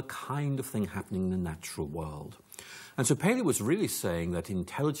similar kind of thing happening in the natural world. And so Paley was really saying that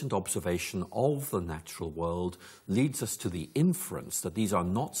intelligent observation of the natural world leads us to the inference that these are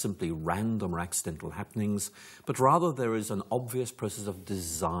not simply random or accidental happenings, but rather there is an obvious process of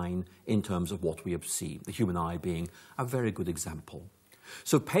design in terms of what we observe, the human eye being a very good example.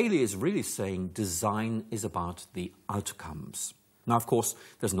 So Paley is really saying design is about the outcomes. Now, of course,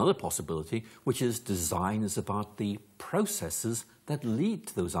 there's another possibility, which is design is about the processes that lead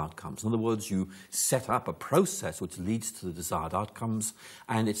to those outcomes. In other words, you set up a process which leads to the desired outcomes,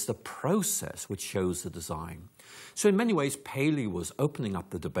 and it's the process which shows the design. So in many ways, Paley was opening up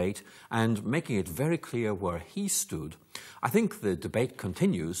the debate and making it very clear where he stood. I think the debate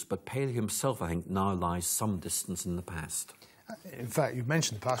continues, but Paley himself, I think, now lies some distance in the past. In fact, you've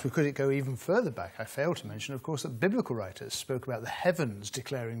mentioned the past. We could go even further back. I failed to mention, of course, that biblical writers spoke about the heavens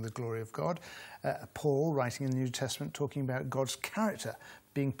declaring the glory of God. Paul, writing in the New Testament, talking about God's character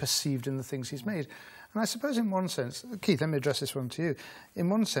being perceived in the things he's made. And I suppose in one sense, Keith, let me address this one to you. In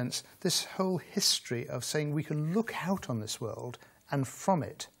one sense, this whole history of saying we can look out on this world and from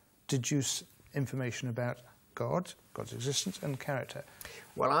it deduce information about God, God's existence and character.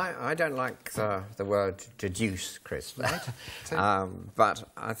 Well, I don't like the word deduce, Chris. Right. But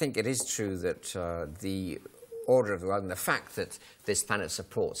I think it is true that the order of the world and the fact that this planet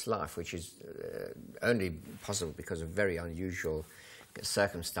supports life, which is only possible because of very unusual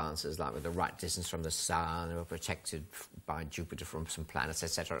circumstances, like with the right distance from the sun, or protected by Jupiter from some planets,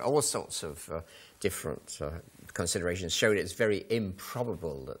 etc. All sorts of different considerations showed it's very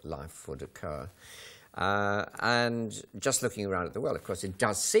improbable that life would occur. And just looking around at the world, of course, it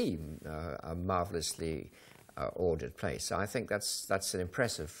does seem a marvellously ordered place. So I think that's an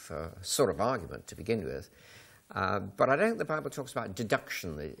impressive sort of argument to begin with. But I don't think the Bible talks about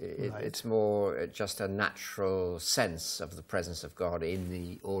deduction. Right. It's more just a natural sense of the presence of God in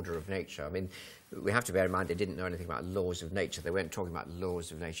the order of nature. I mean, we have to bear in mind they didn't know anything about laws of nature. They weren't talking about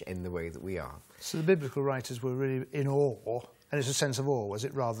laws of nature in the way that we are. So the biblical writers were really in awe. And it's a sense of awe, was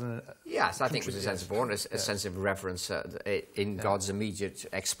it, rather than... Yes, I think it was a sense of awe and a sense of reverence in God's immediate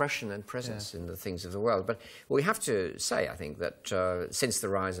expression and presence in the things of the world. But we have to say, I think, that since the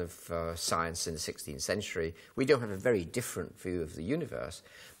rise of science in the 16th century, we do have a very different view of the universe.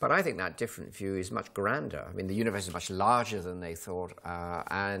 But I think that different view is much grander. I mean, the universe is much larger than they thought,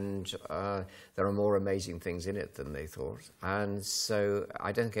 and there are more amazing things in it than they thought. And so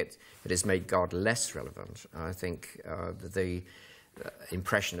I don't think it has made God less relevant. I think the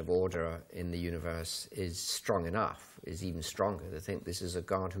impression of order in the universe is strong enough, is even stronger, to think this is a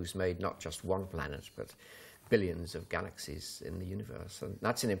God who's made not just one planet, but billions of galaxies in the universe. And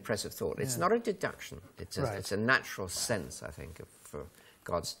that's an impressive thought. It's not a deduction. It's a natural sense, I think,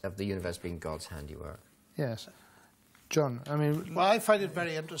 of the universe being God's handiwork. Yes. John, I mean... Well, I find it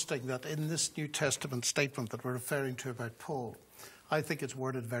very interesting that in this New Testament statement that we're referring to about Paul, I think it's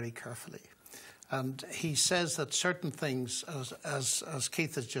worded very carefully. And he says that certain things, as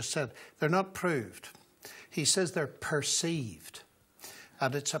Keith has just said, they're not proved. He says they're perceived.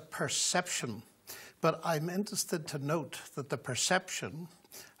 And it's a perception. But I'm interested to note that the perception,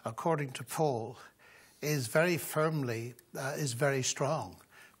 according to Paul, is very firmly, is very strong.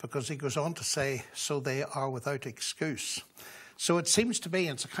 Because he goes on to say, so they are without excuse. So it seems to me,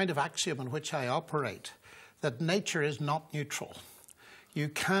 it's a kind of axiom in which I operate, that nature is not neutral. You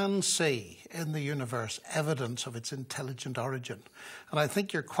can see in the universe evidence of its intelligent origin. And I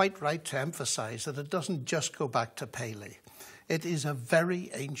think you're quite right to emphasize that it doesn't just go back to Paley. It is a very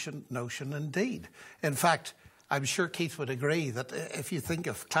ancient notion indeed. In fact, I'm sure Keith would agree that if you think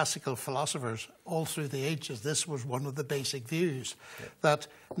of classical philosophers all through the ages, this was one of the basic views, that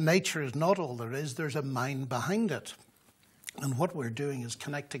nature is not all there is, there's a mind behind it. And what we're doing is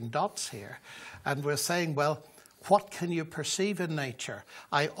connecting dots here. And we're saying, well, what can you perceive in nature?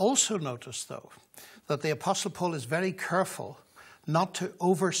 I also notice, though, that the Apostle Paul is very careful not to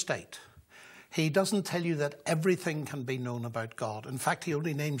overstate. He doesn't tell you that everything can be known about God. In fact, he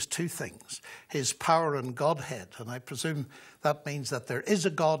only names two things, his power and Godhead. And I presume that means that there is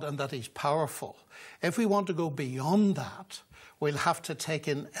a God and that he's powerful. If we want to go beyond that, we'll have to take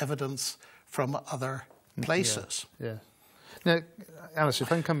in evidence from other places. Yeah. Now, Alister,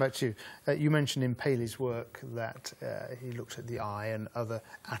 if I can come back to you, you mentioned in Paley's work that he looked at the eye and other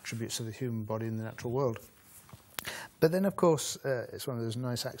attributes of the human body in the natural world. But then, of course, it's one of those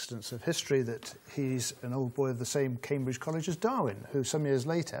nice accidents of history that he's an old boy of the same Cambridge College as Darwin, who some years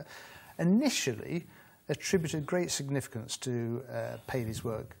later initially attributed great significance to Paley's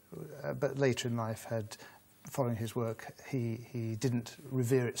work, but later in life following his work, he didn't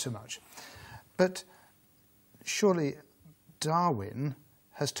revere it so much. But surely Darwin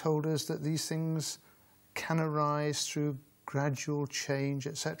has told us that these things can arise through gradual change,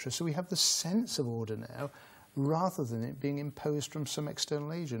 etc. So we have the sense of order now, rather than it being imposed from some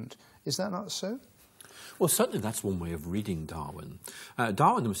external agent. Is that not so? Well, certainly that's one way of reading Darwin.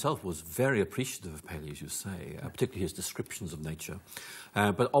 Darwin himself was very appreciative of Paley, as you say, particularly his descriptions of nature,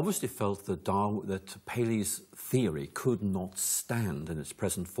 but obviously felt that Paley's theory could not stand in its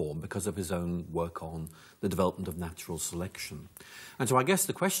present form because of his own work on the development of natural selection. And so I guess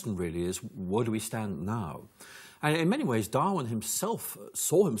the question really is, where do we stand now? And in many ways, Darwin himself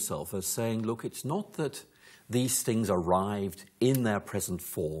saw himself as saying, look, it's not that these things arrived in their present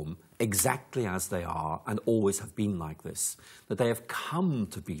form exactly as they are and always have been like this, that they have come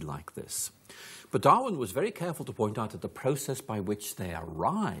to be like this. But Darwin was very careful to point out that the process by which they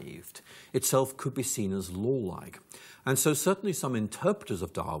arrived itself could be seen as law-like. And so certainly some interpreters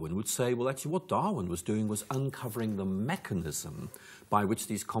of Darwin would say, well, actually what Darwin was doing was uncovering the mechanism by which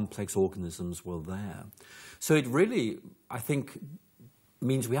these complex organisms were there. So it really, I think,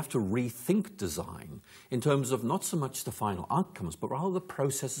 means we have to rethink design in terms of not so much the final outcomes, but rather the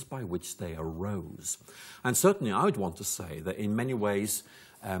processes by which they arose. And certainly I would want to say that in many ways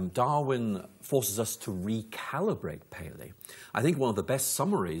Darwin forces us to recalibrate Paley. I think one of the best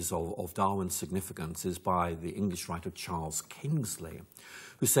summaries of Darwin's significance is by the English writer Charles Kingsley,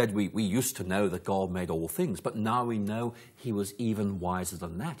 who said, we used to know that God made all things, but now we know he was even wiser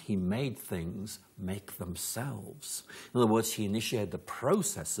than that. He made things make themselves. In other words, he initiated the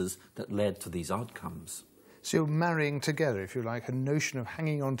processes that led to these outcomes. So you're marrying together, if you like, a notion of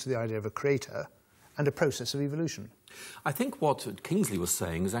hanging on to the idea of a creator and a process of evolution. I think what Kingsley was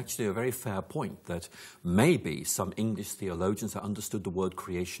saying is actually a very fair point, that maybe some English theologians have understood the word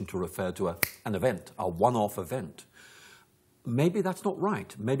creation to refer to an event, a one-off event. Maybe that's not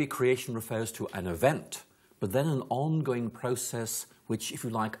right. Maybe creation refers to an event, but then an ongoing process which, if you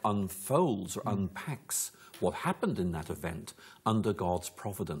like, unfolds or unpacks what happened in that event under God's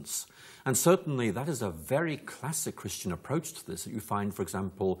providence. And certainly that is a very classic Christian approach to this that you find, for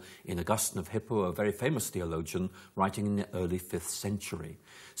example, in Augustine of Hippo, a very famous theologian writing in the early 5th century.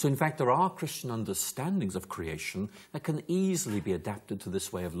 So in fact, there are Christian understandings of creation that can easily be adapted to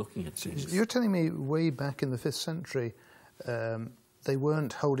this way of looking at things. You're telling me way back in the 5th century, they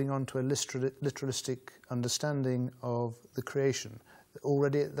weren't holding on to a literalistic understanding of the creation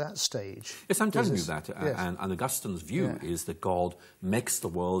already at that stage? Yes, I'm telling you that. Yes. And Augustine's view is that God makes the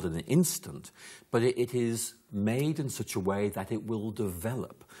world in an instant, but it is made in such a way that it will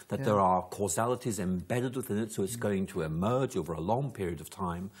develop, that there are causalities embedded within it, so it's going to emerge over a long period of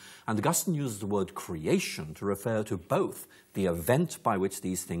time. And Augustine uses the word creation to refer to both the event by which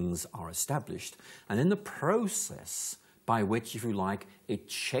these things are established, and in the process by which, if you like, it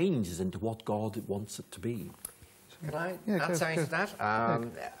changes into what God wants it to be. Can I add something to that?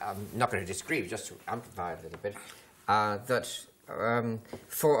 I'm not going to disagree, just to amplify it a little bit, that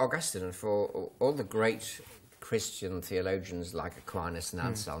for Augustine and for all the great Christian theologians like Aquinas and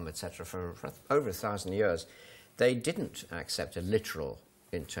Anselm, etc., for over 1,000 years, they didn't accept a literal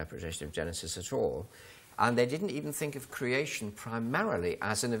interpretation of Genesis at all. And they didn't even think of creation primarily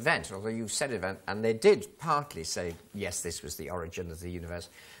as an event, although you said event, and they did partly say, yes, this was the origin of the universe.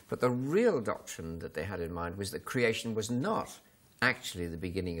 But the real doctrine that they had in mind was that creation was not actually the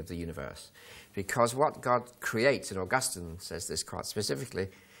beginning of the universe. Because what God creates, and Augustine says this quite specifically,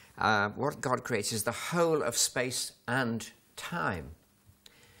 what God creates is the whole of space and time.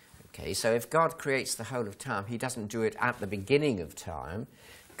 Okay, so if God creates the whole of time, he doesn't do it at the beginning of time.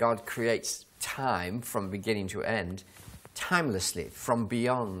 God creates time from beginning to end, timelessly, from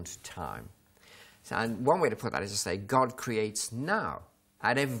beyond time. So, and one way to put that is to say God creates now,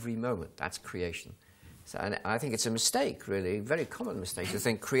 at every moment. That's creation. So, and I think it's a mistake, really, a very common mistake, to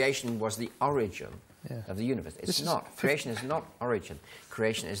think creation was the origin of the universe. It's not. Creation is not origin.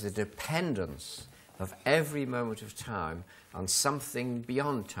 Creation is the dependence of every moment of time on something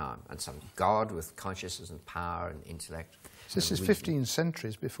beyond time, and some God with consciousness and power and intellect. So this is 15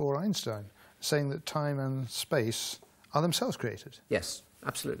 centuries before Einstein, saying that time and space are themselves created. Yes,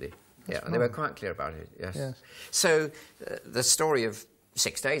 absolutely. And they were quite clear about it, yes. Yes. So the story of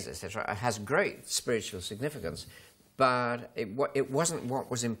 6 days, etc., it has great spiritual significance. But it wasn't what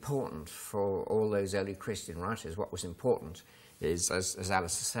was important for all those early Christian writers. What was important is, as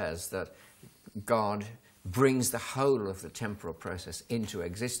Alister says, that God brings the whole of the temporal process into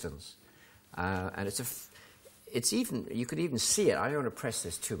existence. And it's even, you could even see it, I don't want to press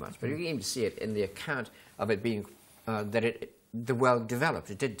this too much, but you can even see it in the account of it being, the world developed.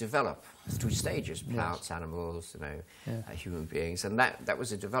 It did develop through stages, plants, animals, human beings, and that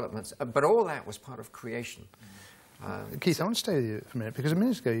was a development. But all that was part of creation. Keith, I want to stay with you for a minute, because a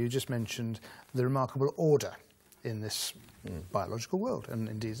minute ago you just mentioned the remarkable order in this biological world, and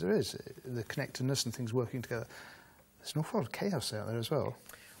indeed there is, the connectedness and things working together. There's an awful lot of chaos out there as well.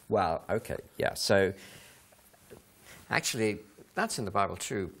 Well, okay, yeah, so actually that's in the Bible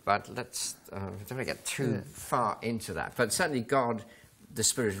too, but let's don't get too far into that. But certainly God, the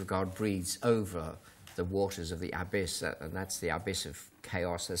Spirit of God, breathes over the waters of the abyss, and that's the abyss of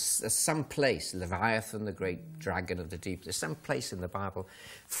chaos. There's some place, Leviathan, the great dragon of the deep, there's some place in the Bible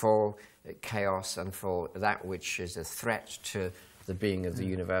for chaos and for that which is a threat to the being of the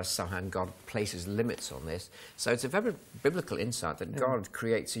universe. Somehow God places limits on this. So it's a very biblical insight that God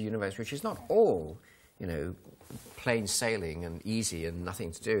creates a universe which is not all, plain sailing and easy and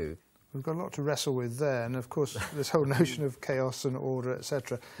nothing to do. We've got a lot to wrestle with there, and of course this whole notion of chaos and order,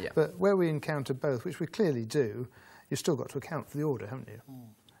 etc. Yeah. But where we encounter both, which we clearly do, you've still got to account for the order, haven't you?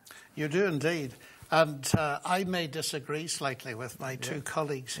 You do indeed. And I may disagree slightly with my two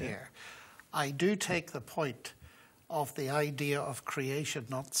colleagues here. I do take the point of the idea of creation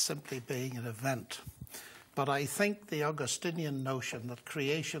not simply being an event. But I think the Augustinian notion that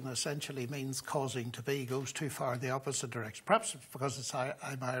creation essentially means causing to be goes too far in the opposite direction. Perhaps it's because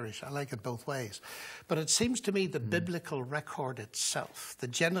I'm Irish. I like it both ways. But it seems to me the biblical record itself, the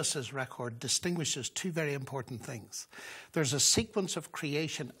Genesis record, distinguishes two very important things. There's a sequence of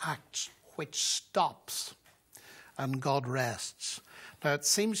creation acts which stops and God rests. Now, it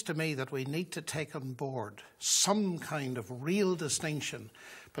seems to me that we need to take on board some kind of real distinction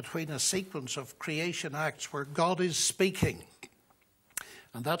between a sequence of creation acts where God is speaking.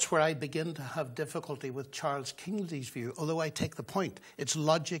 And that's where I begin to have difficulty with Charles Kingsley's view, although I take the point, it's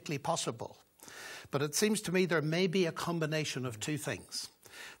logically possible. But it seems to me there may be a combination of two things.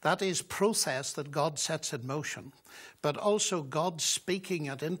 That is process that God sets in motion, but also God speaking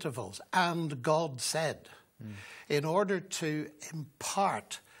at intervals, and God said, in order to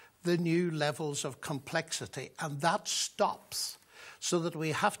impart the new levels of complexity, and that stops. So that we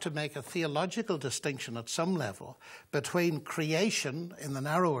have to make a theological distinction at some level between creation in the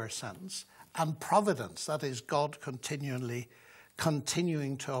narrower sense and providence, that is God continuing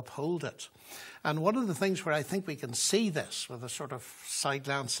to uphold it. And one of the things where I think we can see this with a sort of side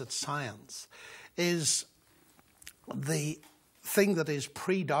glance at science is the thing that is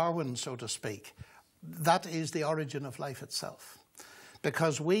pre-Darwin, so to speak. That is the origin of life itself.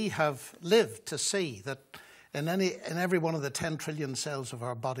 Because we have lived to see that in every one of the 10 trillion cells of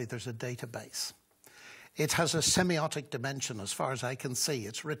our body, there's a database. It has a semiotic dimension, as far as I can see.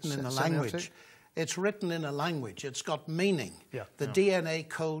 It's written in a language. It's written in a language. It's got meaning. The DNA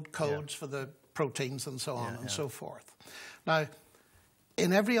codes for the proteins and so on and so forth. Now,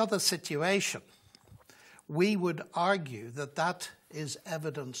 in every other situation, we would argue that that is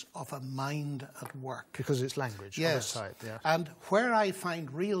evidence of a mind at work. Because it's language. Yes. On its side, And where I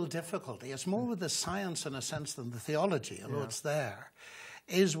find real difficulty, it's more with the science in a sense than the theology, although it's there,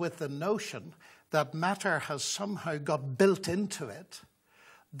 is with the notion that matter has somehow got built into it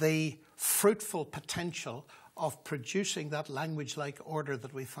the fruitful potential of producing that language-like order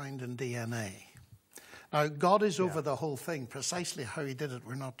that we find in DNA. Now, God is over the whole thing. Precisely how he did it,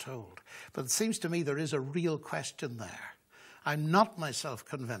 we're not told. But it seems to me there is a real question there. I'm not myself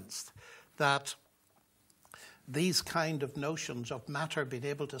convinced that these kind of notions of matter being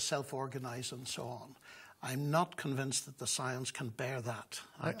able to self-organize and so on, I'm not convinced that the science can bear that.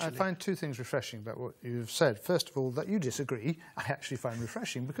 I find two things refreshing about what you've said. First of all, that you disagree, I actually find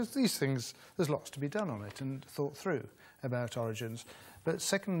refreshing, because these things, there's lots to be done on it and thought through about origins. But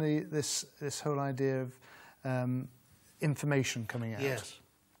secondly, this whole idea of information coming out. Yes.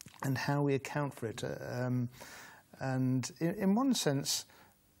 And how we account for it. And in one sense,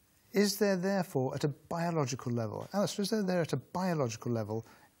 is there therefore at a biological level, Alister, is there at a biological level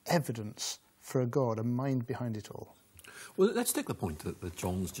evidence for a God, a mind behind it all? Well, let's take the point that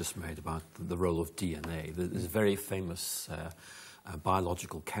John's just made about the role of DNA. There's a very famous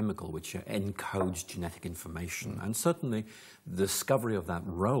biological chemical which encodes genetic information. And certainly the discovery of that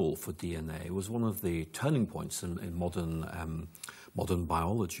role for DNA was one of the turning points in modern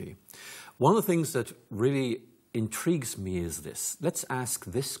biology. One of the things that really intrigues me is this. Let's ask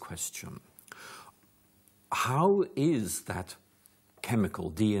this question. How is that chemical,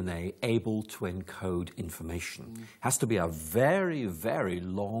 DNA, able to encode information? It has to be a very, very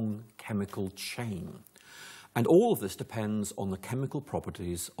long chemical chain. And all of this depends on the chemical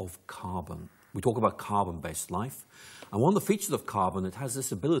properties of carbon. We talk about carbon-based life. And one of the features of carbon, it has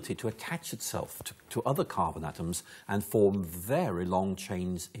this ability to attach itself to other carbon atoms and form very long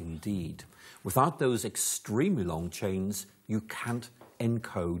chains indeed. Without those extremely long chains, you can't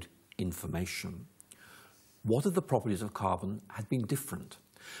encode information. What if the properties of carbon had been different?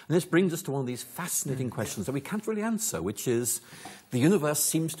 And this brings us to one of these fascinating questions that we can't really answer, which is the universe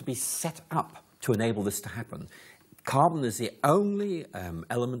seems to be set up to enable this to happen. Carbon is the only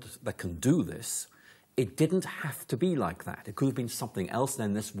element that can do this. It didn't have to be like that. It could have been something else,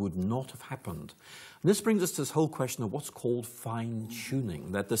 then this would not have happened. And this brings us to this whole question of what's called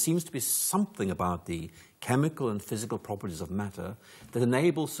fine-tuning, that there seems to be something about the chemical and physical properties of matter that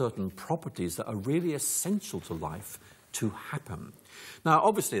enable certain properties that are really essential to life to happen. Now,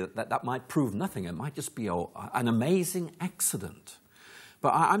 obviously, that might prove nothing. It might just be an amazing accident.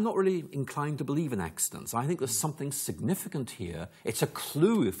 But I'm not really inclined to believe in accidents. I think there's something significant here. It's a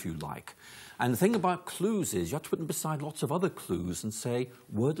clue, if you like. And the thing about clues is you have to put them beside lots of other clues and say,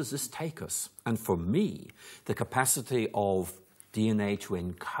 where does this take us? And for me, the capacity of DNA to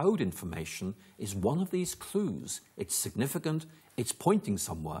encode information is one of these clues. It's significant, it's pointing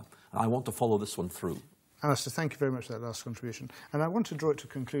somewhere, and I want to follow this one through. Alister, thank you very much for that last contribution. And I want to draw it to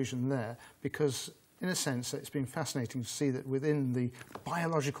a conclusion there because, in a sense, it's been fascinating to see that within the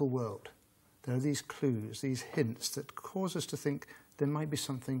biological world, there are these clues, these hints that cause us to think there might be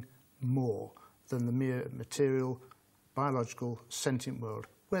something more than the mere material, biological, sentient world.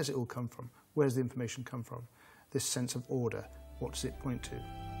 Where's it all come from? Where's the information come from? This sense of order, what does it point to?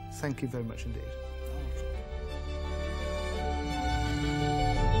 Thank you very much indeed.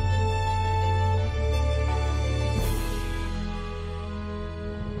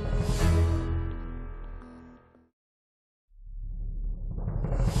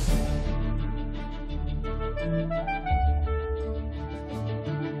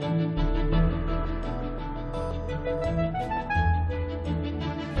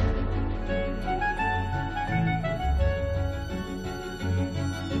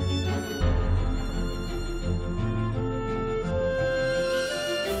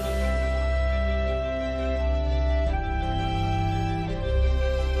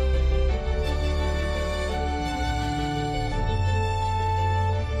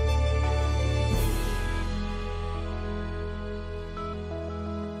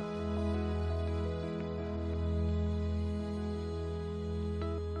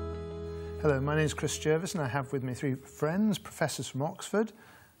 Hello, my name is Chris Jervis and I have with me three friends, professors from Oxford,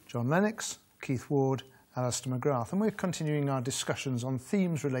 John Lennox, Keith Ward, Alister McGrath, and we're continuing our discussions on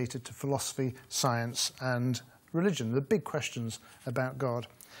themes related to philosophy, science and religion, the big questions about God.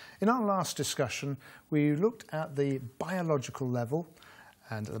 In our last discussion, we looked at the biological level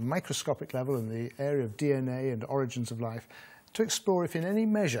and at the microscopic level in the area of DNA and origins of life to explore if in any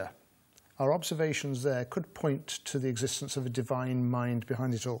measure our observations there could point to the existence of a divine mind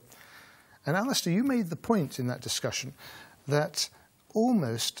behind it all. And Alister, you made the point in that discussion that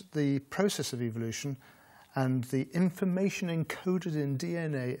almost the process of evolution and the information encoded in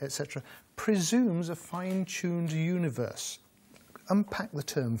DNA, etc., presumes a fine-tuned universe. Unpack the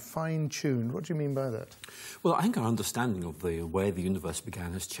term fine-tuned. What do you mean by that? Well, I think our understanding of the way the universe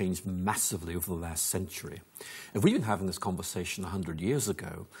began has changed massively over the last century. If we'd been having this conversation 100 years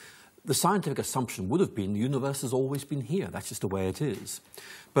ago, the scientific assumption would have been the universe has always been here. That's just the way it is.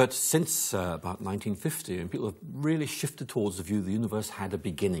 But since about 1950, and people have really shifted towards the view the universe had a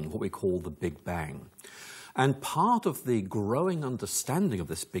beginning, what we call the Big Bang. And part of the growing understanding of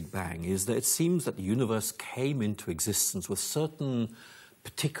this Big Bang is that it seems that the universe came into existence with certain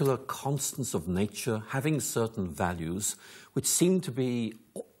particular constants of nature, having certain values, which seem to be,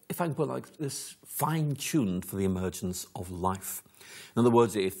 if I can put it like this, fine-tuned for the emergence of life. In other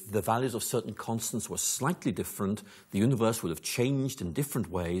words, if the values of certain constants were slightly different, the universe would have changed in different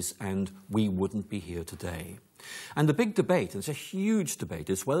ways and we wouldn't be here today. And the big debate, and it's a huge debate,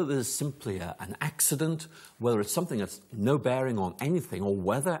 is whether this is simply an accident, whether it's something that's no bearing on anything, or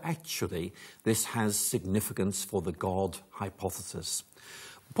whether actually this has significance for the God hypothesis.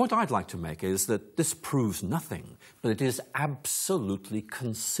 The point I'd like to make is that this proves nothing, but it is absolutely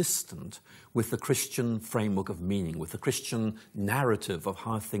consistent with the Christian framework of meaning, with the Christian narrative of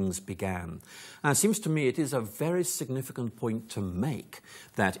how things began. And it seems to me it is a very significant point to make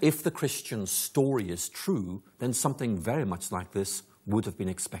that if the Christian story is true, then something very much like this would have been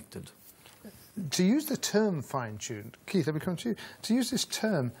expected. To use the term fine-tuned, Keith, let me come to you. To use this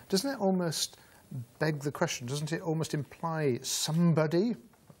term, doesn't it almost beg the question, doesn't it almost imply somebody,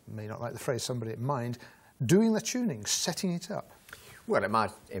 may not like the phrase somebody in mind, doing the tuning, setting it up? Well, it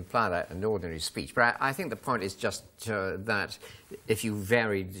might imply that in ordinary speech, but I think the point is just that if you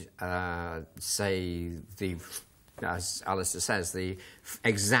varied, say, as Alister says, the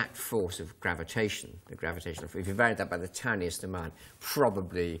exact force of gravitation, if you varied that by the tiniest amount,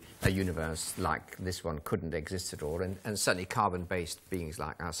 probably a universe like this one couldn't exist at all, and certainly carbon-based beings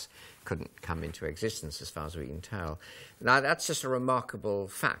like us couldn't come into existence as far as we can tell. Now, that's just a remarkable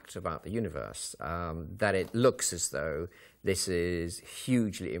fact about the universe, that it looks as though this is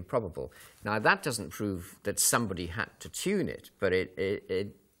hugely improbable. Now, that doesn't prove that somebody had to tune it, but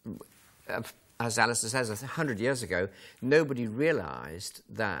as Alister says, 100 years ago, nobody realized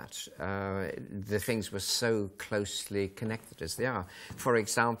that the things were so closely connected as they are. For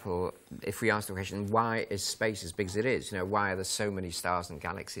example, if we ask the question, why is space as big as it is? You know, why are there so many stars and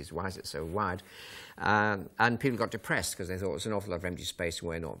galaxies? Why is it so wide? And people got depressed because they thought it was an awful lot of empty space and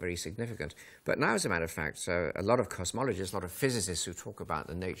we're not very significant. But now, as a matter of fact, a lot of cosmologists, a lot of physicists who talk about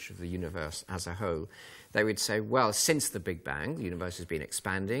the nature of the universe as a whole, they would say, well, since the Big Bang, the universe has been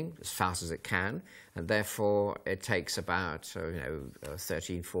expanding as fast as it can, and therefore it takes about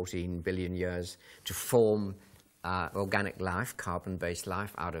 13, 14 billion years to form organic life, carbon-based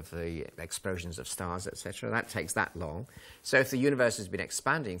life, out of the explosions of stars, etc. That takes that long. So if the universe has been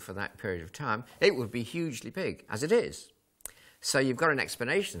expanding for that period of time, it would be hugely big, as it is. So you've got an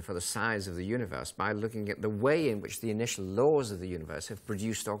explanation for the size of the universe by looking at the way in which the initial laws of the universe have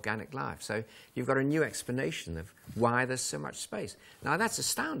produced organic life. So you've got a new explanation of why there's so much space. Now, that's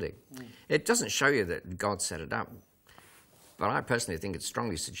astounding. It doesn't show you that God set it up, but I personally think it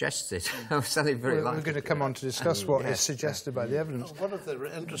strongly suggests it. Something very likely. We're going to come on to discuss what is suggested by the evidence. One of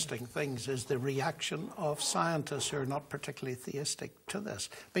the interesting things is the reaction of scientists who are not particularly theistic to this.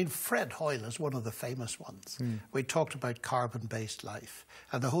 I mean, Fred Hoyle is one of the famous ones. We talked about carbon-based life,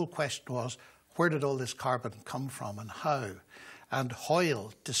 and the whole question was, where did all this carbon come from and how? And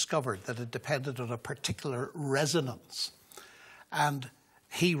Hoyle discovered that it depended on a particular resonance. And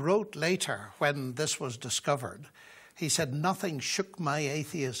he wrote later, when this was discovered, he said, nothing shook my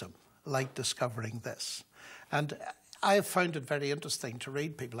atheism like discovering this. And I have found it very interesting to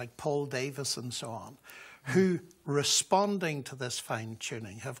read people like Paul Davis and so on, who, responding to this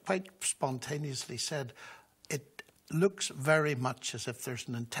fine-tuning, have quite spontaneously said, it looks very much as if there's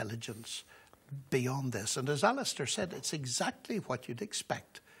an intelligence beyond this. And as Alister said, it's exactly what you'd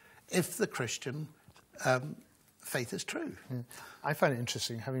expect if the Christian faith is true. I find it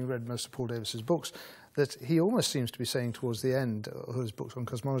interesting, having read most of Paul Davis's books, that he almost seems to be saying towards the end of his books on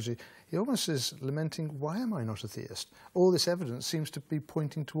cosmology, he almost is lamenting, why am I not a theist? All this evidence seems to be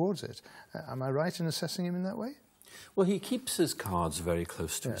pointing towards it. Am I right in assessing him in that way? Well, he keeps his cards very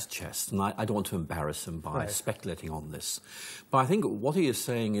close to his chest, and I don't want to embarrass him by speculating on this. But I think what he is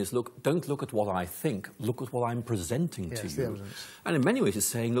saying is, look, don't look at what I think, look at what I'm presenting to you. And in many ways he's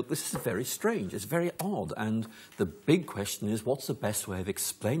saying, look, this is very strange, it's very odd, and the big question is, what's the best way of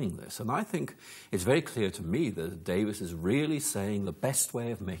explaining this? And I think it's very clear to me that Davis is really saying the best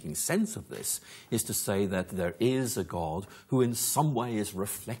way of making sense of this is to say that there is a God who in some way is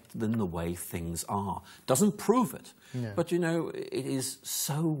reflected in the way things are. Doesn't prove it. Yeah. But, you know, it is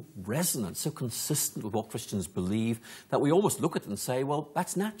so resonant, so consistent with what Christians believe that we almost look at it and say, well,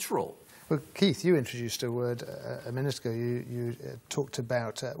 that's natural. Well, Keith, you introduced a word a minute ago. You talked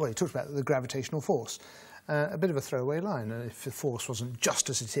about, you talked about the gravitational force. A bit of a throwaway line. If the force wasn't just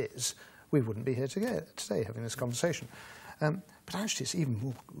as it is, we wouldn't be here today having this conversation. But actually, it's even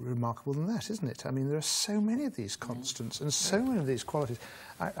more remarkable than that, isn't it? I mean, there are so many of these constants and so many of these qualities.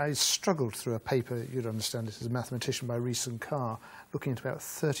 I struggled through a paper, you'd understand it, as a mathematician by Rees and Carr, looking at about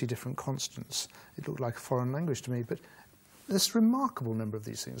 30 different constants. It looked like a foreign language to me, but there's a remarkable number of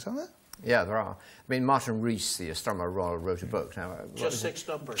these things, aren't there? Yeah, there are. I mean, Martin Rees, the astronomer royal, wrote a book. Now, just 6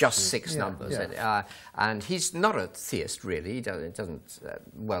 numbers. Just 6 numbers. Yeah. And he's not a theist, really. He doesn't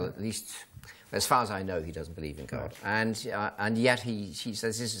well, at least, as far as I know, he doesn't believe in God. Right. And yet he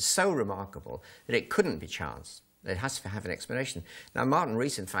says this is so remarkable that it couldn't be chance. It has to have an explanation. Now, Martin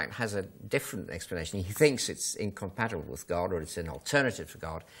Rees, in fact, has a different explanation. He thinks it's incompatible with God, or it's an alternative to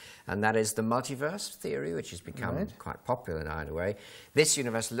God, and that is the multiverse theory, which has become quite popular now in a way. This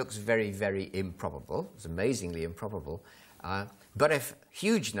universe looks very, very improbable. It's amazingly improbable. But if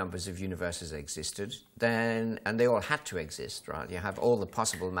huge numbers of universes existed, then, and they all had to exist, right? You have all the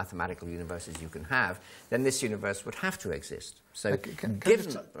possible mathematical universes you can have, then this universe would have to exist. So, I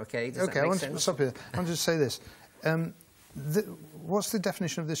want to stop here. I want to just say this. What's the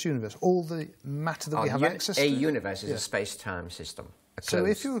definition of this universe? All the matter that we have access to? A universe is a space-time system. So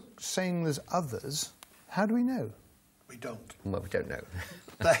if you're saying there's others, how do we know? We don't. Well, we don't know.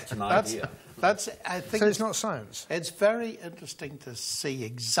 It's an idea. I think so it's not science? It's very interesting to see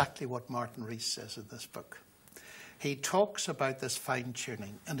exactly what Martin Rees says in this book. He talks about this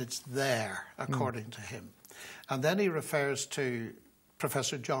fine-tuning, and it's there, according to him. And then he refers to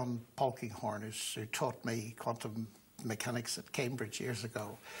Professor John Polkinghorne, who taught me quantum mechanics at Cambridge years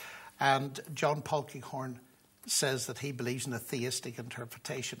ago. And John Polkinghorne says that he believes in a theistic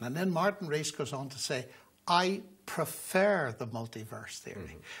interpretation. And then Martin Rees goes on to say, I prefer the multiverse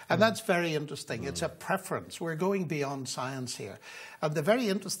theory. And that's very interesting. It's a preference. We're going beyond science here. And the very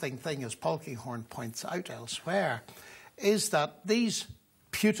interesting thing, as Polkinghorne points out elsewhere, is that these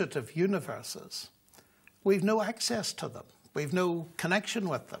putative universes, we've no access to them. We've no connection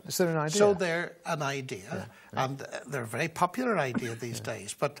with them. Is there an idea? So they're an idea, and they're a very popular idea these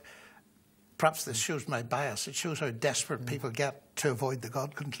days. But perhaps this shows my bias. It shows how desperate people get to avoid the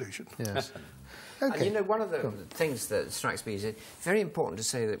God conclusion. Yes. Okay. And you know, one of the things that strikes me is it's very important to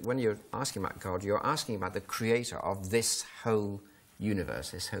say that when you're asking about God, you're asking about the creator of this whole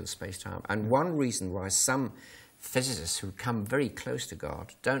universe, this whole space-time. And one reason why some physicists who come very close to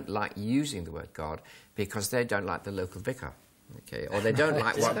God don't like using the word God because they don't like the local vicar. Okay, or they don't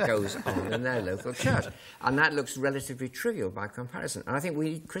like what goes on in their local church. And that looks relatively trivial by comparison. And I think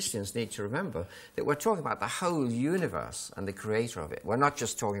we Christians need to remember that we're talking about the whole universe and the creator of it. We're not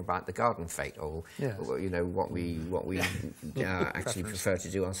just talking about the garden fete or you know, what we actually prefer to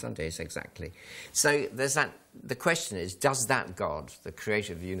do on Sundays exactly. So there's that. The question is, does that God, the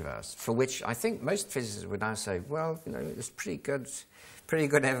creator of the universe, for which I think most physicists would now say, well, you know, there's pretty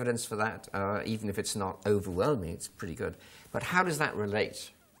good evidence for that, even if it's not overwhelming, it's pretty good. But how does that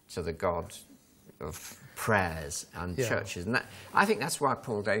relate to the God of prayers and churches? And that, I think that's why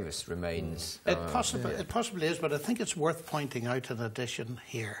Paul Davis remains... It possibly is, but I think it's worth pointing out in addition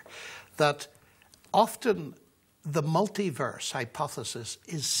here that often the multiverse hypothesis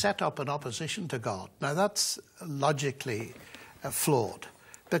is set up in opposition to God. Now, that's logically flawed.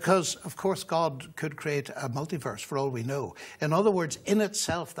 Because, of course, God could create a multiverse for all we know. In other words, in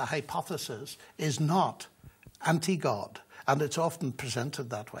itself, the hypothesis is not anti-God, and it's often presented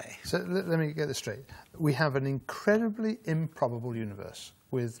that way. So let me get this straight. We have an incredibly improbable universe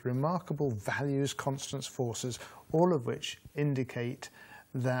with remarkable values, constants, forces, all of which indicate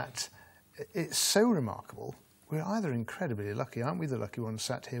that it's so remarkable, we're either incredibly lucky, aren't we the lucky ones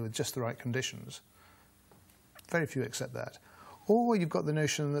sat here with just the right conditions? Very few accept that. Or you've got the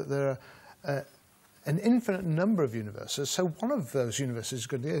notion that there are an infinite number of universes, so one of those universes is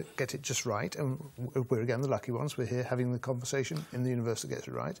going to get it just right, and we're again the lucky ones, we're here having the conversation in the universe that gets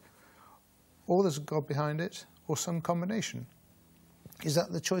it right. Or there's a God behind it, or some combination. Is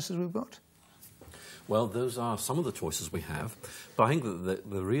that the choices we've got? Well, those are some of the choices we have, but I think that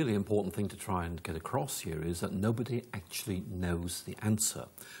the really important thing to try and get across here is that nobody actually knows the answer.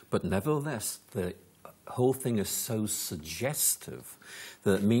 But nevertheless, the whole thing is so suggestive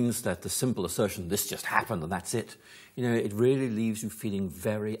that it means that the simple assertion, this just happened and that's it, you know, it really leaves you feeling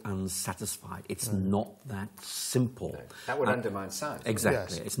very unsatisfied. It's not that simple. No, that would undermine science.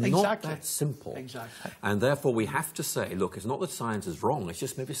 Exactly. Yes. It's not that simple. Exactly. And therefore we have to say, look, it's not that science is wrong, it's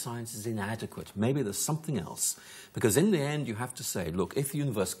just maybe science is inadequate. Maybe there's something else. Because in the end you have to say, look, if the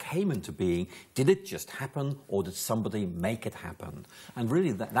universe came into being, did it just happen or did somebody make it happen? And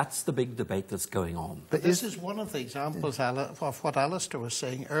really that's the big debate that's going on. But this is one of the examples of what Alister was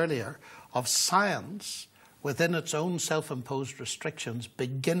saying earlier, of science within its own self-imposed restrictions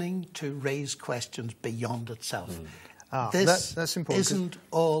beginning to raise questions beyond itself. That's important, isn't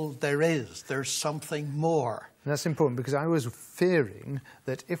all there is. There's something more. And that's important because I was fearing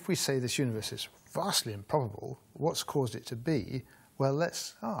that if we say this universe is vastly improbable, what's caused it to be? Well,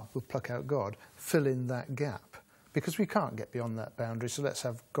 we'll pluck out God, fill in that gap. Because we can't get beyond that boundary, so let's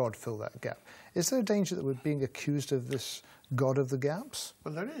have God fill that gap. Is there a danger that we're being accused of this God of the gaps?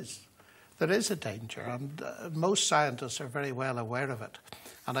 Well, there is. There is a danger, and most scientists are very well aware of it.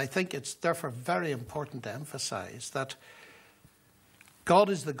 And I think it's therefore very important to emphasize that God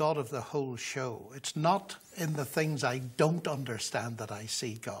is the God of the whole show. It's not in the things I don't understand that I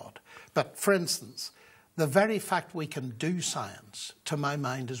see God. But, for instance, the very fact we can do science, to my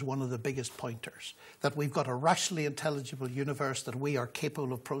mind, is one of the biggest pointers. That we've got a rationally intelligible universe, that we are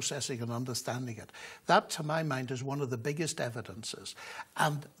capable of processing and understanding it. That, to my mind, is one of the biggest evidences.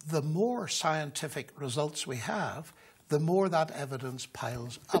 And the more scientific results we have, the more that evidence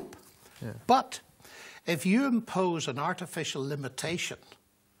piles up. Yeah. But if you impose an artificial limitation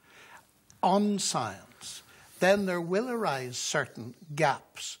on science then there will arise certain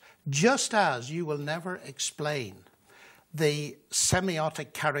gaps, just as you will never explain the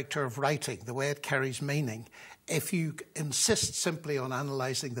semiotic character of writing, the way it carries meaning, if you insist simply on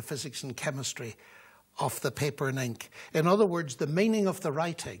analysing the physics and chemistry of the paper and ink. In other words, the meaning of the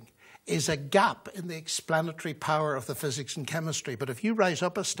writing is a gap in the explanatory power of the physics and chemistry. But if you rise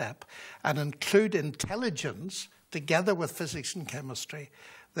up a step and include intelligence together with physics and chemistry,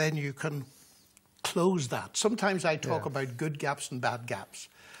 then you can close that. Sometimes I talk about good gaps and bad gaps.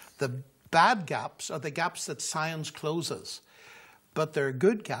 The bad gaps are the gaps that science closes, but there are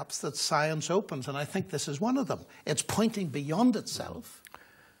good gaps that science opens, and I think this is one of them. It's pointing beyond itself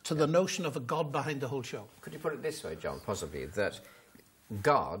to the notion of a God behind the whole show. Could you put it this way, John, possibly, that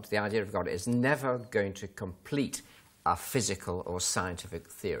God, the idea of God, is never going to complete a physical or scientific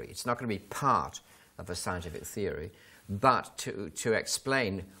theory. It's not going to be part of a scientific theory, but to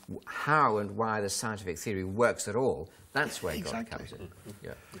explain how and why the scientific theory works at all, that's where God comes in.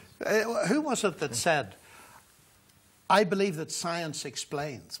 Yeah. Who was it that said, I believe that science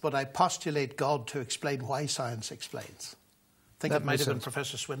explains, but I postulate God to explain why science explains? I think it might have been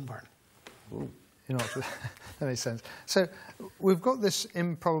Professor Swinburne. Ooh. You know, that makes sense. So we've got this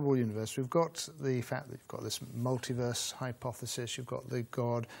improbable universe. We've got the fact that you've got this multiverse hypothesis. You've got the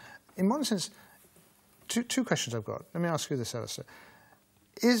God. In one sense, two questions I've got. Let me ask you this, Alister.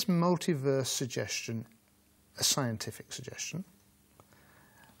 Is multiverse suggestion a scientific suggestion?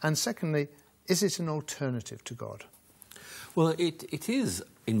 And secondly, is it an alternative to God? Well, it is,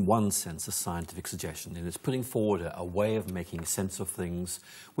 in one sense, a scientific suggestion, and it's putting forward a way of making sense of things,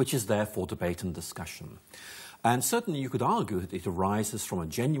 which is there for debate and discussion. And certainly you could argue that it arises from a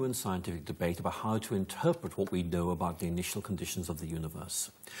genuine scientific debate about how to interpret what we know about the initial conditions of the universe.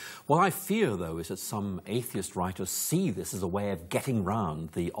 What I fear, though, is that some atheist writers see this as a way of getting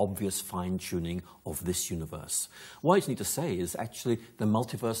round the obvious fine-tuning of this universe. What I just need to say is actually the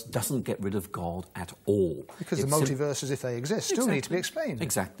multiverse doesn't get rid of God at all. Because the multiverses, if they exist, still need to be explained.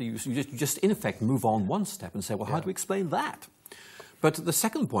 Exactly. You just, in effect, move on one step and say, well, how do we explain that? But the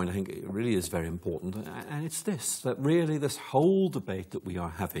second point, I think, really is very important, and it's this, that really this whole debate that we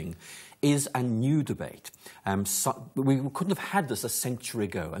are having is a new debate. We couldn't have had this a century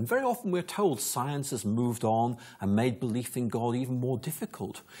ago, and very often we're told science has moved on and made belief in God even more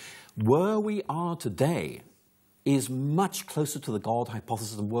difficult. Where we are today is much closer to the God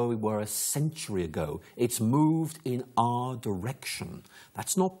hypothesis than where we were a century ago. It's moved in our direction.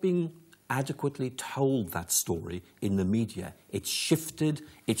 That's not being adequately told, that story, in the media. It's shifted,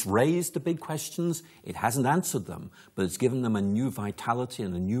 it's raised the big questions, it hasn't answered them, but it's given them a new vitality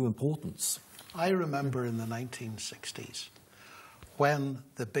and a new importance. I remember in the 1960s when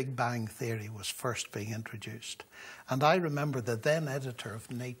the Big Bang theory was first being introduced, and I remember the then editor of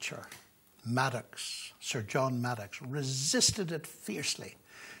Nature, Maddox, Sir John Maddox, resisted it fiercely,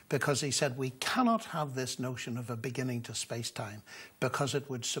 because he said we cannot have this notion of a beginning to space-time because it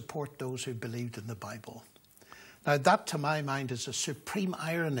would support those who believed in the Bible. Now that, to my mind, is a supreme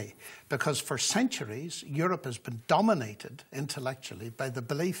irony, because for centuries Europe has been dominated intellectually by the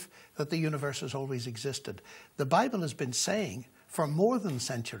belief that the universe has always existed. The Bible has been saying for more than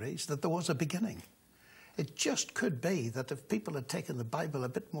centuries that there was a beginning. It just could be that if people had taken the Bible a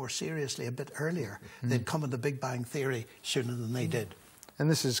bit more seriously a bit earlier, they'd come in the Big Bang theory sooner than they did. And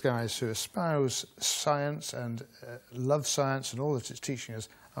this is guys who espouse science and love science and all that it's teaching us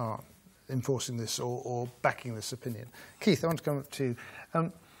are enforcing this or backing this opinion. Keith, I want to come up to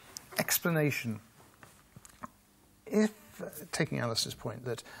explanation. If, taking Alice's point,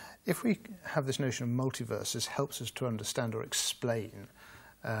 that if we have this notion of multiverses helps us to understand or explain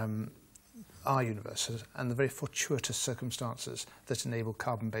our universes and the very fortuitous circumstances that enable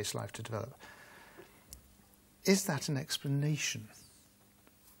carbon-based life to develop, is that an explanation?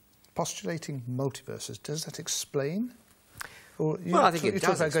 Postulating multiverses, does that explain? Or I think it does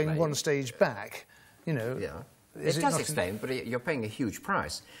talk about explain. going one stage back, you know. Yeah. It does explain, but you're paying a huge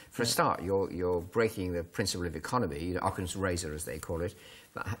price. For a start, you're breaking the principle of economy, Occam's razor, as they call it.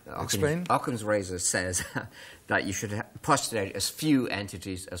 Explain. Occam's razor says that you should postulate as few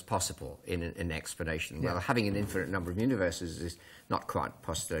entities as possible in an explanation. Well, having an infinite number of universes is not quite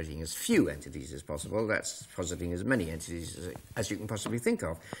postulating as few entities as possible. That's postulating as many entities as you can possibly think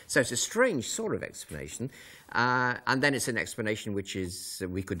of. So it's a strange sort of explanation. And then it's an explanation which is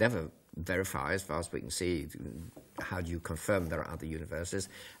we could never verify, as far as we can see. How do you confirm there are other universes?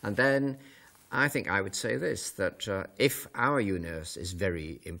 And then I think I would say this, that if our universe is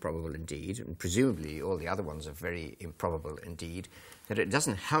very improbable indeed, and presumably all the other ones are very improbable indeed, that it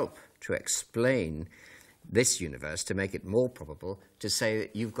doesn't help to explain this universe to make it more probable, to say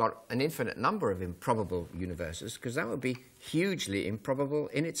that you've got an infinite number of improbable universes, because that would be hugely improbable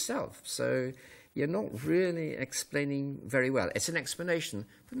in itself. So you're not really explaining very well. It's an explanation,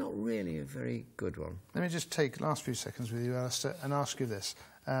 but not really a very good one. Let me just take the last few seconds with you, Alister, and ask you this.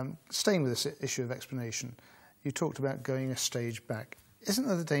 Staying with this issue of explanation, you talked about going a stage back. Isn't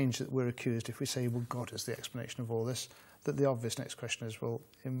there the danger that we're accused, if we say, well, God is the explanation of all this, that the obvious next question is, well,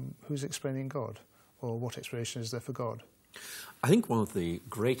 who's explaining God? Or what explanation is there for God? I think one of the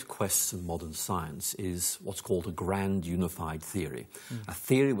great quests in modern science is what's called a grand unified theory, a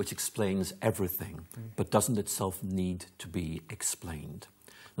theory which explains everything, but doesn't itself need to be explained.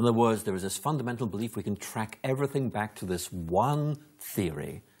 In other words, there is this fundamental belief we can track everything back to this one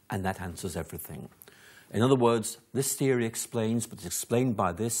theory, and that answers everything. In other words, this theory explains, but it's explained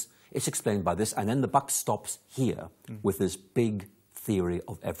by this, and then the buck stops here with this big theory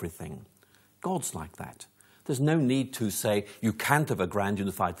of everything. God's like that. There's no need to say you can't have a grand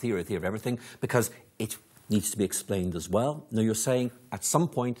unified theory of everything, because it needs to be explained as well. No, you're saying at some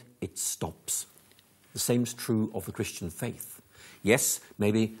point it stops. The same is true of the Christian faith. Yes,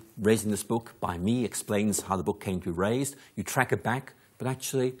 maybe raising this book by me explains how the book came to be raised. You track it back, but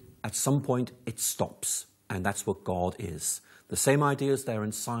actually at some point it stops, and that's what God is. The same idea is there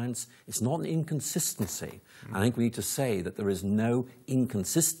in science. It's not an inconsistency. I think we need to say that there is no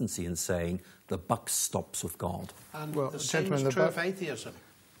inconsistency in saying the buck stops with God. And well, the same is true of atheism.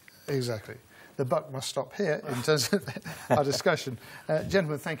 Exactly. The buck must stop here in terms of our discussion.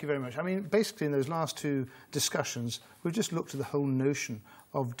 Gentlemen, thank you very much. I mean, basically in those last two discussions, we've just looked at the whole notion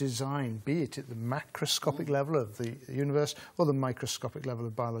of design, be it at the macroscopic level of the universe or the microscopic level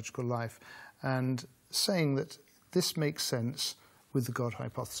of biological life, and saying that this makes sense with the God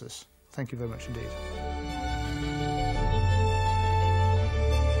hypothesis. Thank you very much indeed.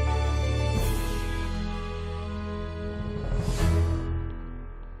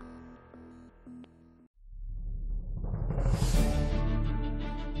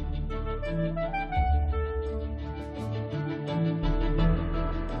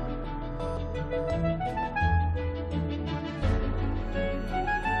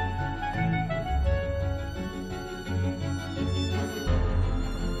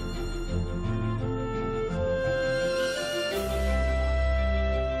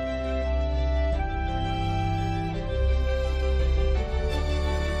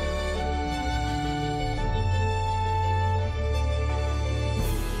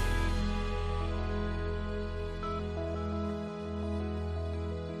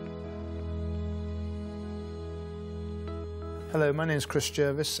 Hello, my name is Chris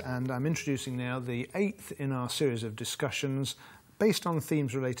Jervis, and I'm introducing now the 8th in our series of discussions based on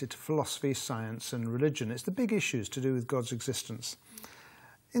themes related to philosophy, science and religion. It's the big issues to do with God's existence.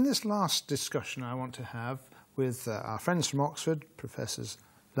 In this last discussion I want to have with our friends from Oxford, Professors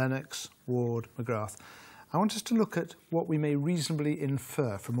Lennox, Ward, McGrath, I want us to look at what we may reasonably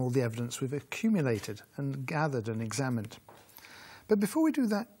infer from all the evidence we've accumulated and gathered and examined. But before we do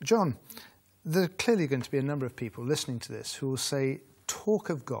that, John, there are clearly going to be a number of people listening to this who will say talk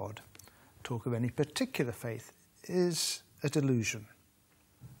of God, talk of any particular faith, is a delusion.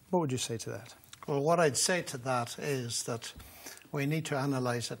 What would you say to that? Well, what I'd say to that is that we need to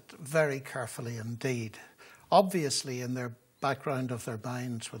analyse it very carefully indeed. Obviously, in their background of their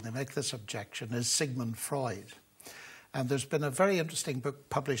minds when they make this objection is Sigmund Freud. And there's been a very interesting book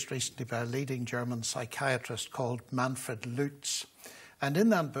published recently by a leading German psychiatrist called Manfred Lutz. And in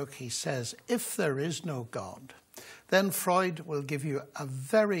that book he says, if there is no God, then Freud will give you a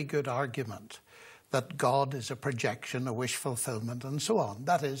very good argument that God is a projection, a wish fulfillment, and so on.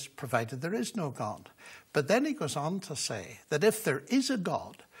 That is, provided there is no God. But then he goes on to say that if there is a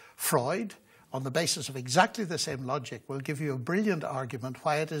God, Freud, on the basis of exactly the same logic, will give you a brilliant argument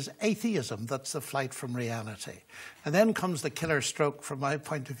why it is atheism that's the flight from reality. And then comes the killer stroke from my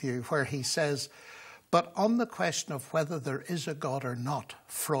point of view, where he says, but on the question of whether there is a God or not,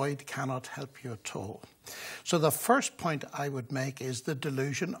 Freud cannot help you at all. So the first point I would make is the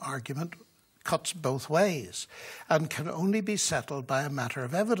delusion argument cuts both ways and can only be settled by a matter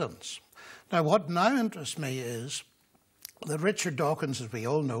of evidence. Now, what now interests me is that Richard Dawkins, as we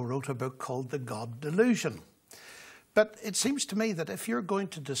all know, wrote a book called The God Delusion. But it seems to me that if you're going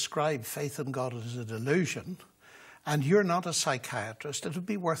to describe faith in God as a delusion, and you're not a psychiatrist, it would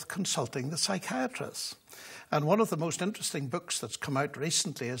be worth consulting the psychiatrists. And one of the most interesting books that's come out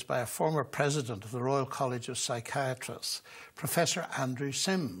recently is by a former president of the Royal College of Psychiatrists, Professor Andrew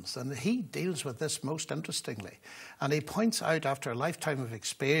Sims, and he deals with this most interestingly. And he points out, after a lifetime of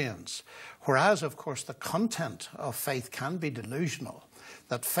experience, whereas, of course, the content of faith can be delusional,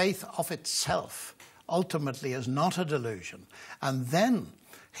 that faith of itself ultimately is not a delusion. And then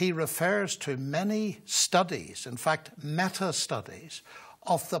he refers to many studies, in fact, meta-studies,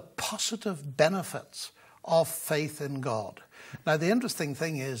 of the positive benefits of faith in God. Now, the interesting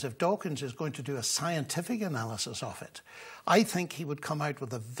thing is, if Dawkins is going to do a scientific analysis of it, I think he would come out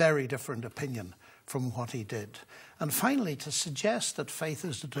with a very different opinion from what he did. And finally, to suggest that faith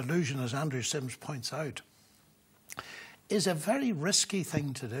is a delusion, as Andrew Sims points out, is a very risky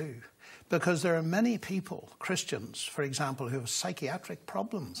thing to do, because there are many people, Christians, for example, who have psychiatric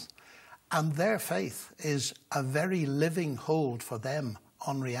problems, and their faith is a very living hold for them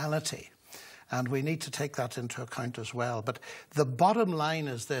on reality. And we need to take that into account as well. But the bottom line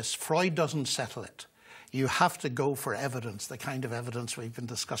is this: Freud doesn't settle it. You have to go for evidence, the kind of evidence we've been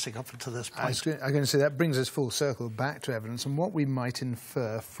discussing up until this point. I'm going to say that brings us full circle back to evidence, and what we might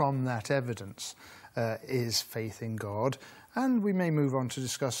infer from that evidence is faith in God. And we may move on to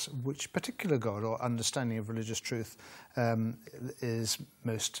discuss which particular God or understanding of religious truth is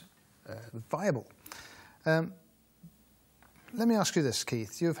most viable. Let me ask you this,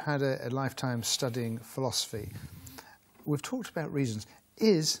 Keith. You've had a lifetime studying philosophy. We've talked about reasons.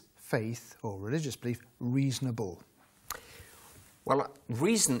 Is faith or religious belief reasonable? Well,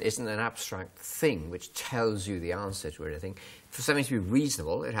 reason isn't an abstract thing which tells you the answer to anything. For something to be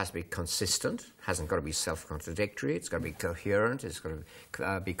reasonable, it has to be consistent. It hasn't got to be self-contradictory. It's got to be coherent. It's got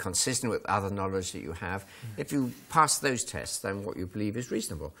to be consistent with other knowledge that you have. If you pass those tests, then what you believe is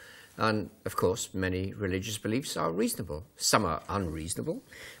reasonable. And, of course, many religious beliefs are reasonable. Some are unreasonable,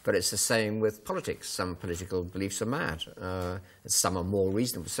 but it's the same with politics. Some political beliefs are mad. Some are more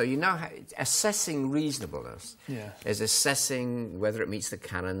reasonable. So you know, assessing reasonableness is assessing whether it meets the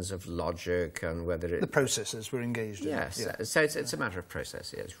canons of logic and whether it... The processes we're engaged in. Yes, so it's a matter of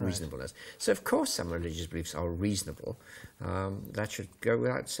process, yes, reasonableness. So, of course, some religious beliefs are reasonable. That should go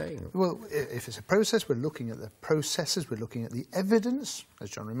without saying. Well, if it's a process, we're looking at the processes, we're looking at the evidence, as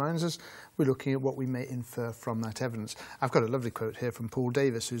John reminds us, we're looking at what we may infer from that evidence. I've got a lovely quote here from Paul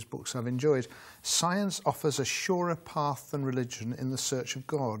Davis, whose books I've enjoyed. "Science offers a surer path than religion in the search of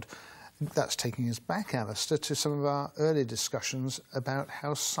God." That's taking us back, Alister, to some of our earlier discussions about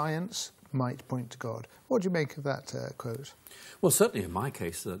how science might point to God. What do you make of that quote? Well, certainly in my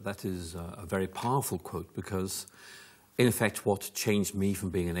case, that is a very powerful quote, because in effect, what changed me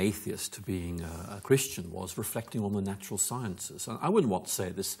from being an atheist to being a Christian was reflecting on the natural sciences. And I wouldn't want to say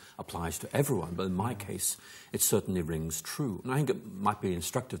this applies to everyone, but in my case, it certainly rings true. And I think it might be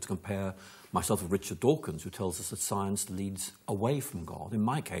instructive to compare myself with Richard Dawkins, who tells us that science leads away from God. In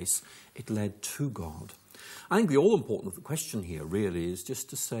my case, it led to God. I think the all-important question here really is just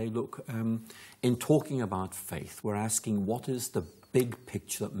to say, look, in talking about faith, we're asking what is the big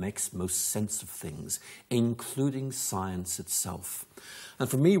picture that makes most sense of things, including science itself. And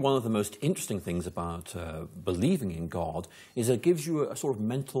for me, one of the most interesting things about believing in God is it gives you a sort of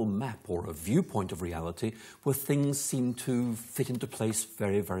mental map or a viewpoint of reality where things seem to fit into place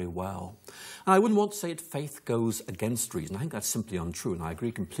very, very well. And I wouldn't want to say that faith goes against reason. I think that's simply untrue, and I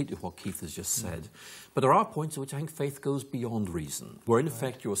agree completely with what Keith has just said. But there are points at which I think faith goes beyond reason, where in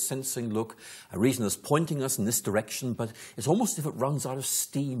effect you're sensing, look, a reason is pointing us in this direction, but it's almost as if it runs out of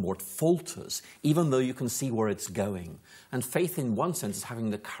steam or it falters, even though you can see where it's going. And faith, in one sense, is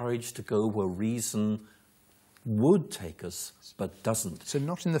having the courage to go where reason would take us, but doesn't. So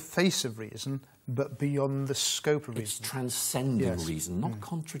not in the face of reason, but beyond the scope of reason. It's transcending reason, not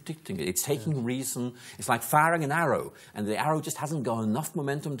contradicting it. It's taking reason, it's like firing an arrow, and the arrow just hasn't got enough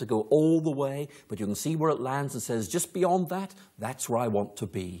momentum to go all the way, but you can see where it lands and says, just beyond that, that's where I want to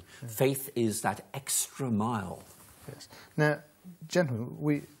be. Faith is that extra mile. Yes. Now, gentlemen,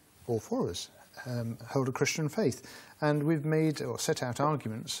 we, all four of us, hold a Christian faith, and we've made or set out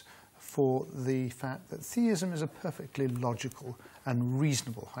arguments for the fact that theism is a perfectly logical and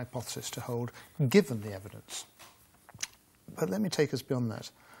reasonable hypothesis to hold, given the evidence. But let me take us beyond that.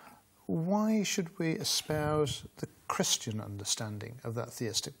 Why should we espouse the Christian understanding of that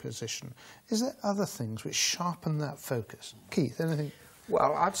theistic position? Is there other things which sharpen that focus? Keith, anything?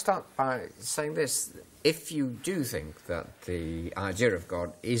 Well, I'd start by saying this. If you do think that the idea of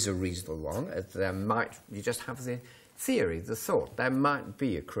God is a reasonable one, you just have the theory, the thought, there might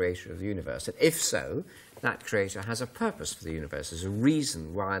be a creator of the universe. And if so, that creator has a purpose for the universe. There's a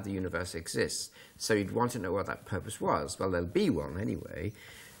reason why the universe exists. So you'd want to know what that purpose was. Well, there'll be one anyway.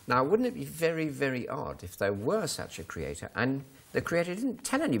 Now, wouldn't it be very, very odd if there were such a creator and the creator didn't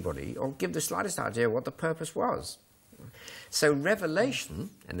tell anybody or give the slightest idea what the purpose was? So revelation,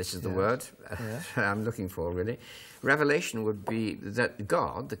 and this is the word I'm looking for really, revelation would be that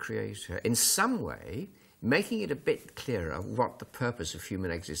God, the creator, in some way making it a bit clearer what the purpose of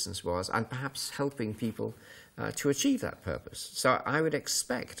human existence was, and perhaps helping people to achieve that purpose. So I would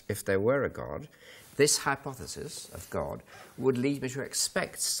expect, if there were a God, this hypothesis of God would lead me to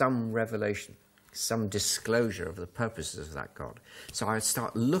expect some revelation, some disclosure of the purposes of that God. So I would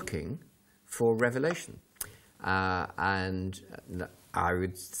start looking for revelation. And I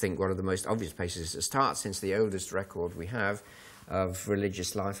would think one of the most obvious places to start, since the oldest record we have of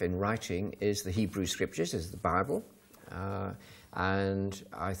religious life in writing is the Hebrew Scriptures, is the Bible. And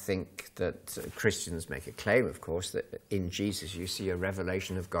I think that Christians make a claim, of course, that in Jesus you see a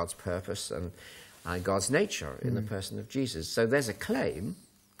revelation of God's purpose and God's nature in the person of Jesus. So there's a claim,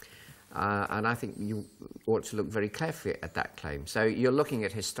 and I think you ought to look very carefully at that claim. So you're looking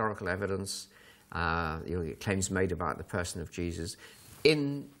at historical evidence, you're looking at claims made about the person of Jesus,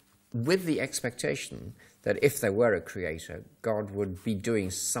 with the expectation that if there were a creator, God would be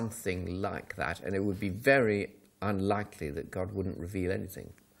doing something like that, and it would be very unlikely that God wouldn't reveal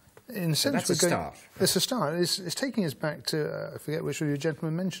anything. In a sense, that's a start. It's a start. It's taking us back to, I forget which of you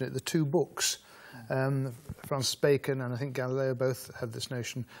gentlemen mentioned it, the two books. Francis Bacon and I think Galileo both had this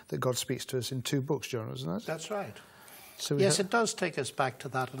notion that God speaks to us in two books, John, isn't it? That's right. So yes, it does take us back to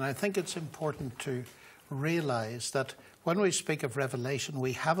that, and I think it's important to realise that when we speak of revelation,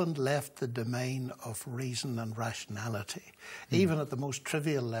 we haven't left the domain of reason and rationality. Even at the most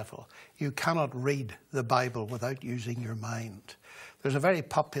trivial level, you cannot read the Bible without using your mind. There's a very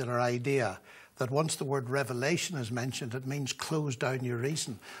popular idea that once the word revelation is mentioned, it means close down your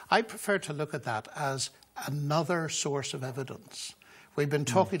reason. I prefer to look at that as another source of evidence. We've been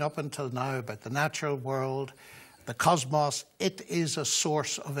talking up until now about the natural world, the cosmos. It is a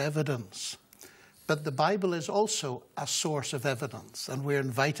source of evidence. But the Bible is also a source of evidence, and we're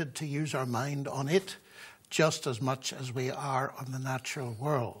invited to use our mind on it just as much as we are on the natural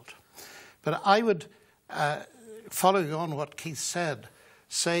world. But I would, following on what Keith said,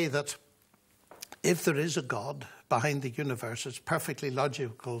 say that if there is a God behind the universe, it's perfectly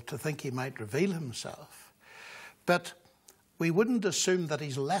logical to think he might reveal himself. But we wouldn't assume that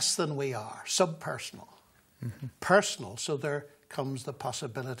he's less than we are, subpersonal. Personal, so there comes the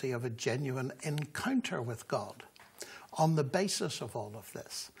possibility of a genuine encounter with God on the basis of all of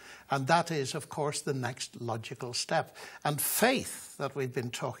this. And that is, of course, the next logical step. And faith, that we've been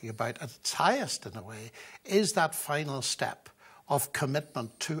talking about at its highest in a way, is that final step of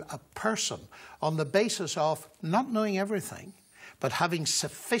commitment to a person on the basis of not knowing everything, but having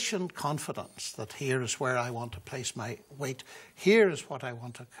sufficient confidence that here is where I want to place my weight, here is what I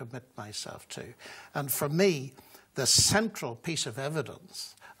want to commit myself to. And for me, the central piece of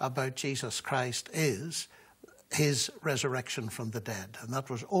evidence about Jesus Christ is his resurrection from the dead. And that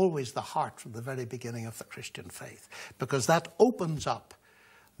was always the heart from the very beginning of the Christian faith, because that opens up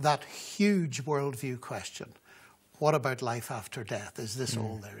that huge worldview question. What about life after death? Is this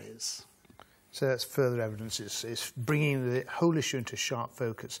all there is? So that's further evidence. It's bringing the whole issue into sharp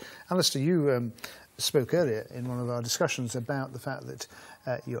focus. Alister, you spoke earlier in one of our discussions about the fact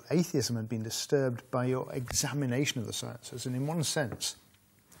that your atheism had been disturbed by your examination of the sciences, and in one sense,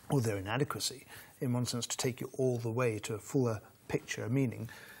 or their inadequacy, in one sense, to take you all the way to a fuller picture, a meaning.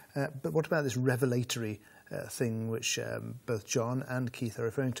 But what about this revelatory thing which both John and Keith are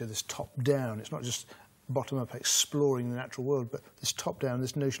referring to, this top-down? It's not just bottom-up exploring the natural world, but this top-down,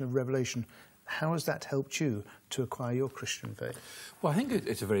 this notion of revelation. How has that helped you to acquire your Christian faith? Well, I think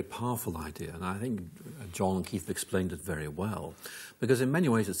it's a very powerful idea, and I think John and Keith explained it very well, because in many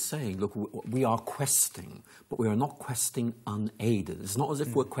ways it's saying, look, we are questing, but we are not questing unaided. It's not as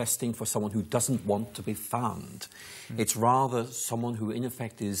if we're questing for someone who doesn't want to be found. It's rather someone who, in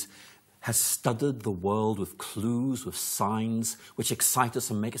effect, has studied the world with clues, with signs, which excite us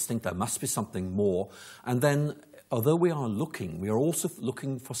and make us think there must be something more. And then, although we are looking, we are also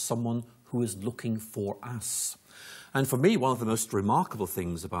looking for someone who is looking for us. And for me, one of the most remarkable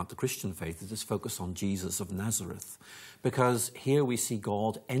things about the Christian faith is this focus on Jesus of Nazareth, because here we see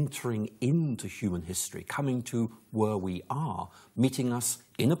God entering into human history, coming to where we are, meeting us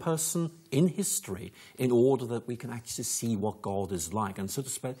in a person, in history, in order that we can actually see what God is like. And so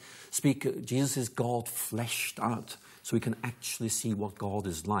to speak, Jesus is God fleshed out, so we can actually see what God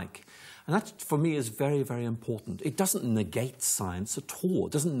is like. And that, for me, is very, very important. It doesn't negate science at all.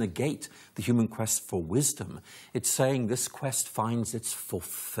 It doesn't negate the human quest for wisdom. It's saying this quest finds its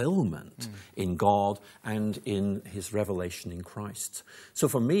fulfillment in God and in his revelation in Christ. So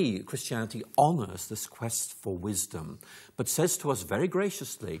for me, Christianity honors this quest for wisdom, but says to us very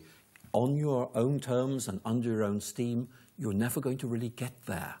graciously, on your own terms and under your own steam, you're never going to really get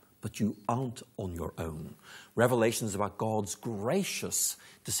there. But you aren't on your own. Revelation is about God's gracious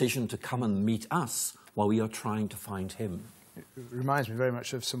decision to come and meet us while we are trying to find him. It reminds me very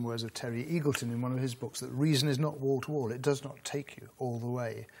much of some words of Terry Eagleton in one of his books, that reason is not wall-to-wall. It does not take you all the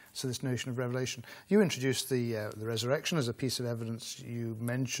way. So this notion of revelation. You introduced the resurrection as a piece of evidence. You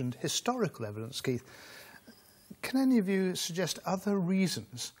mentioned historical evidence, Keith. Can any of you suggest other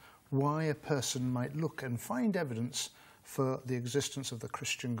reasons why a person might look and find evidence for the existence of the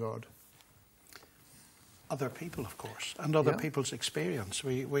Christian God? Other people, of course, and other people's experience.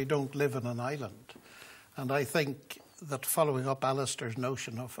 We don't live in an island. And I think that, following up Alister's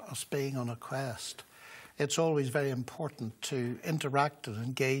notion of us being on a quest, it's always very important to interact and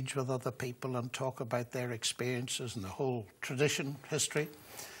engage with other people and talk about their experiences and the whole tradition, history.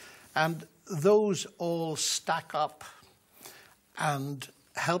 And those all stack up and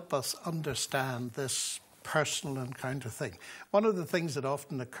help us understand this personal encounter thing. One of the things that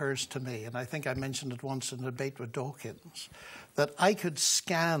often occurs to me, and I think I mentioned it once in a debate with Dawkins, that I could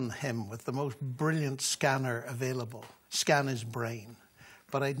scan him with the most brilliant scanner available, scan his brain,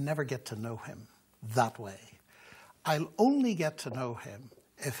 but I'd never get to know him that way. I'll only get to know him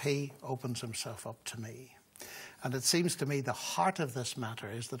if he opens himself up to me. And it seems to me the heart of this matter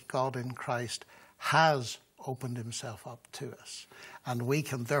is that God in Christ has opened himself up to us. And we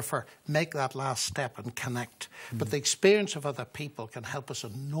can therefore make that last step and connect. But the experience of other people can help us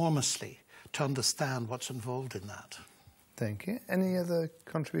enormously to understand what's involved in that. Thank you. Any other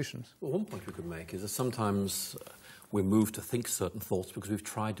contributions? Well, one point we could make is that sometimes we're moved to think certain thoughts because we've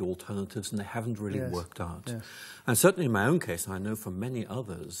tried the alternatives and they haven't really worked out. Yes. And certainly in my own case, and I know for many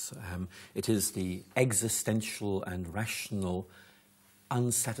others, it is the existential and rational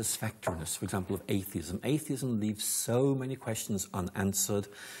unsatisfactoriness, for example, of atheism. Atheism leaves so many questions unanswered,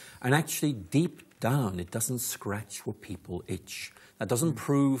 and actually deep down it doesn't scratch where people itch. That doesn't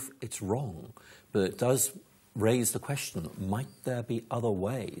prove it's wrong, but it does raise the question, might there be other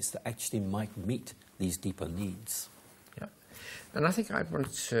ways that actually might meet these deeper needs? Yeah. And I think I'd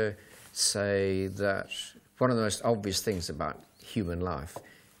want to say that one of the most obvious things about human life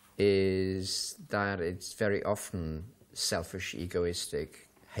is that it's very often selfish, egoistic,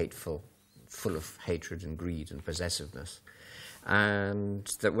 hateful, full of hatred and greed and possessiveness. And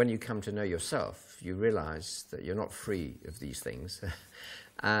that when you come to know yourself, you realize that you're not free of these things.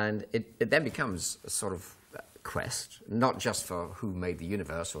 And it then becomes a sort of quest, not just for who made the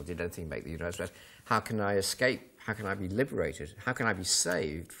universe or did anything make the universe, but how can I escape? How can I be liberated? How can I be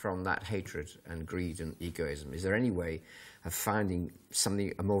saved from that hatred and greed and egoism? Is there any way of finding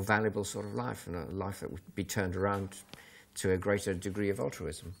something, a more valuable sort of life, and a life that would be turned around to a greater degree of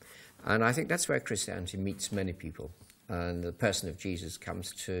altruism? And I think that's where Christianity meets many people. And the person of Jesus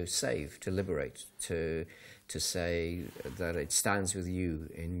comes to save, to liberate, to say that it stands with you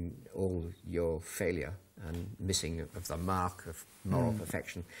in all your failure and missing of the mark of moral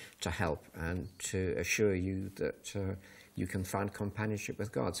perfection, to help and to assure you that you can find companionship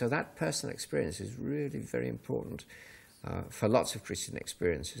with God. So that personal experience is really very important for lots of Christian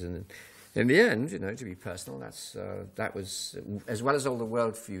experiences. And in the end, you know, to be personal, that was, as well as all the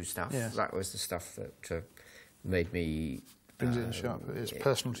worldview stuff, that was the stuff that made me... Brings it in sharp. It's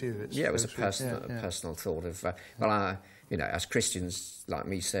personal to you. It was a personal thought of, well, you know, as Christians like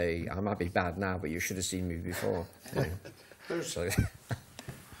me say, I might be bad now, but you should have seen me before. There's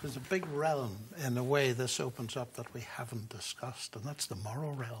a big realm, in a way, this opens up that we haven't discussed, and that's the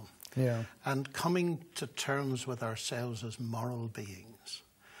moral realm. Yeah. And coming to terms with ourselves as moral beings.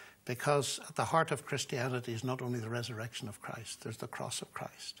 Because at the heart of Christianity is not only the resurrection of Christ, there's the cross of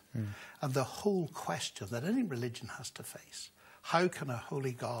Christ. And the whole question that any religion has to face, how can a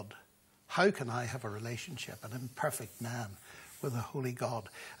holy God, how can I have a relationship, an imperfect man, with a holy God?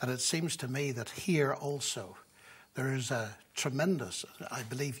 And it seems to me that here also there is a tremendous, I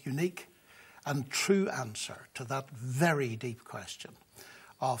believe, unique and true answer to that very deep question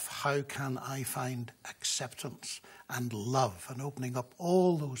of how can I find acceptance and love, and opening up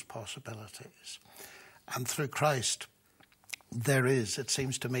all those possibilities. And through Christ, there is, it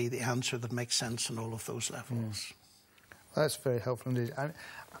seems to me, the answer that makes sense on all of those levels. Well, that's very helpful indeed.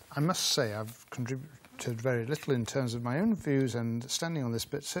 I must say I've contributed very little in terms of my own views and standing on this,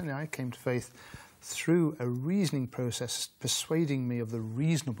 but certainly I came to faith through a reasoning process persuading me of the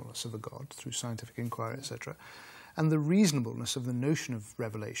reasonableness of a God through scientific inquiry, etc., and the reasonableness of the notion of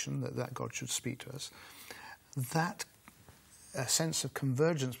revelation, that God should speak to us. That a sense of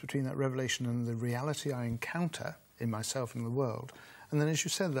convergence between that revelation and the reality I encounter in myself and the world. And then, as you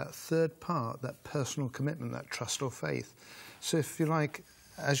said, that third part, that personal commitment, that trust or faith. So if you like,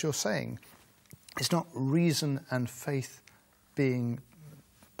 as you're saying, it's not reason and faith being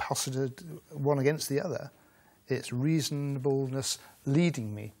posited one against the other. It's reasonableness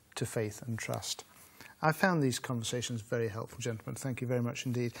leading me to faith and trust. I found these conversations very helpful, gentlemen. Thank you very much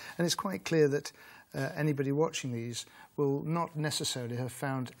indeed. And it's quite clear that anybody watching these will not necessarily have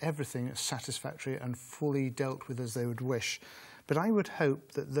found everything as satisfactory and fully dealt with as they would wish. But I would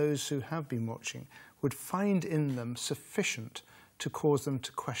hope that those who have been watching would find in them sufficient to cause them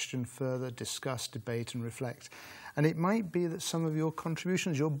to question further, discuss, debate and reflect. And it might be that some of your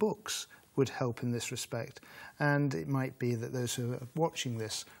contributions, your books, would help in this respect. And it might be that those who are watching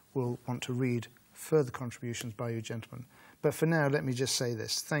this will want to read further contributions by you gentlemen. But for now, let me just say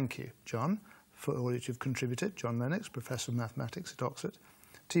this. Thank you, John, for all that you've contributed. John Lennox, Professor of Mathematics at Oxford.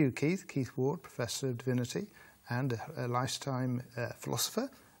 To you, Keith Ward, Professor of Divinity and a lifetime philosopher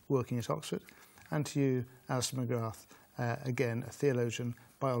working at Oxford. And to you, Alister McGrath, again, a theologian,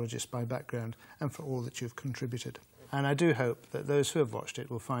 biologist by background, and for all that you've contributed. And I do hope that those who have watched it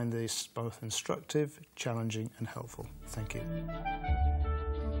will find this both instructive, challenging and helpful. Thank you.